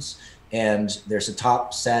 stones, and there's a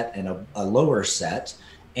top set and a lower set,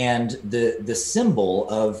 and the symbol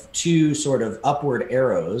of 2 sort of upward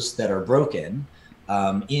arrows that are broken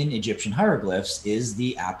in Egyptian hieroglyphs is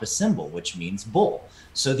the apis symbol, which means bull.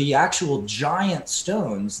 So the actual giant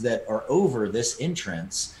stones that are over this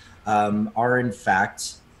entrance are in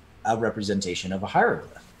fact a representation of a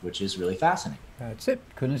hieroglyph, which is really fascinating. That's it.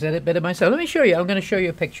 Couldn't have said it better myself. Let me show you. I'm going to show you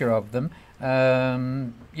a picture of them.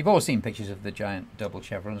 You've all seen pictures of the giant double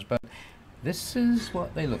chevrons, but this is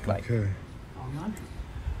what they look like. Okay.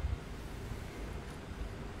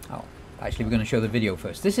 Oh, actually, we're going to show the video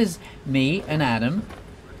first. This is me and Adam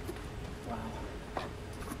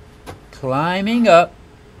climbing up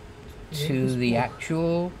to the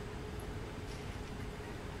actual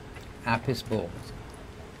apis bull.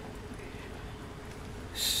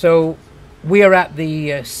 So we are at the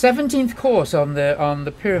 17th course on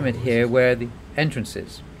the pyramid here, where the entrance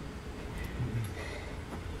is,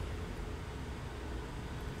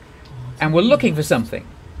 and we're looking for something.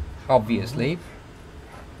 Obviously,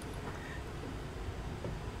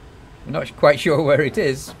 we're not quite sure where it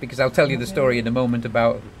is, because I'll tell you the story in a moment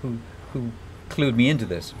about who clued me into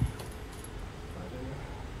this.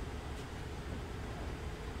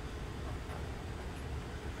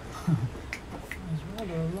 There's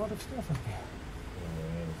rather a lot of stuff up here.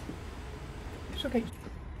 It's okay.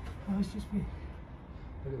 Oh, it's just me.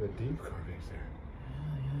 Look at the deep carvings there.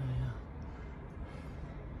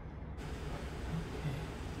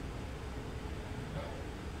 Yeah.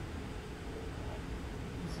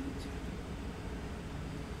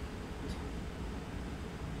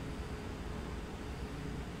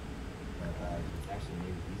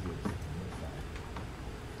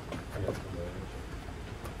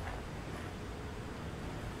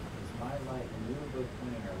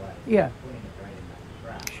 Yeah.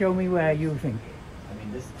 Show me where you think. I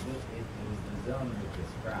mean, it was the zone with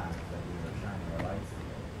this crack that we were shining our lights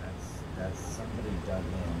through. That's somebody dug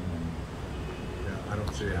in and. Yeah, I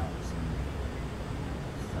don't see it. All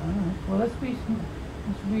right. Well, let's be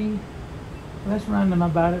less random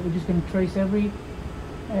about it. We're just going to trace every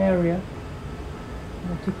area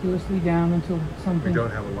meticulously down until something. We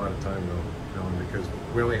don't have a lot of time though, Ellen, because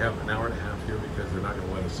we only have an hour and a half here, because they're not going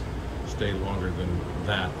to let us stay longer than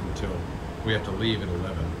that until we have to leave at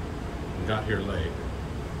 11. We got here late.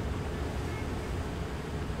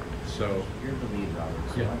 So. You're the lead, Robert.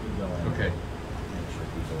 So Yeah. why don't you go in? Okay. Make sure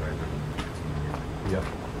people are ready. Yep.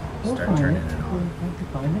 We'll Start find turning it. it on. We'll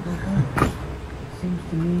find it. It seems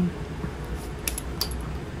to me.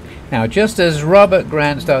 Now, just as Robert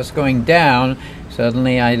Grant starts going down,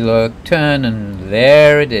 suddenly I turn, and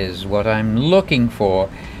there it is, what I'm looking for,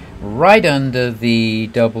 right under the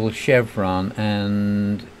double chevron.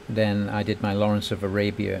 And then I did my Lawrence of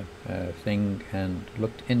Arabia thing and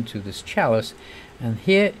looked into this chalice, and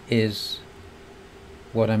here is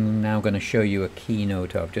what I'm now going to show you a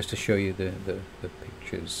keynote of, just to show you the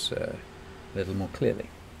pictures a little more clearly.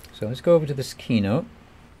 So let's go over to this keynote.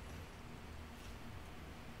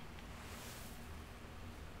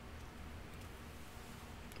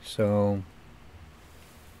 So,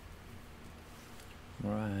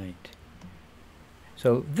 right.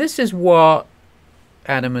 So this is what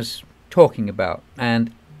Adam is talking about,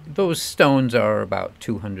 and those stones are about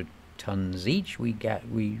 200 tons each.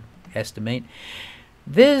 We estimate.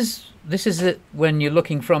 This is it when you're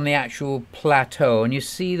looking from the actual plateau, and you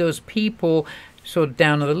see those people sort of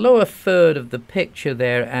down in the lower third of the picture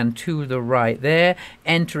there, and to the right there,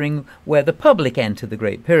 entering where the public enter the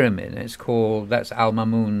Great Pyramid. It's called, that's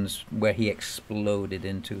Al-Mamun's, where he exploded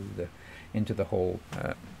into the whole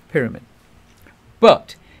pyramid.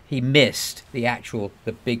 But he missed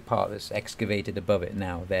the big part that's excavated above it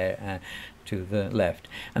now there to the left,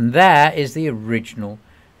 and that is the original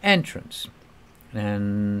entrance.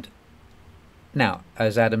 And Now,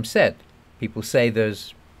 as Adam said, people say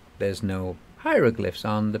there's no hieroglyphs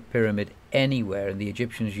on the pyramid anywhere, and the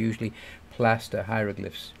Egyptians usually plaster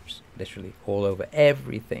hieroglyphs literally all over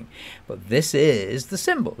everything. But this is the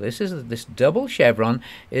symbol. This double chevron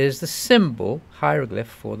is the symbol hieroglyph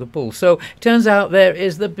for the bull. So it turns out there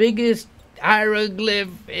is the biggest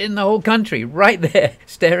hieroglyph in the whole country, right there,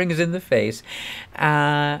 staring us in the face,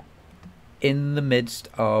 in the midst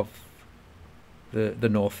of the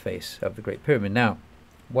north face of the Great Pyramid. Now,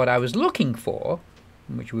 what I was looking for,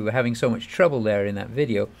 which we were having so much trouble there in that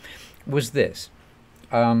video, was this.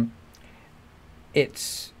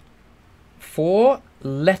 It's 4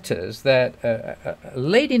 letters that a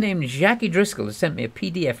lady named Jackie Driscoll has sent me a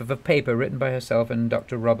PDF of a paper written by herself and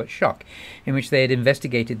Dr. Robert Schock, in which they had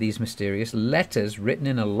investigated these mysterious letters written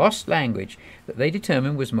in a lost language that they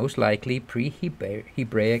determined was most likely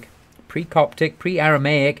pre-Hebraic, pre-Coptic,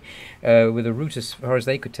 pre-Aramaic, with a root, as far as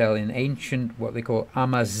they could tell, in ancient, what they call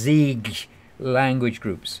Amazigh language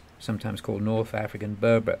groups, sometimes called North African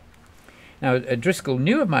Berber. Now, Driscoll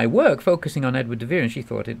knew of my work focusing on Edward de Vere, and she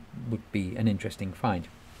thought it would be an interesting find.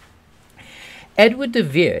 Edward de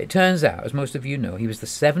Vere, it turns out, as most of you know, he was the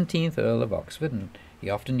 17th Earl of Oxford, and he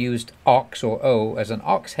often used ox or O as an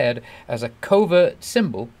ox head as a covert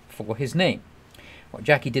symbol for his name. What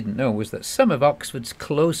Jackie didn't know was that some of Oxford's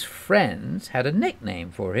close friends had a nickname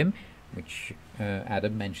for him, which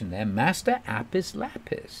Adam mentioned there, Master Apis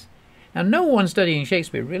Lapis. Now, no one studying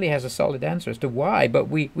Shakespeare really has a solid answer as to why, but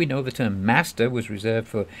we know the term master was reserved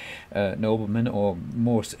for noblemen, or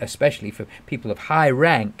more especially for people of high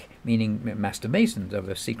rank, meaning master masons of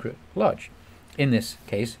a secret lodge. In this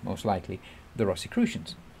case, most likely, the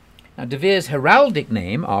Rosicrucians. Now, de Vere's heraldic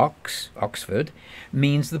name, Oxford,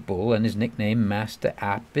 means the bull, and his nickname, Master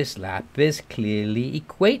Apis Lapis, clearly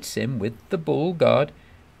equates him with the bull god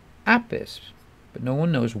Apis. But no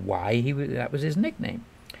one knows why that was his nickname.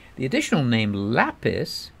 The additional name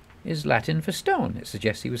Lapis is Latin for stone. It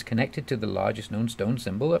suggests he was connected to the largest known stone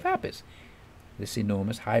symbol of Apis, this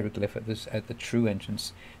enormous hieroglyph at the true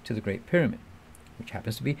entrance to the Great Pyramid, which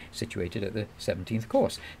happens to be situated at the 17th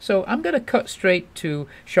course. So I'm going to cut straight to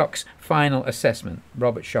Schock's final assessment.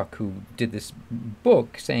 Robert Schock, who did this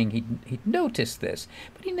book, saying he'd noticed this,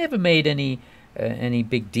 but he never made any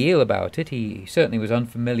big deal about it. He certainly was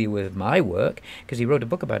unfamiliar with my work, because he wrote a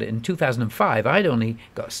book about it in 2005. I'd only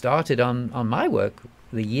got started on my work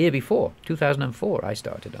the year before. 2004 I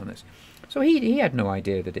started on this. So he had no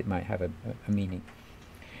idea that it might have a meaning.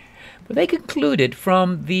 But they concluded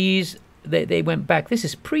from these, they went back, this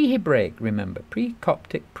is pre-Hebraic, remember,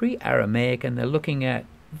 pre-Coptic, pre-Aramaic, and they're looking at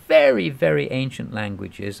very, very ancient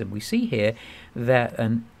languages, and we see here that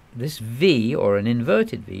this V, or an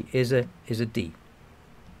inverted V, is a D.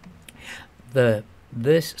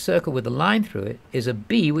 This circle with a line through it is a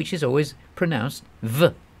B, which is always pronounced V,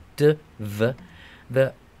 D, V.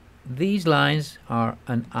 These lines are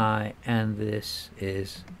an I, and this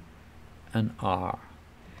is an R.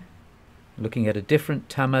 Looking at a different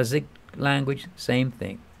Tamazight language, same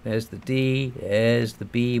thing. There's the D, there's the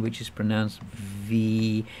B, which is pronounced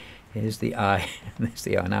V. Here's the I, and there's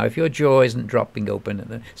the R. Now, if your jaw isn't dropping open at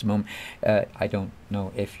this moment, I don't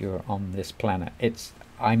know if you're on this planet.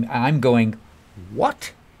 I'm going,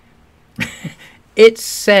 what? It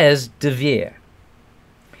says de Vere.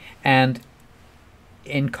 And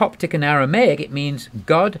in Coptic and Aramaic, it means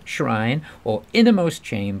God, shrine, or innermost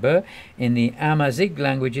chamber. In the Amazigh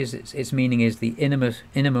languages, its meaning is the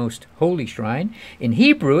innermost holy shrine. In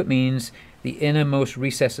Hebrew, it means the innermost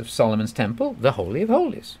recess of Solomon's temple, the Holy of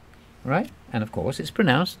Holies. Right? And of course it's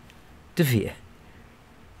pronounced de Vere.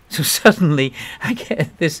 So suddenly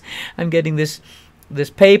I'm getting this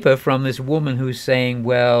paper from this woman who's saying,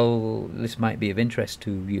 well, this might be of interest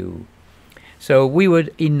to you. So we were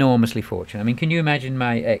enormously fortunate. I mean, can you imagine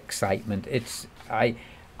my excitement? I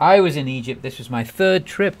was in Egypt. This was my 3rd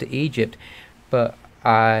trip to Egypt, but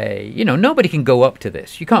nobody can go up to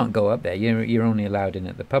this. You can't go up there. You're only allowed in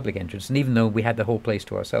at the public entrance. And even though we had the whole place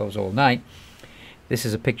to ourselves all night, this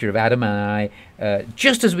is a picture of Adam and I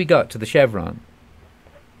just as we got to the chevron.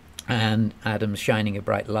 And Adam's shining a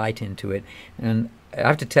bright light into it. And I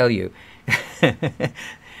have to tell you,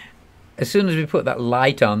 as soon as we put that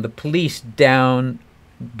light on, the police down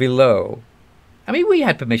below, I mean, we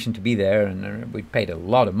had permission to be there, and we paid a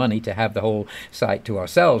lot of money to have the whole site to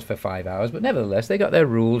ourselves for 5 hours, but nevertheless, they got their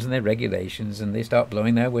rules and their regulations, and they start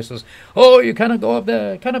blowing their whistles. Oh, you cannot go up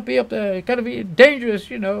there, cannot be up there, cannot be dangerous,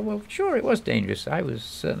 Well, sure, it was dangerous. I was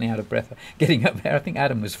certainly out of breath getting up there. I think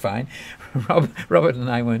Adam was fine. Robert and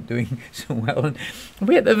I weren't doing so well. And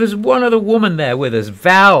there was one other woman there with us,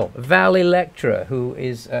 Val Electra, who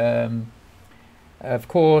is, of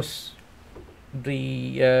course, one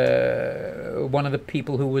of the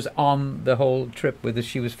people who was on the whole trip with us.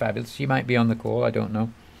 She was fabulous. She might be on the call, I don't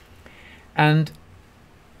know. And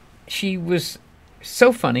she was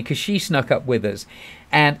so funny because she snuck up with us.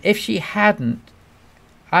 And if she hadn't,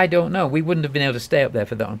 I don't know, we wouldn't have been able to stay up there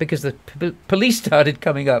for that long, because the police started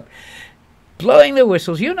coming up, blowing their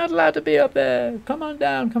whistles. You're not allowed to be up there. Come on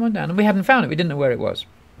down, come on down. And we hadn't found it. We didn't know where it was.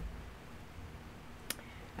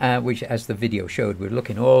 Which, as the video showed, we're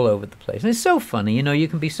looking all over the place. And it's so funny, you know, you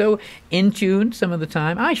can be so in tune some of the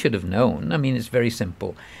time. I should have known. I mean, it's very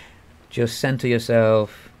simple. Just center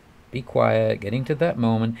yourself, be quiet, getting to that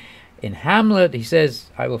moment. In Hamlet, he says,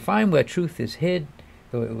 I will find where truth is hid,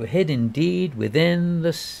 though it were hid indeed within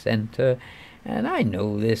the center. And I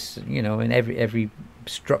know this, you know, in every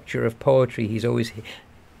structure of poetry, he's always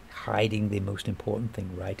hiding the most important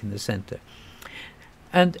thing right in the center.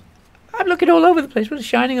 And I'm looking all over the place, with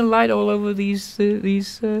shining a light all over the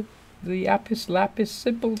apis lapis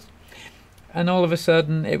symbols. And all of a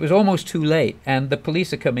sudden, it was almost too late, and the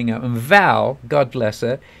police are coming up. And Val, God bless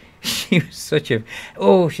her, she was such a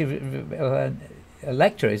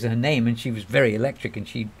Electra is her name, and she was very electric, and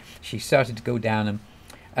she started to go down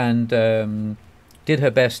and did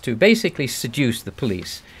her best to basically seduce the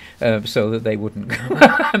police so that they wouldn't go.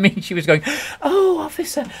 I mean, she was going, "Oh,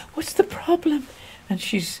 officer, what's the problem?" And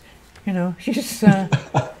she's, you know,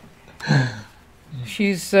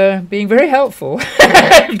 she's being very helpful.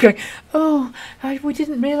 Going, "Oh, we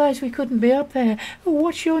didn't realize we couldn't be up there. Oh,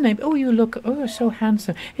 what's your name? Oh, you look, oh, you're so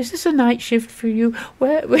handsome. Is this a night shift for you?"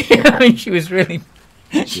 Where? I mean, she was really,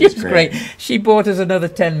 she was great. She bought us another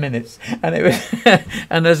 10 minutes, and it was,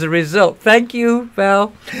 and as a result, thank you,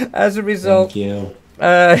 Val. As a result,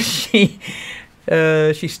 Thank you.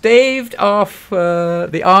 she staved off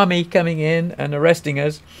the army coming in and arresting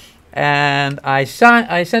us. And I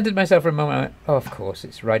centered myself for a moment. I went, oh, of course,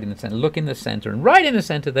 it's right in the center. Look in the center, and right in the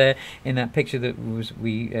center there, in that picture that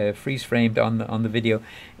we freeze framed on the video,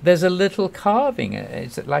 there's a little carving.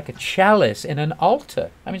 It's like a chalice in an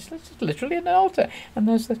altar. I mean, it's literally an altar. And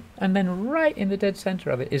then right in the dead center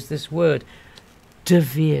of it is this word,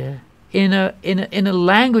 devere, in a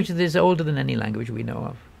language that is older than any language we know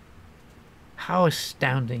of. How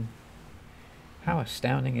astounding! How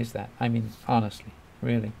astounding is that? I mean, honestly,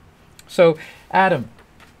 really. So, Adam,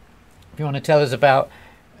 if you want to tell us about,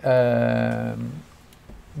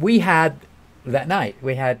 we had that night,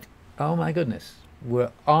 oh my goodness,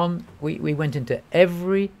 we went into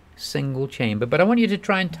every single chamber, but I want you to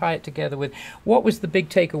try and tie it together with what was the big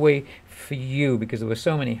takeaway for you, because there were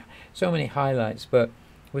so many highlights, but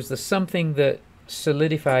was there something that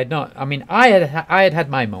solidified, I mean, I had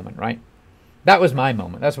my moment, right? That was my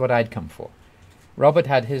moment. That's what I'd come for. Robert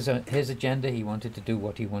had his agenda. He wanted to do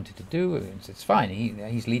what he wanted to do. It's fine.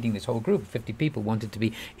 He's leading this whole group. 50 people wanted to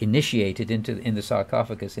be initiated in the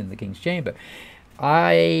sarcophagus in the King's Chamber.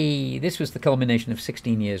 This was the culmination of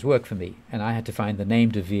 16 years' work for me, and I had to find the name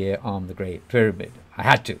De Vere on the Great Pyramid. I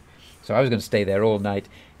had to. So I was going to stay there all night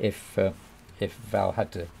if Val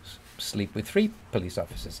had to sleep with 3 police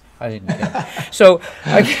officers. I didn't care. So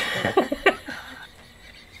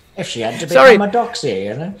If she had to become a doxy,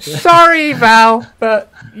 you know. Sorry, Val,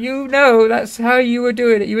 but you know that's how you were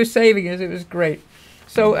doing it. You were saving us. It was great.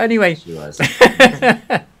 So anyway, She was.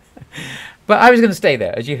 but I was going to stay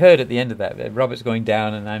there. As you heard at the end of that, Robert's going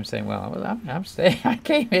down, and I'm saying, well, I'm staying. I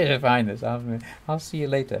came here to find this. I'll see you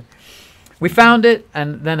later. We found it,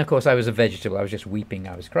 and then of course I was a vegetable. I was just weeping.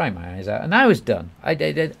 I was crying my eyes out, and I was done. I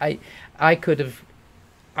could have.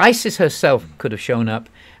 Isis herself could have shown up,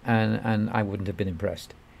 and I wouldn't have been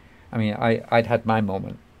impressed. I mean, I'd had my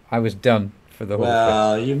moment. I was done for the whole trip.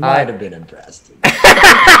 Well, you might have been impressed.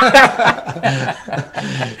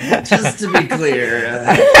 Just to be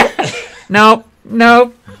clear. No, It would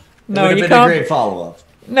have you been can't. a great follow-up.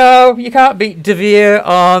 No, you can't beat De Vere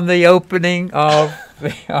on the opening of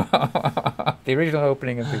the original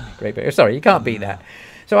opening of the Great Barrier. Sorry, you can't beat that.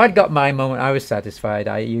 So I'd got my moment. I was satisfied.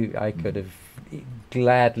 I could have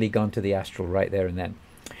gladly gone to the astral right there and then.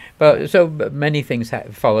 But so many things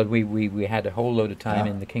followed. We had a whole load of time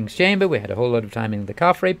in the King's Chamber. We had a whole load of time in the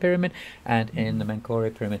Khafre Pyramid and in the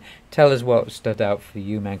Menkaure Pyramid. Tell us what stood out for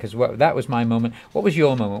you, man, because that was my moment. What was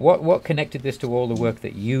your moment? What connected this to all the work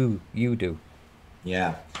that you do?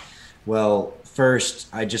 Yeah. Well, first,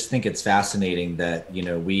 I just think it's fascinating that, you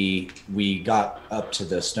know, we got up to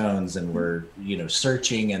the stones and we're, you know,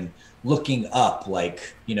 searching and looking up,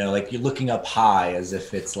 like, you know, like you're looking up high as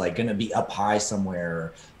if it's like going to be up high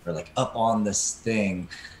somewhere or like up on this thing.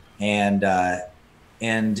 And,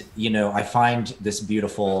 you know, I find this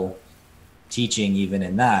beautiful teaching even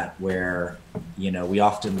in that, where, you know, we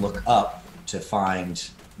often look up to find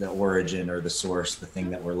the origin or the source, the thing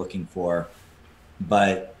that we're looking for.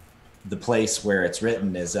 But the place where it's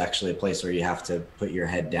written is actually a place where you have to put your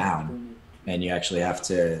head down, and you actually have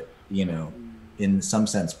to, you know, in some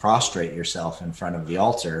sense, prostrate yourself in front of the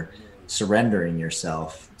altar, surrendering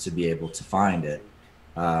yourself to be able to find it.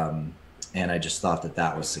 And I just thought that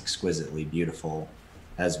that was exquisitely beautiful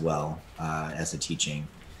as well, as a teaching.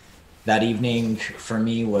 That evening for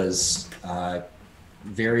me was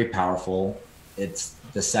very powerful. It's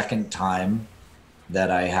the second time that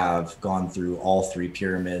I have gone through all 3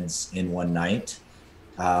 pyramids in one night.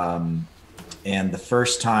 And the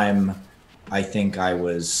first time, I think I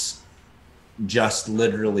was just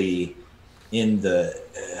literally in the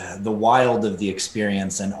wild of the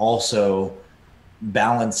experience, and also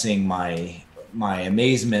balancing my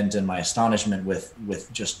amazement and my astonishment with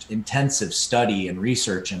just intensive study and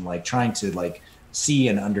research, and like trying to like see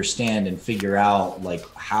and understand and figure out like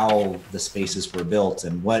how the spaces were built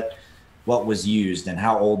and what was used and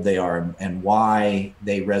how old they are and why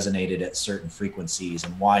they resonated at certain frequencies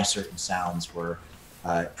and why certain sounds were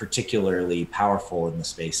particularly powerful in the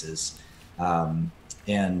spaces. And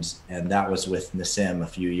that was with Nassim a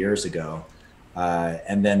few years ago.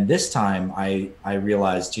 And then this time I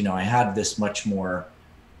realized, you know, I had this much more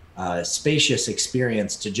spacious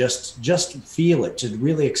experience to just feel it, to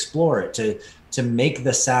really explore it, to make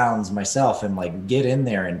the sounds myself and like get in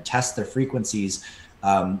there and test the frequencies,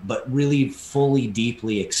 but really fully,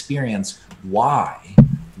 deeply experience why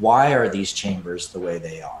are these chambers the way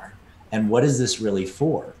they are, and what is this really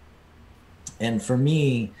for? And for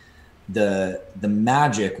me, the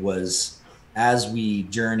magic was, as we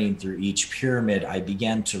journeyed through each pyramid, I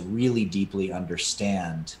began to really deeply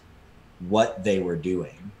understand what they were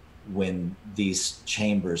doing when these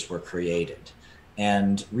chambers were created,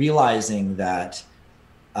 and realizing that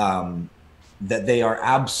that they are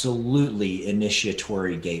absolutely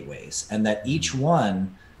initiatory gateways, and that each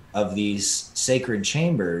one of these sacred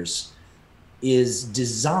chambers is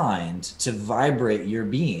designed to vibrate your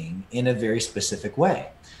being in a very specific way.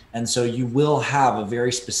 And so you will have a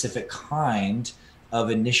very specific kind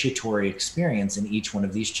of initiatory experience in each one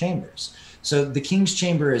of these chambers. So the King's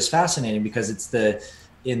Chamber is fascinating because it's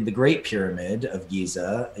in the Great Pyramid of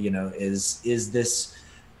Giza, you know, is this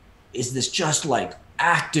just like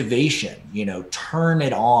activation, you know, turn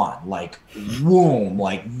it on, like womb,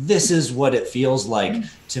 like this is what it feels like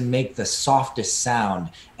to make the softest sound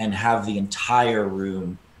and have the entire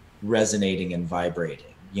room resonating and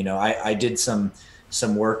vibrating. You know, I did some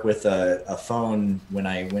work with a phone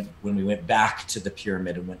when we went back to the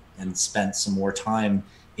pyramid and spent some more time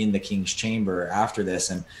in the King's Chamber after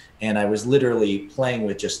this, and I was literally playing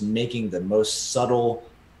with just making the most subtle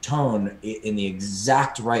tone in the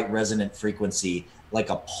exact right resonant frequency, like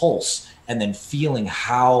a pulse, and then feeling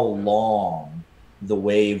how long the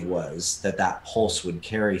wave was that pulse would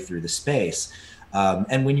carry through the space.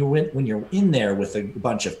 And when you're in there with a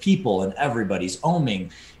bunch of people and everybody's oming,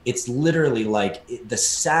 it's literally like the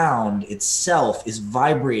sound itself is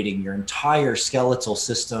vibrating your entire skeletal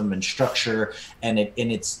system and structure, and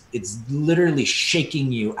it's literally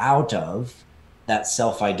shaking you out of that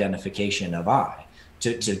self-identification of I,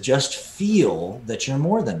 to just feel that you're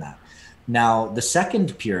more than that. Now, the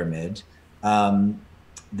second pyramid, the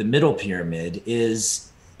middle pyramid,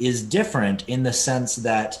 is different in the sense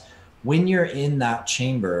that when you're in that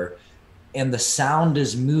chamber and the sound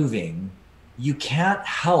is moving, you can't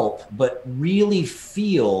help but really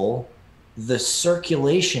feel the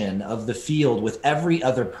circulation of the field with every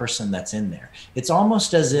other person that's in there. It's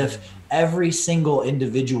almost as if every single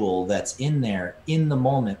individual that's in there in the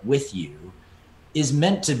moment with you is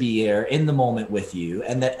meant to be there in the moment with you,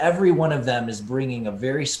 and that every one of them is bringing a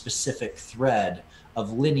very specific thread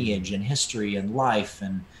of lineage and history and life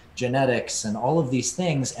and genetics and all of these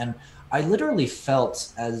things. And I literally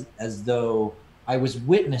felt as though I was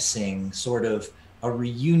witnessing sort of a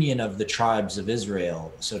reunion of the tribes of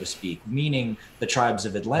Israel, so to speak, meaning the tribes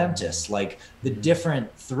of Atlantis, like the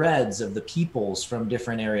different threads of the peoples from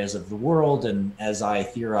different areas of the world, and as I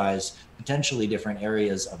theorize, potentially different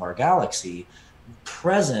areas of our galaxy,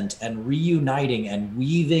 present and reuniting and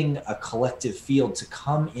weaving a collective field to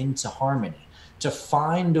come into harmony, to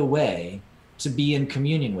find a way to be in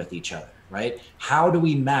communion with each other, right? How do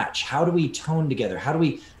we match? How do we tone together? How do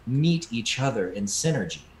we meet each other in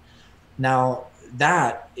synergy? Now,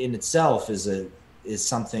 that in itself is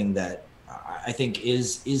something that I think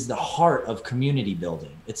is the heart of community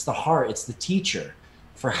building. It's the heart, it's the teacher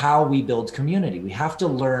for how we build community. We have to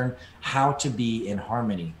learn how to be in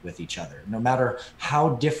harmony with each other, no matter how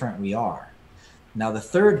different we are. Now, the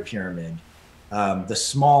third pyramid the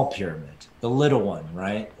small pyramid, the little one,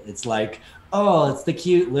 right? It's like, oh, it's the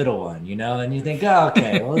cute little one, you know, and you think, oh,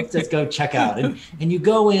 okay, well, let's just go check out. And you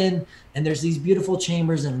go in, and there's these beautiful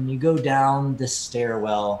chambers, and you go down this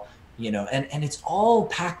stairwell, you know, and it's all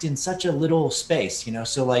packed in such a little space, you know.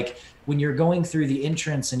 So like when you're going through the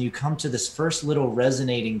entrance and you come to this first little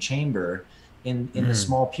resonating chamber in the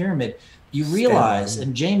small pyramid, you realize,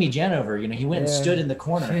 and Jamie Janover, you know, he went and stood in the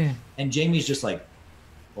corner, and Jamie's just like,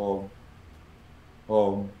 oh,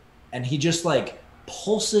 and he just like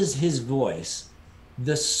pulses his voice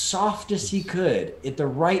the softest he could at the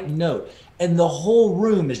right note, and the whole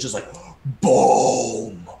room is just like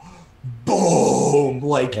boom, boom,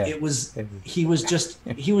 like it was. He was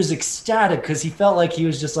ecstatic because he felt like he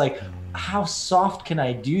was just like, how soft can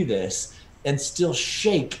I do this and still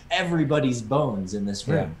shake everybody's bones in this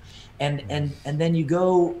room? And then you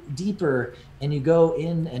go deeper, and you go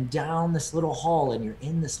in and down this little hall, and you're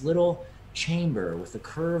in this little chamber with a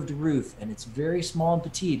curved roof, and it's very small and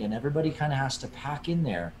petite, and everybody kind of has to pack in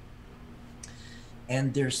there.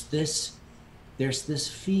 And there's this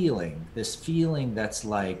feeling that's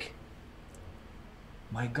like,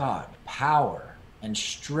 my God, power and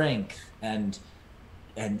strength and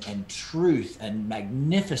truth and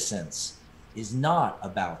magnificence is not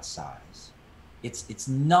about size. It's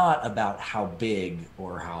not about how big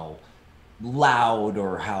or how loud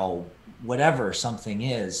or how whatever something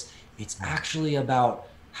is. It's actually about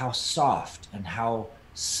how soft and how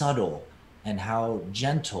subtle and how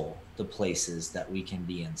gentle the places that we can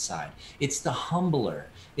be inside. It's the humbler.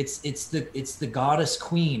 It's the goddess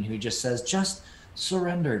queen who just says, just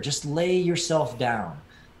surrender, just lay yourself down.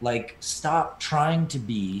 Like, stop trying to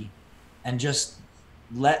be and just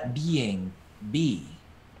let being be,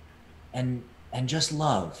 and just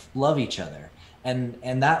love each other.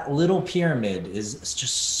 And that little pyramid is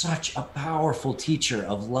just such a powerful teacher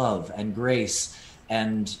of love and grace.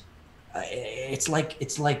 And it's like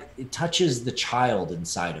it touches the child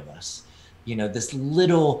inside of us, you know, this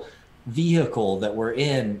little vehicle that we're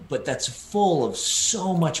in, but that's full of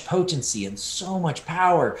so much potency and so much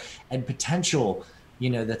power and potential, you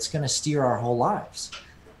know, that's going to steer our whole lives.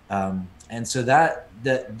 And so that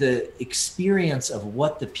the experience of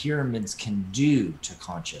what the pyramids can do to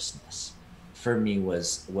consciousness for me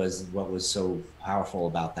was what was so powerful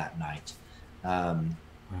about that night. And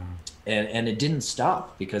it didn't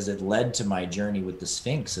stop, because it led to my journey with the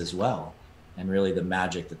Sphinx as well, and really the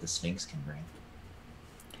magic that the Sphinx can bring.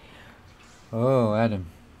 Oh, Adam,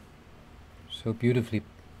 so beautifully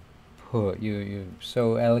put. You're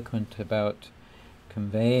so eloquent about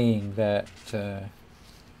conveying that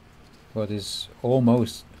what is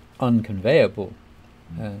almost unconveyable.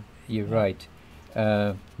 You're right.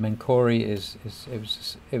 Menkori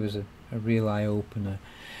it was a real eye opener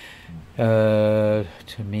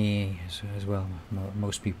to me as well.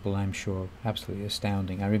 Most people, I'm sure, absolutely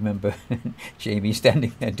astounding. I remember Jamie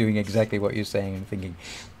standing there doing exactly what you're saying and thinking,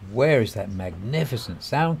 where is that magnificent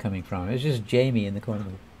sound coming from? It's just Jamie in the corner.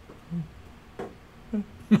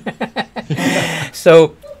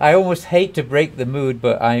 So I almost hate to break the mood,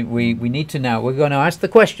 but we need to now. We're going to ask the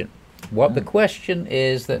question. What the question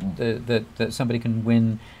is that somebody can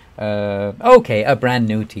win. Okay, a brand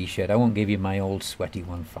new T-shirt. I won't give you my old sweaty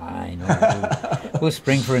one. Fine, we'll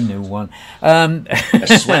spring for a new one.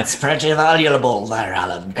 The sweat's pretty valuable there,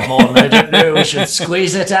 Alan. Come on, I don't know. We should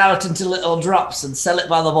squeeze it out into little drops and sell it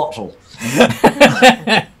by the bottle.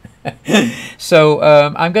 So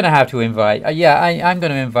I'm going to have to invite. I'm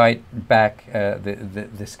going to invite back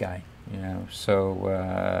this guy. You know,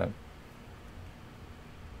 so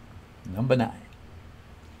number 9.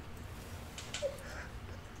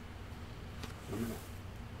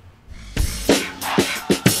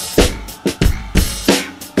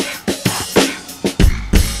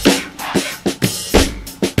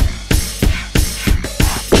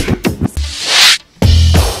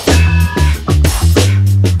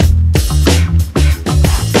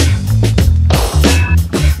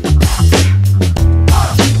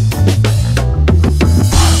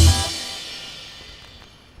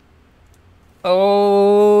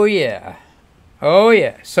 Oh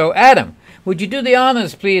yeah. So Adam, would you do the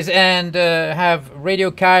honors, please, and have Radio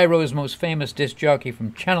Cairo's most famous disc jockey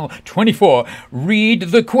from Channel 24 read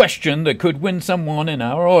the question that could win someone in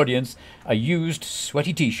our audience a used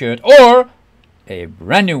sweaty T-shirt or a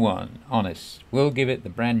brand new one. Honest, we'll give it the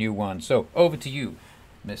brand new one. So over to you,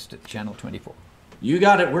 Mr. Channel 24. You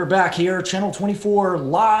got it. We're back here, Channel 24,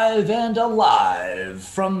 live and alive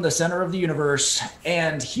from the center of the universe.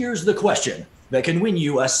 And here's the question. that can win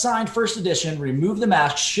you a signed first edition Remove the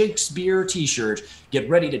Mask Shakespeare t-shirt. Get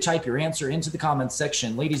ready to type your answer into the comments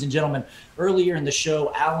section. Ladies and gentlemen, earlier in the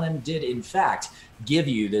show, Alan did in fact give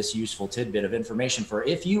you this useful tidbit of information for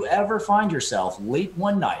if you ever find yourself late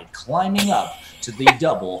one night climbing up to the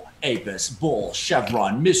double Apis Bull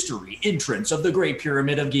Chevron mystery entrance of the Great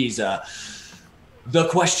Pyramid of Giza. The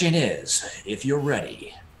question is, if you're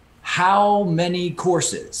ready, how many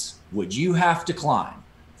courses would you have to climb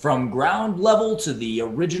from ground level to the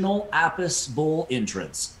original Apis Bull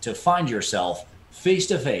entrance to find yourself face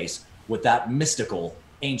to face with that mystical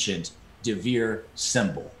ancient De Vere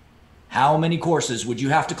symbol? How many courses would you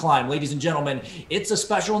have to climb? Ladies and gentlemen, it's a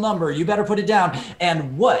special number. You better put it down.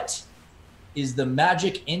 And what is the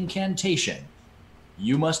magic incantation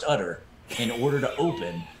you must utter in order to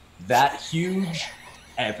open that huge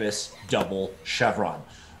Apis double chevron?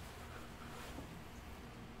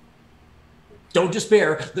 Don't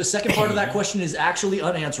despair. The second part of that question is actually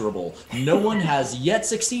unanswerable. No one has yet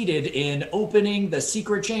succeeded in opening the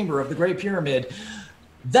secret chamber of the Great Pyramid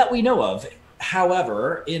that we know of.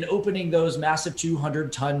 However, in opening those massive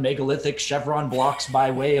 200-ton megalithic chevron blocks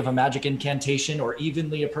by way of a magic incantation or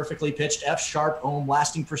evenly a perfectly pitched F-sharp ohm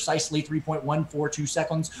lasting precisely 3.142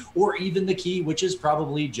 seconds, or even the key, which is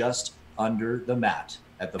probably just under the mat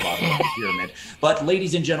at the bottom of the pyramid. But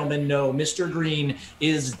ladies and gentlemen, no, Mr. Green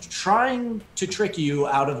is trying to trick you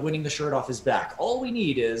out of winning the shirt off his back. All we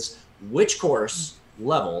need is which course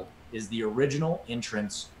level is the original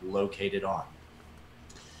entrance located on.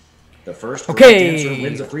 The first correct answer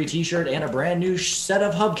wins a free t-shirt and a brand new set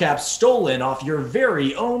of hubcaps stolen off your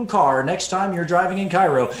very own car next time you're driving in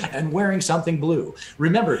Cairo and wearing something blue.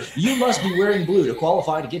 Remember, you must be wearing blue to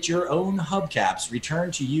qualify to get your own hubcaps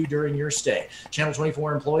returned to you during your stay. Channel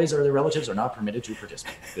 24 employees or their relatives are not permitted to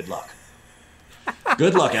participate. Good luck.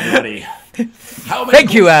 Good luck, everybody.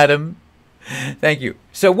 Thank you, Adam. Thank you.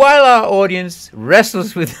 So while our audience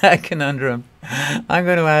wrestles with that conundrum, I'm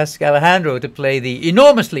going to ask Alejandro to play the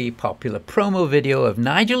enormously popular promo video of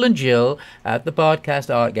Nigel and Jill at the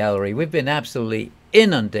Bardcast Art Gallery. We've been absolutely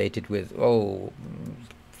inundated with,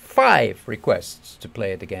 5 requests to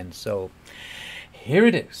play it again. So here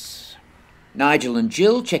it is. Nigel and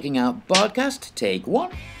Jill checking out Bardcast, take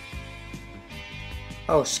 1.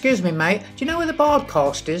 Oh, excuse me, mate. Do you know where the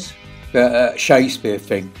Bardcast is? Shakespeare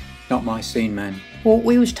thing. Not my scene, man. Well,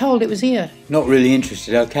 we was told it was here. Not really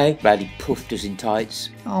interested, okay? Badly puffed us in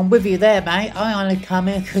tights. Oh, I'm with you there, mate. I only come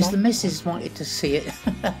here because the missus wanted to see it.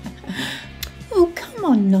 Oh, come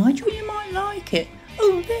on, Nigel. You might like it.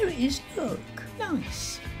 Oh, there it is. Look.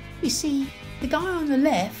 Nice. You see, the guy on the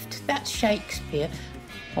left, that's Shakespeare.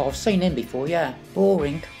 Oh, I've seen him before, yeah.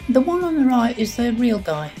 Boring. The one on the right is the real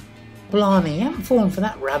guy. Blimey, you haven't fallen for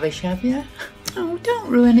that rubbish, have you? Oh, don't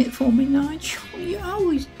ruin it for me, Nigel. You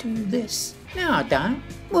always do this. No, I don't.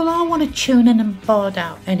 Well, I want to tune in and bard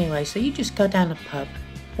out anyway, so you just go down the pub.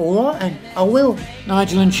 All right, and I will.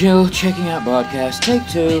 Nigel and Jill checking out Bardcast, take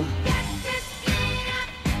 2.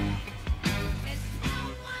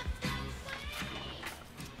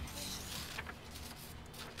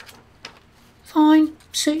 Fine,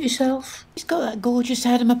 suit yourself. He's got that gorgeous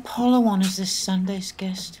Adam Apollo on as this Sunday's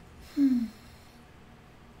guest.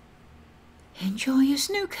 Enjoy your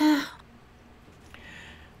snooker.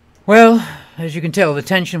 Well, as you can tell, the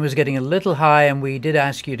tension was getting a little high, and we did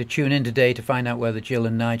ask you to tune in today to find out whether Jill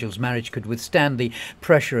and Nigel's marriage could withstand the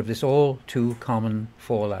pressure of this all too common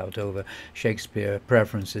fallout over Shakespeare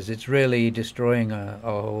preferences. It's really destroying our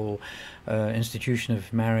whole institution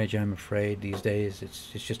of marriage, I'm afraid, these days.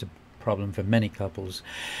 It's just a problem for many couples.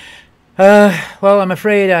 Well, I'm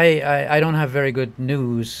afraid I don't have very good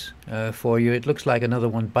news for you. It looks like another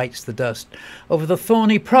one bites the dust over the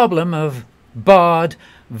thorny problem of Bard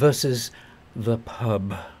versus the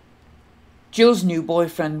pub. Jill's new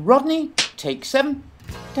boyfriend, Rodney, take 7.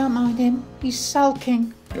 Don't mind him. He's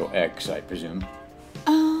sulking. Your ex, I presume.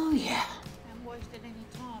 Oh, yeah. Haven't wasted any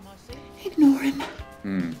time, I see. Ignore him.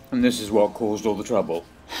 And this is what caused all the trouble?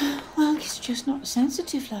 Well, he's just not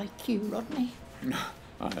sensitive like you, Rodney.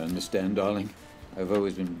 I understand, darling. I've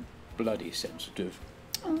always been bloody sensitive.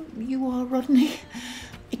 Oh, you are, Rodney.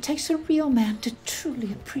 It takes a real man to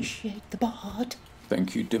truly appreciate the bard.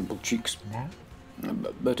 Thank you, dimple cheeks.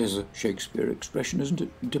 That is a Shakespeare expression, isn't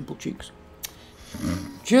it? Dimple cheeks.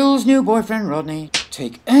 Jill's new boyfriend, Rodney,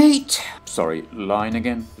 take 8. Sorry, line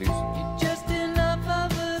again, please. Just enough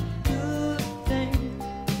of a good thing.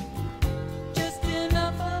 Just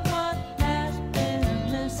enough of what has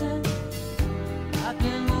been missing. I've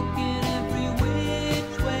been looking every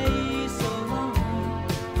which way so long.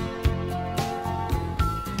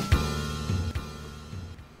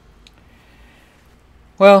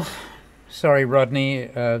 Well, Sorry, Rodney.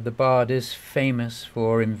 The Bard is famous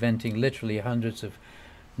for inventing literally hundreds of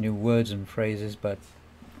new words and phrases, but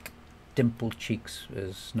dimpled cheeks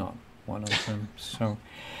is not one of them. So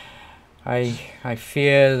I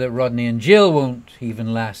fear that Rodney and Jill won't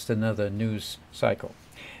even last another news cycle.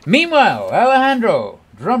 Meanwhile, Alejandro,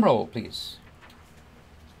 drum roll, please.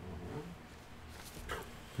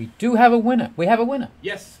 We do have a winner. We have a winner.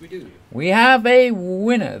 Yes, we do. We have a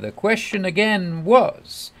winner. The question again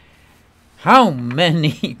was, how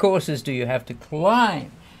many courses do you have to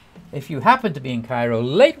climb? If you happen to be in Cairo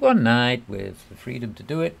late one night with the freedom to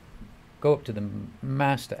do it, go up to the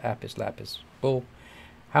master Apis Lapis Bull.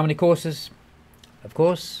 How many courses? Of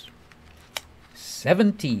course,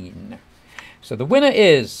 17. So the winner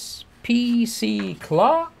is P.C.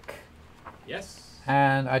 Clark. Yes.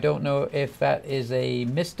 And I don't know if that is a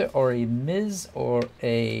Mr. or a Ms. or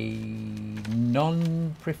a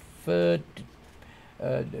non-preferred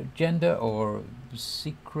gender or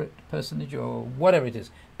secret personage or whatever it is.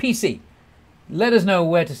 PC, let us know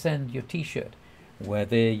where to send your T-shirt,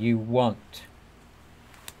 whether you want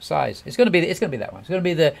size. It's going to be that one. It's going to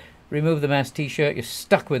be the remove the mask T-shirt. You're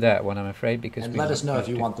stuck with that one, I'm afraid, because. And let us know if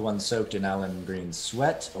you want the one soaked in Alan Green's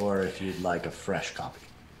sweat or if you'd like a fresh copy.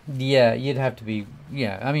 Yeah, you'd have to be.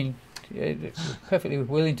 Yeah, I mean, perfectly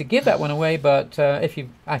willing to give that one away, but if you,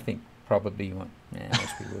 I think probably you want. Yeah,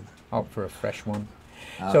 most people would opt for a fresh one.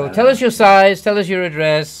 So tell us your size, tell us your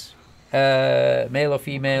address, male or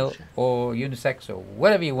female or unisex or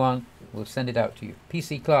whatever you want. We'll send it out to you.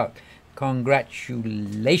 PC Clark,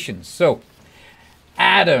 congratulations. So,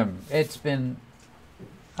 Adam, it's been,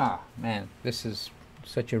 man, this is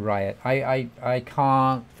such a riot. I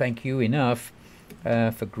can't thank you enough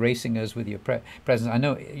for gracing us with your presence. I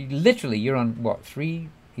know, literally, you're on, what, 3?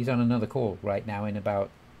 He's on another call right now in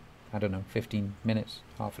about, I don't know, 15 minutes,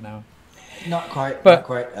 half an hour. Not quite. But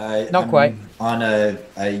not quite. On a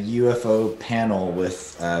UFO panel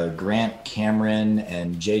with Grant Cameron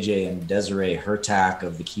and JJ and Desiree Hertak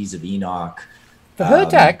of the Keys of Enoch. The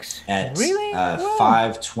Hertaks? At really?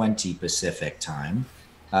 5:20 Pacific time.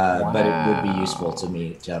 But it would be useful to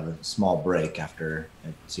me to have a small break after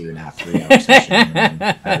a 2.5, 3 hour session. And then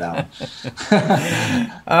head out.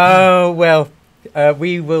 Oh, well.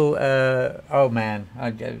 We will, oh man,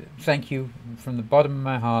 thank you from the bottom of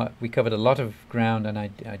my heart. We covered a lot of ground, and I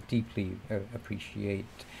deeply appreciate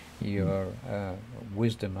your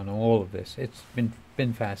wisdom on all of this. It's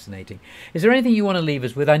been fascinating. Is there anything you want to leave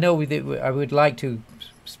us with? I know I would like to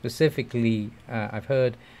specifically, I've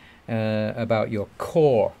heard about your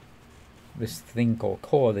core, this thing called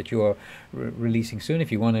Core that you are releasing soon.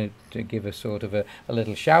 If you wanted to give us sort of a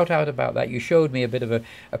little shout out about that. You showed me a bit of a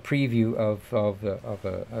preview of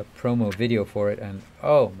a promo video for it, and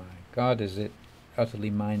oh my God, is it utterly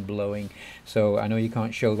mind-blowing. So I know you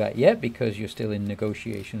can't show that yet because you're still in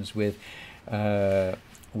negotiations with Melania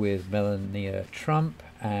Trump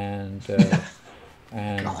and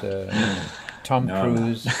Tom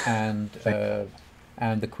Cruise and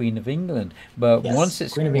the Queen of England, but yes, once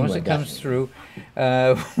it comes through,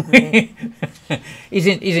 he's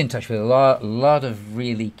in touch with a lot of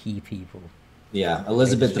really key people. Yeah,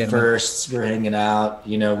 Elizabeth I. We're hanging out.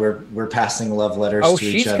 You know, we're passing love letters to each other. Oh,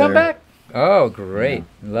 she's come back. Oh, great,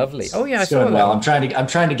 yeah. Lovely. Oh yeah, I saw that. Well, I'm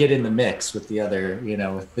trying to get in the mix with the other,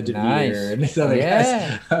 with the DeVere and the other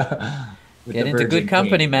guys. Get into good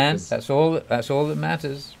company, man. That's all that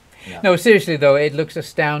matters. Yeah. No, seriously though, it looks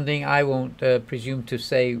astounding. I won't presume to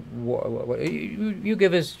say what you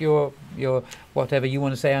give us your whatever you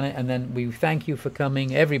want to say on it, and then we thank you for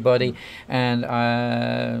coming, everybody. And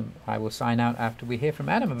I will sign out after we hear from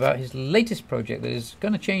Adam about his latest project that is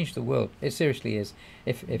going to change the world. It seriously is.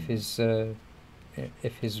 If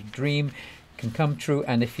his dream can come true,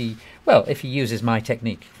 and if he uses my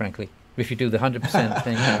technique, frankly. If you do the 100%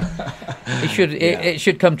 thing, it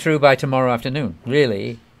should come true by tomorrow afternoon.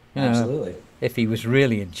 Really. Absolutely. If he was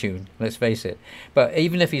really in tune, let's face it. But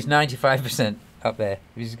even if he's 95% up there,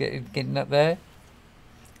 if he's getting up there,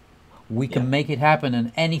 we can make it happen,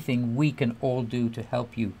 and anything we can all do to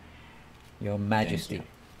help you, Your Majesty.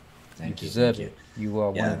 Thank you. Deserve it. You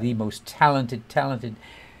are one of the most talented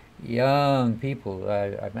young people.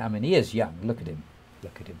 I mean, he is young. Look at him.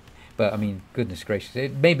 But I mean, goodness gracious,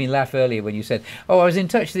 it made me laugh earlier when you said, "Oh, I was in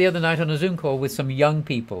touch the other night on a Zoom call with some young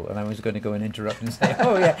people," and I was going to go and interrupt and say,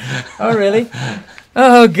 "Oh yeah, oh really?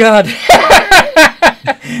 Oh God,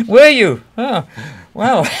 were you? Oh,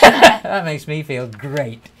 well, that makes me feel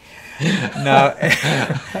great." No.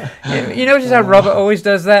 You notice how Robert always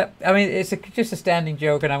does that? I mean, it's just a standing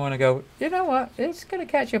joke, and I want to go, you know what? It's going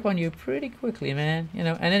to catch up on you pretty quickly, man. You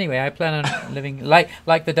know. And anyway, I plan on living, like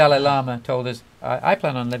the Dalai Lama told us, I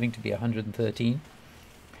plan on living to be 113.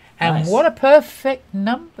 And Nice. what a perfect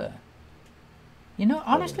number. You know,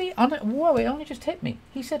 honestly, whoa, it only just hit me.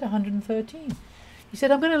 He said 113. He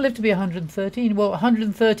said, I'm going to live to be 113. Well,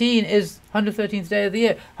 113 is 113th day of the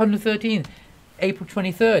year. 113, April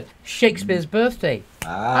 23rd, Shakespeare's birthday.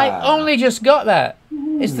 I only just got that.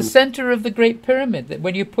 It's the center of the Great Pyramid. That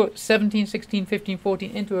when you put 17, 16, 15,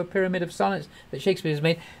 14 into a pyramid of sonnets that Shakespeare has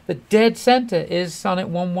made, the dead center is sonnet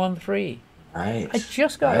 113. Right. I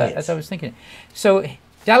just got that as I was thinking. So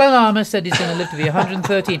Dalai Lama said he's going to live to be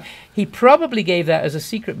 113. He probably gave that as a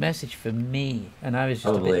secret message for me, and I was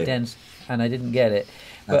just a bit dense, and I didn't get it.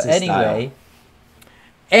 That's But his style.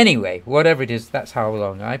 anyway, whatever it is, that's how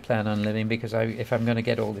long I plan on living, because if I'm going to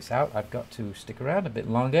get all this out, I've got to stick around a bit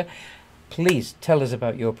longer. Please tell us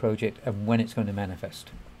about your project and when it's going to manifest.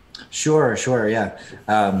 Sure, yeah.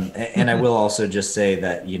 And I will also just say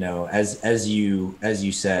that, you know, as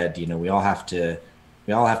you said, you know, we all have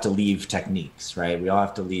to leave techniques, right? We all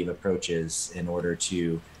have to leave approaches in order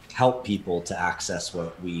to help people to access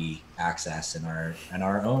what we access in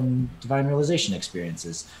our own divine realization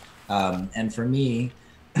experiences. And for me,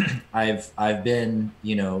 I've been,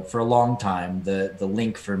 you know, for a long time, the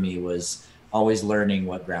link for me was always learning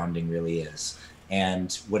what grounding really is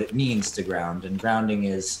and what it means to ground. And grounding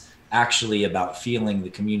is actually about feeling the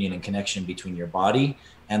communion and connection between your body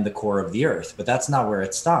and the core of the earth. But that's not where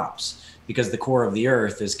it stops, because the core of the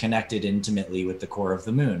earth is connected intimately with the core of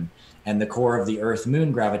the moon. And the core of the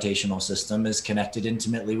earth-moon gravitational system is connected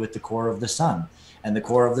intimately with the core of the sun. And the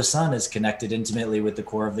core of the sun is connected intimately with the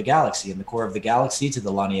core of the galaxy. And the core of the galaxy to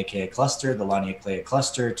the Laniakea cluster, the Laniakea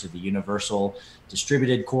cluster to the universal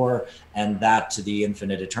distributed core, and that to the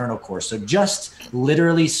infinite eternal core. So just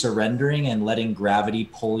literally surrendering and letting gravity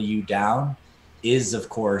pull you down is, of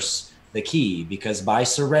course, the key, because by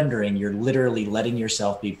surrendering, you're literally letting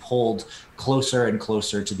yourself be pulled closer and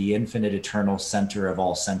closer to the infinite eternal center of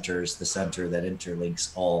all centers, the center that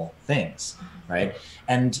interlinks all things, right?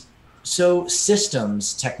 And so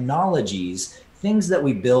systems, technologies, things that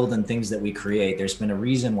we build and things that we create, there's been a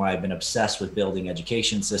reason why I've been obsessed with building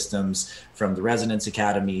education systems, from the Resonance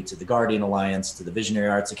Academy to the Guardian Alliance to the Visionary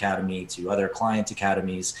Arts Academy to other client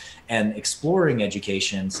academies, and exploring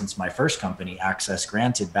education since my first company, Access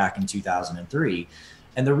Granted, back in 2003.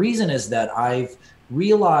 And the reason is that I've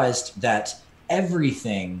realized that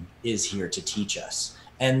everything is here to teach us.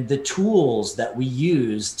 And the tools that we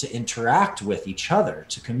use to interact with each other,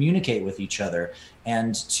 to communicate with each other,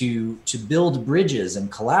 and to build bridges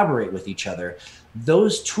and collaborate with each other,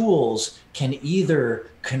 those tools can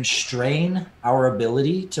either constrain our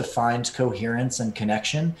ability to find coherence and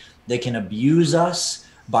connection. They can abuse us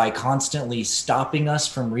by constantly stopping us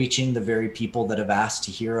from reaching the very people that have asked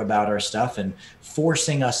to hear about our stuff and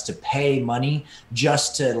forcing us to pay money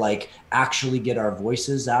just to like actually get our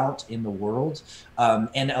voices out in the world,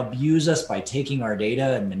 and abuse us by taking our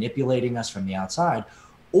data and manipulating us from the outside.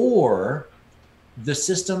 Or the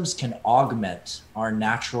systems can augment our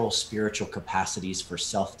natural spiritual capacities for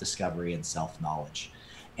self-discovery and self-knowledge.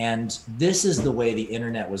 And this is the way the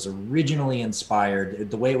internet was originally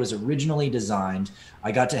inspired, the way it was originally designed.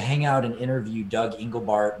 I got to hang out and interview Doug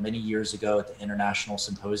Engelbart many years ago at the International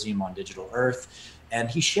Symposium on Digital Earth. And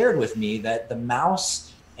he shared with me that the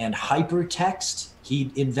mouse and hypertext,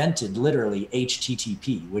 he invented literally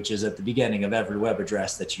HTTP, which is at the beginning of every web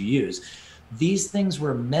address that you use. These things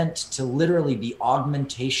were meant to literally be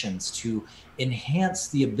augmentations to enhance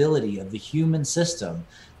the ability of the human system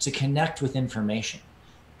to connect with information.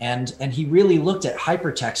 And he really looked at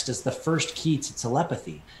hypertext as the first key to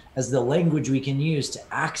telepathy, as the language we can use to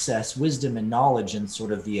access wisdom and knowledge in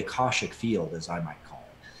sort of the Akashic field, as I might call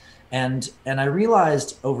it. And I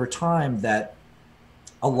realized over time that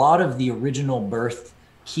a lot of the original birth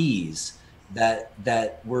keys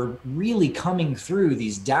that were really coming through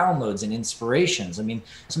these downloads and inspirations. I mean,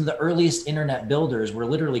 some of the earliest internet builders were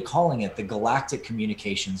literally calling it the Galactic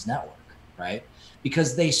Communications Network, right?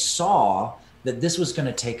 Because they saw that this was going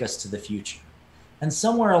to take us to the future. And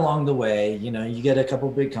somewhere along the way, you know, you get a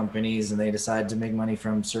couple big companies and they decide to make money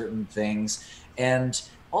from certain things. And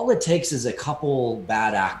all it takes is a couple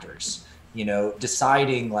bad actors, you know,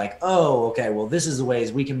 deciding like, oh, okay, well, this is the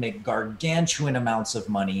ways we can make gargantuan amounts of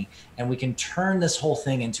money, and we can turn this whole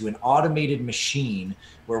thing into an automated machine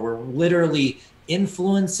where we're literally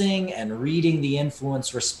influencing and reading the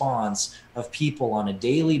influence response of people on a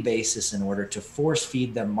daily basis in order to force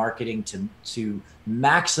feed them marketing to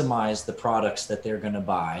maximize the products that they're going to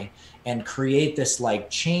buy and create this like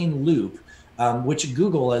chain loop, which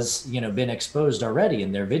Google has, been exposed already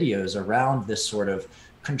in their videos around this sort of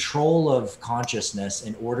control of consciousness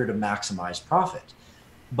in order to maximize profit.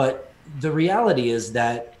 But the reality is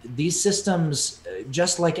that these systems,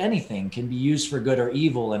 just like anything, can be used for good or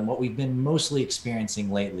evil. And what we've been mostly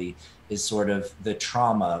experiencing lately is sort of the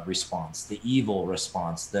trauma response, the evil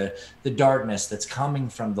response, the darkness that's coming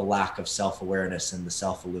from the lack of self-awareness and the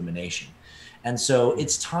self-illumination. And so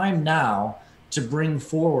it's time now to bring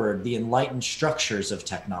forward the enlightened structures of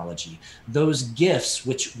technology, those gifts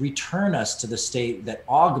which return us to the state that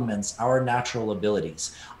augments our natural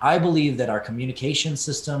abilities. I believe that our communication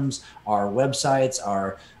systems, our websites,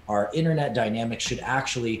 our internet dynamics should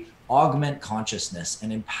actually augment consciousness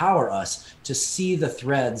and empower us to see the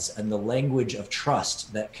threads and the language of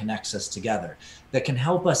trust that connects us together, that can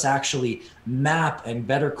help us actually map and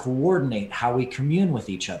better coordinate how we commune with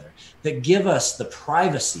each other, that give us the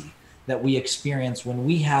privacy that we experience when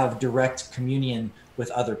we have direct communion with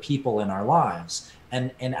other people in our lives,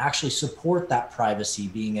 and actually support that privacy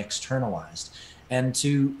being externalized, and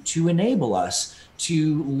to enable us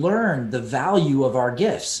to learn the value of our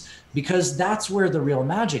gifts, because that's where the real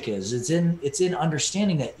magic is. It's in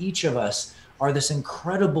understanding that each of us are this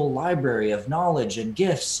incredible library of knowledge and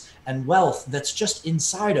gifts and wealth that's just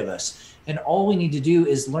inside of us. And all we need to do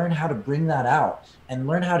is learn how to bring that out and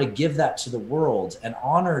learn how to give that to the world and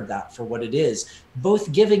honor that for what it is,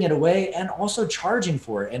 both giving it away and also charging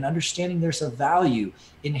for it, and understanding there's a value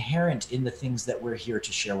inherent in the things that we're here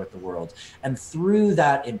to share with the world. And through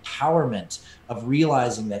that empowerment of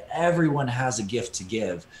realizing that everyone has a gift to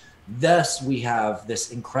give, thus we have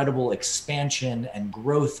this incredible expansion and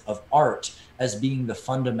growth of art as being the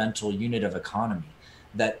fundamental unit of economy.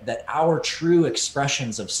 That our true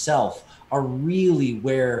expressions of self are really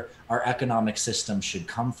where our economic system should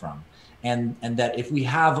come from. And that if we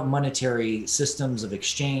have monetary systems of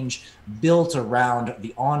exchange built around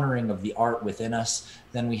the honoring of the art within us,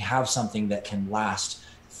 then we have something that can last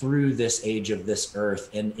through this age of this earth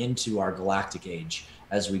and into our galactic age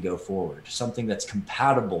as we go forward. Something that's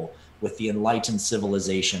compatible with the enlightened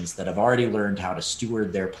civilizations that have already learned how to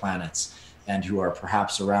steward their planets and who are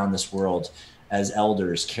perhaps around this world as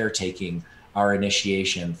elders caretaking our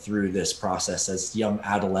initiation through this process as young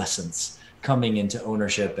adolescents coming into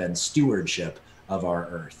ownership and stewardship of our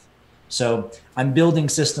earth. So I'm building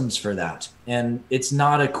systems for that. And it's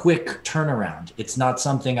not a quick turnaround. It's not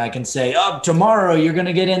something I can say, oh, tomorrow you're going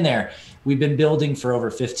to get in there. We've been building for over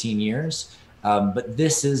 15 years, but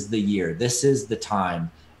this is the year, this is the time.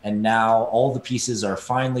 And now all the pieces are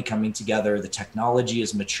finally coming together. The technology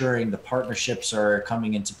is maturing. The partnerships are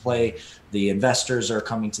coming into play. The investors are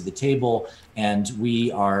coming to the table, and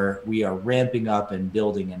we are ramping up and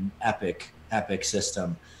building an epic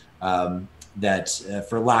system that,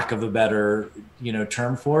 for lack of a better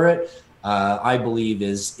term for it, I believe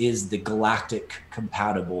is the galactic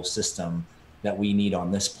compatible system that we need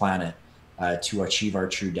on this planet to achieve our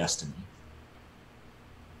true destiny.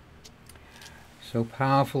 So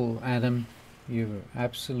powerful, Adam. You're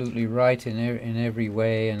absolutely right in every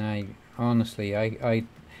way, and I honestly, I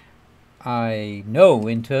know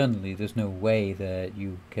internally there's no way that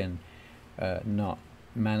you can not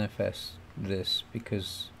manifest this,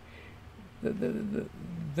 because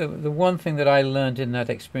the one thing that I learned in that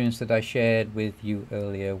experience that I shared with you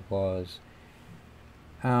earlier was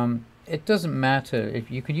it doesn't matter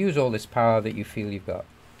if you can use all this power that you feel you've got.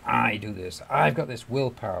 I do this. I've got this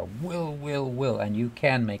willpower. Will, and you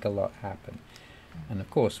can make a lot happen. And of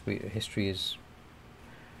course, history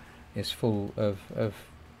is full of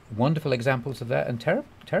wonderful examples of that and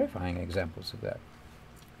terrifying examples of that.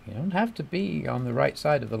 You don't have to be on the right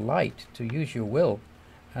side of the light to use your will.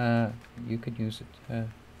 You could use it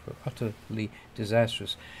for utterly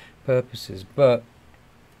disastrous purposes. But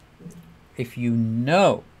if you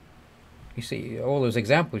know, you see, all those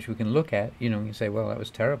examples we can look at, you say, well, that was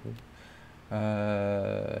terrible.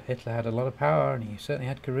 Hitler had a lot of power, and he certainly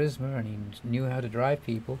had charisma, and he knew how to drive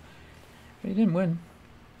people, but he didn't win.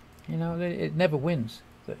 It never wins.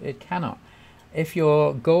 It cannot. If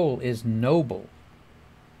your goal is noble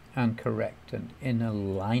and correct and in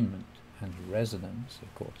alignment and resonance,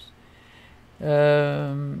 of course,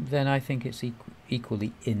 then I think it's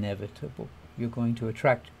equally inevitable. You're going to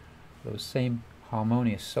attract those same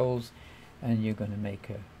harmonious souls, and you're going to make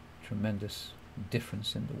a tremendous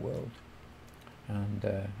difference in the world. And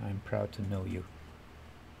I'm proud to know you.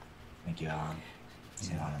 Thank you, Alan. It's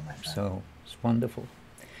an honor, my friend. So it's wonderful.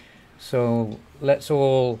 So let's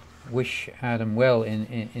all wish Adam well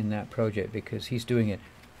in that project, because he's doing it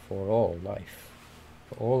for all life,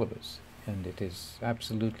 for all of us. And it is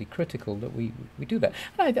absolutely critical that we do that.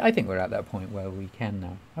 And I think we're at that point where we can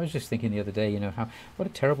now. I was just thinking the other day, what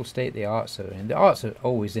a terrible state the arts are in. The arts are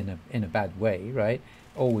always in a bad way, right?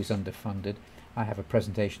 Always underfunded. I have a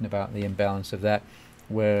presentation about the imbalance of that,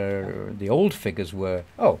 where the old figures were,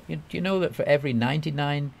 do you know that for every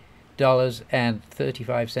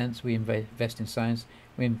 $99.35 we invest in science,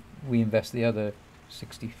 we invest the other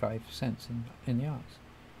 65 cents in the arts?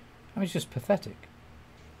 I mean, it's just pathetic.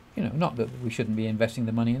 Not that we shouldn't be investing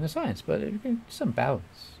the money in the science, but some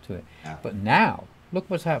balance to it. Yeah. But now, look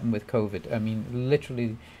what's happened with COVID. I mean,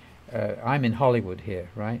 literally, I'm in Hollywood here,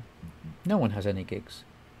 right? No one has any gigs.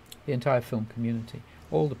 The entire film community,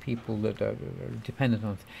 all the people that are dependent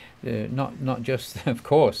on, not just, of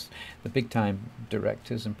course, the big-time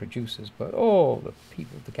directors and producers, but all the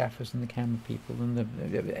people, the gaffers and the camera people, and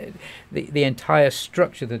the entire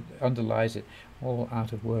structure that underlies it, all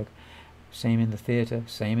out of work. Same in the theatre,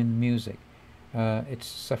 same in the music. It's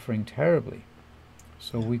suffering terribly.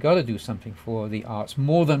 So we got to do something for the arts,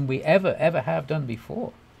 more than we ever have done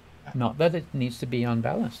before. Not that it needs to be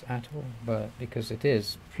unbalanced at all, but because it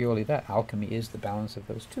is purely that. Alchemy is the balance of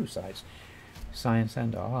those two sides. Science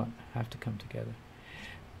and art have to come together.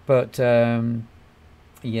 But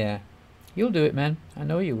yeah, you'll do it, man. I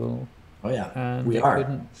know you will. Oh yeah, And we it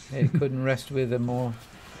are. couldn't rest with a more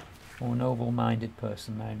noble-minded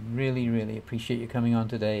person. I really appreciate you coming on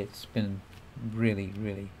today. It's been really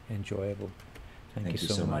enjoyable. Thank you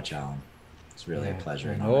so much, Alan. It's really a pleasure.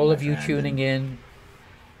 And knowing all my of you friend tuning in,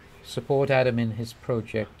 support Adam in his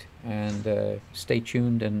project, and stay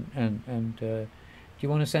tuned. And do you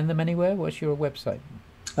want to send them anywhere? What's your website?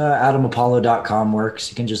 AdamApollo.com works.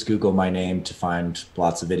 You can just Google my name to find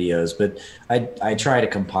lots of videos, but I try to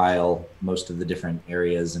compile most of the different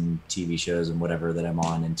areas and TV shows and whatever that I'm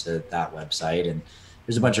on into that website. And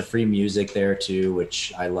there's a bunch of free music there too,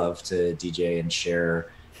 which I love to DJ and share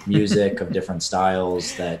music of different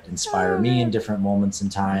styles that inspire me in different moments in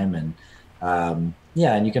time. And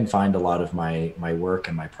yeah, and you can find a lot of my work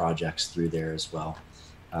and my projects through there as well.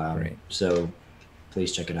 Great. So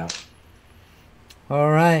please check it out.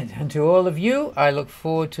 All right, and to all of you, I look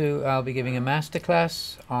forward to, I'll be giving a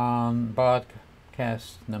masterclass on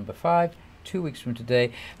Bardcast number 5, 2 weeks from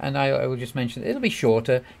today, and I will just mention, it'll be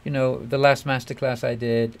shorter. The last masterclass I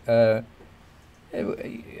did,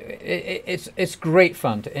 it's great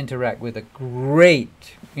fun to interact with a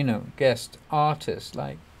great, guest artist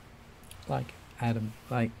like Adam,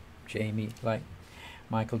 like Jamie, like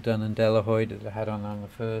Michael Dunn and Delahoy that I had on the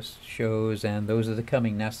first shows, and those are the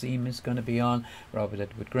coming. Nassim is going to be on. Robert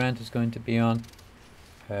Edward Grant is going to be on.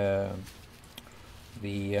 I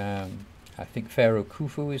think Pharaoh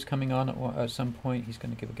Khufu is coming on at some point. He's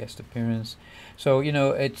going to give a guest appearance. So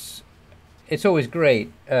it's always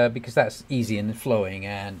great because that's easy and flowing,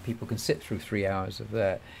 and people can sit through 3 hours of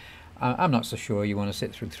that. I'm not so sure you want to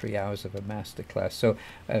sit through 3 hours of a masterclass. So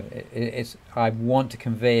I want to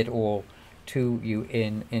convey it all to you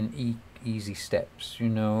in easy steps,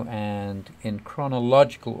 and in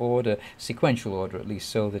chronological order, sequential order at least,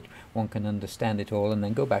 so that one can understand it all and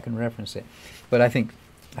then go back and reference it. But I think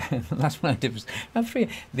the last one I did was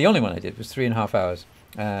the only one I did was 3.5 hours.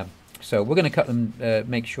 So we're going to cut them,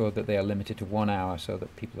 make sure that they are limited to 1 hour, so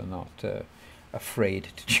that people are not afraid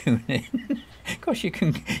to tune in. Of course, you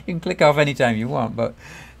can click off anytime you want, but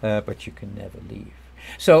you can never leave.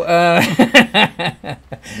 So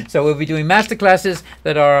so we'll be doing masterclasses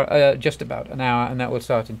that are just about an hour, and that will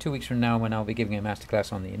start in 2 weeks from now, when I'll be giving a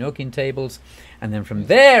masterclass on the Enochian tables, and then from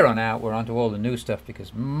there on out we're on to all the new stuff,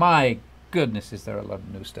 because my goodness is there a lot of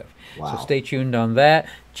new stuff. Wow. So stay tuned on that.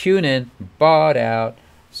 Tune in, Bard out,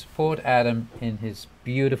 support Adam in his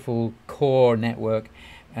beautiful core network,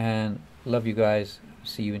 and love you guys.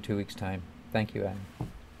 See you in 2 weeks' time. Thank you, Adam.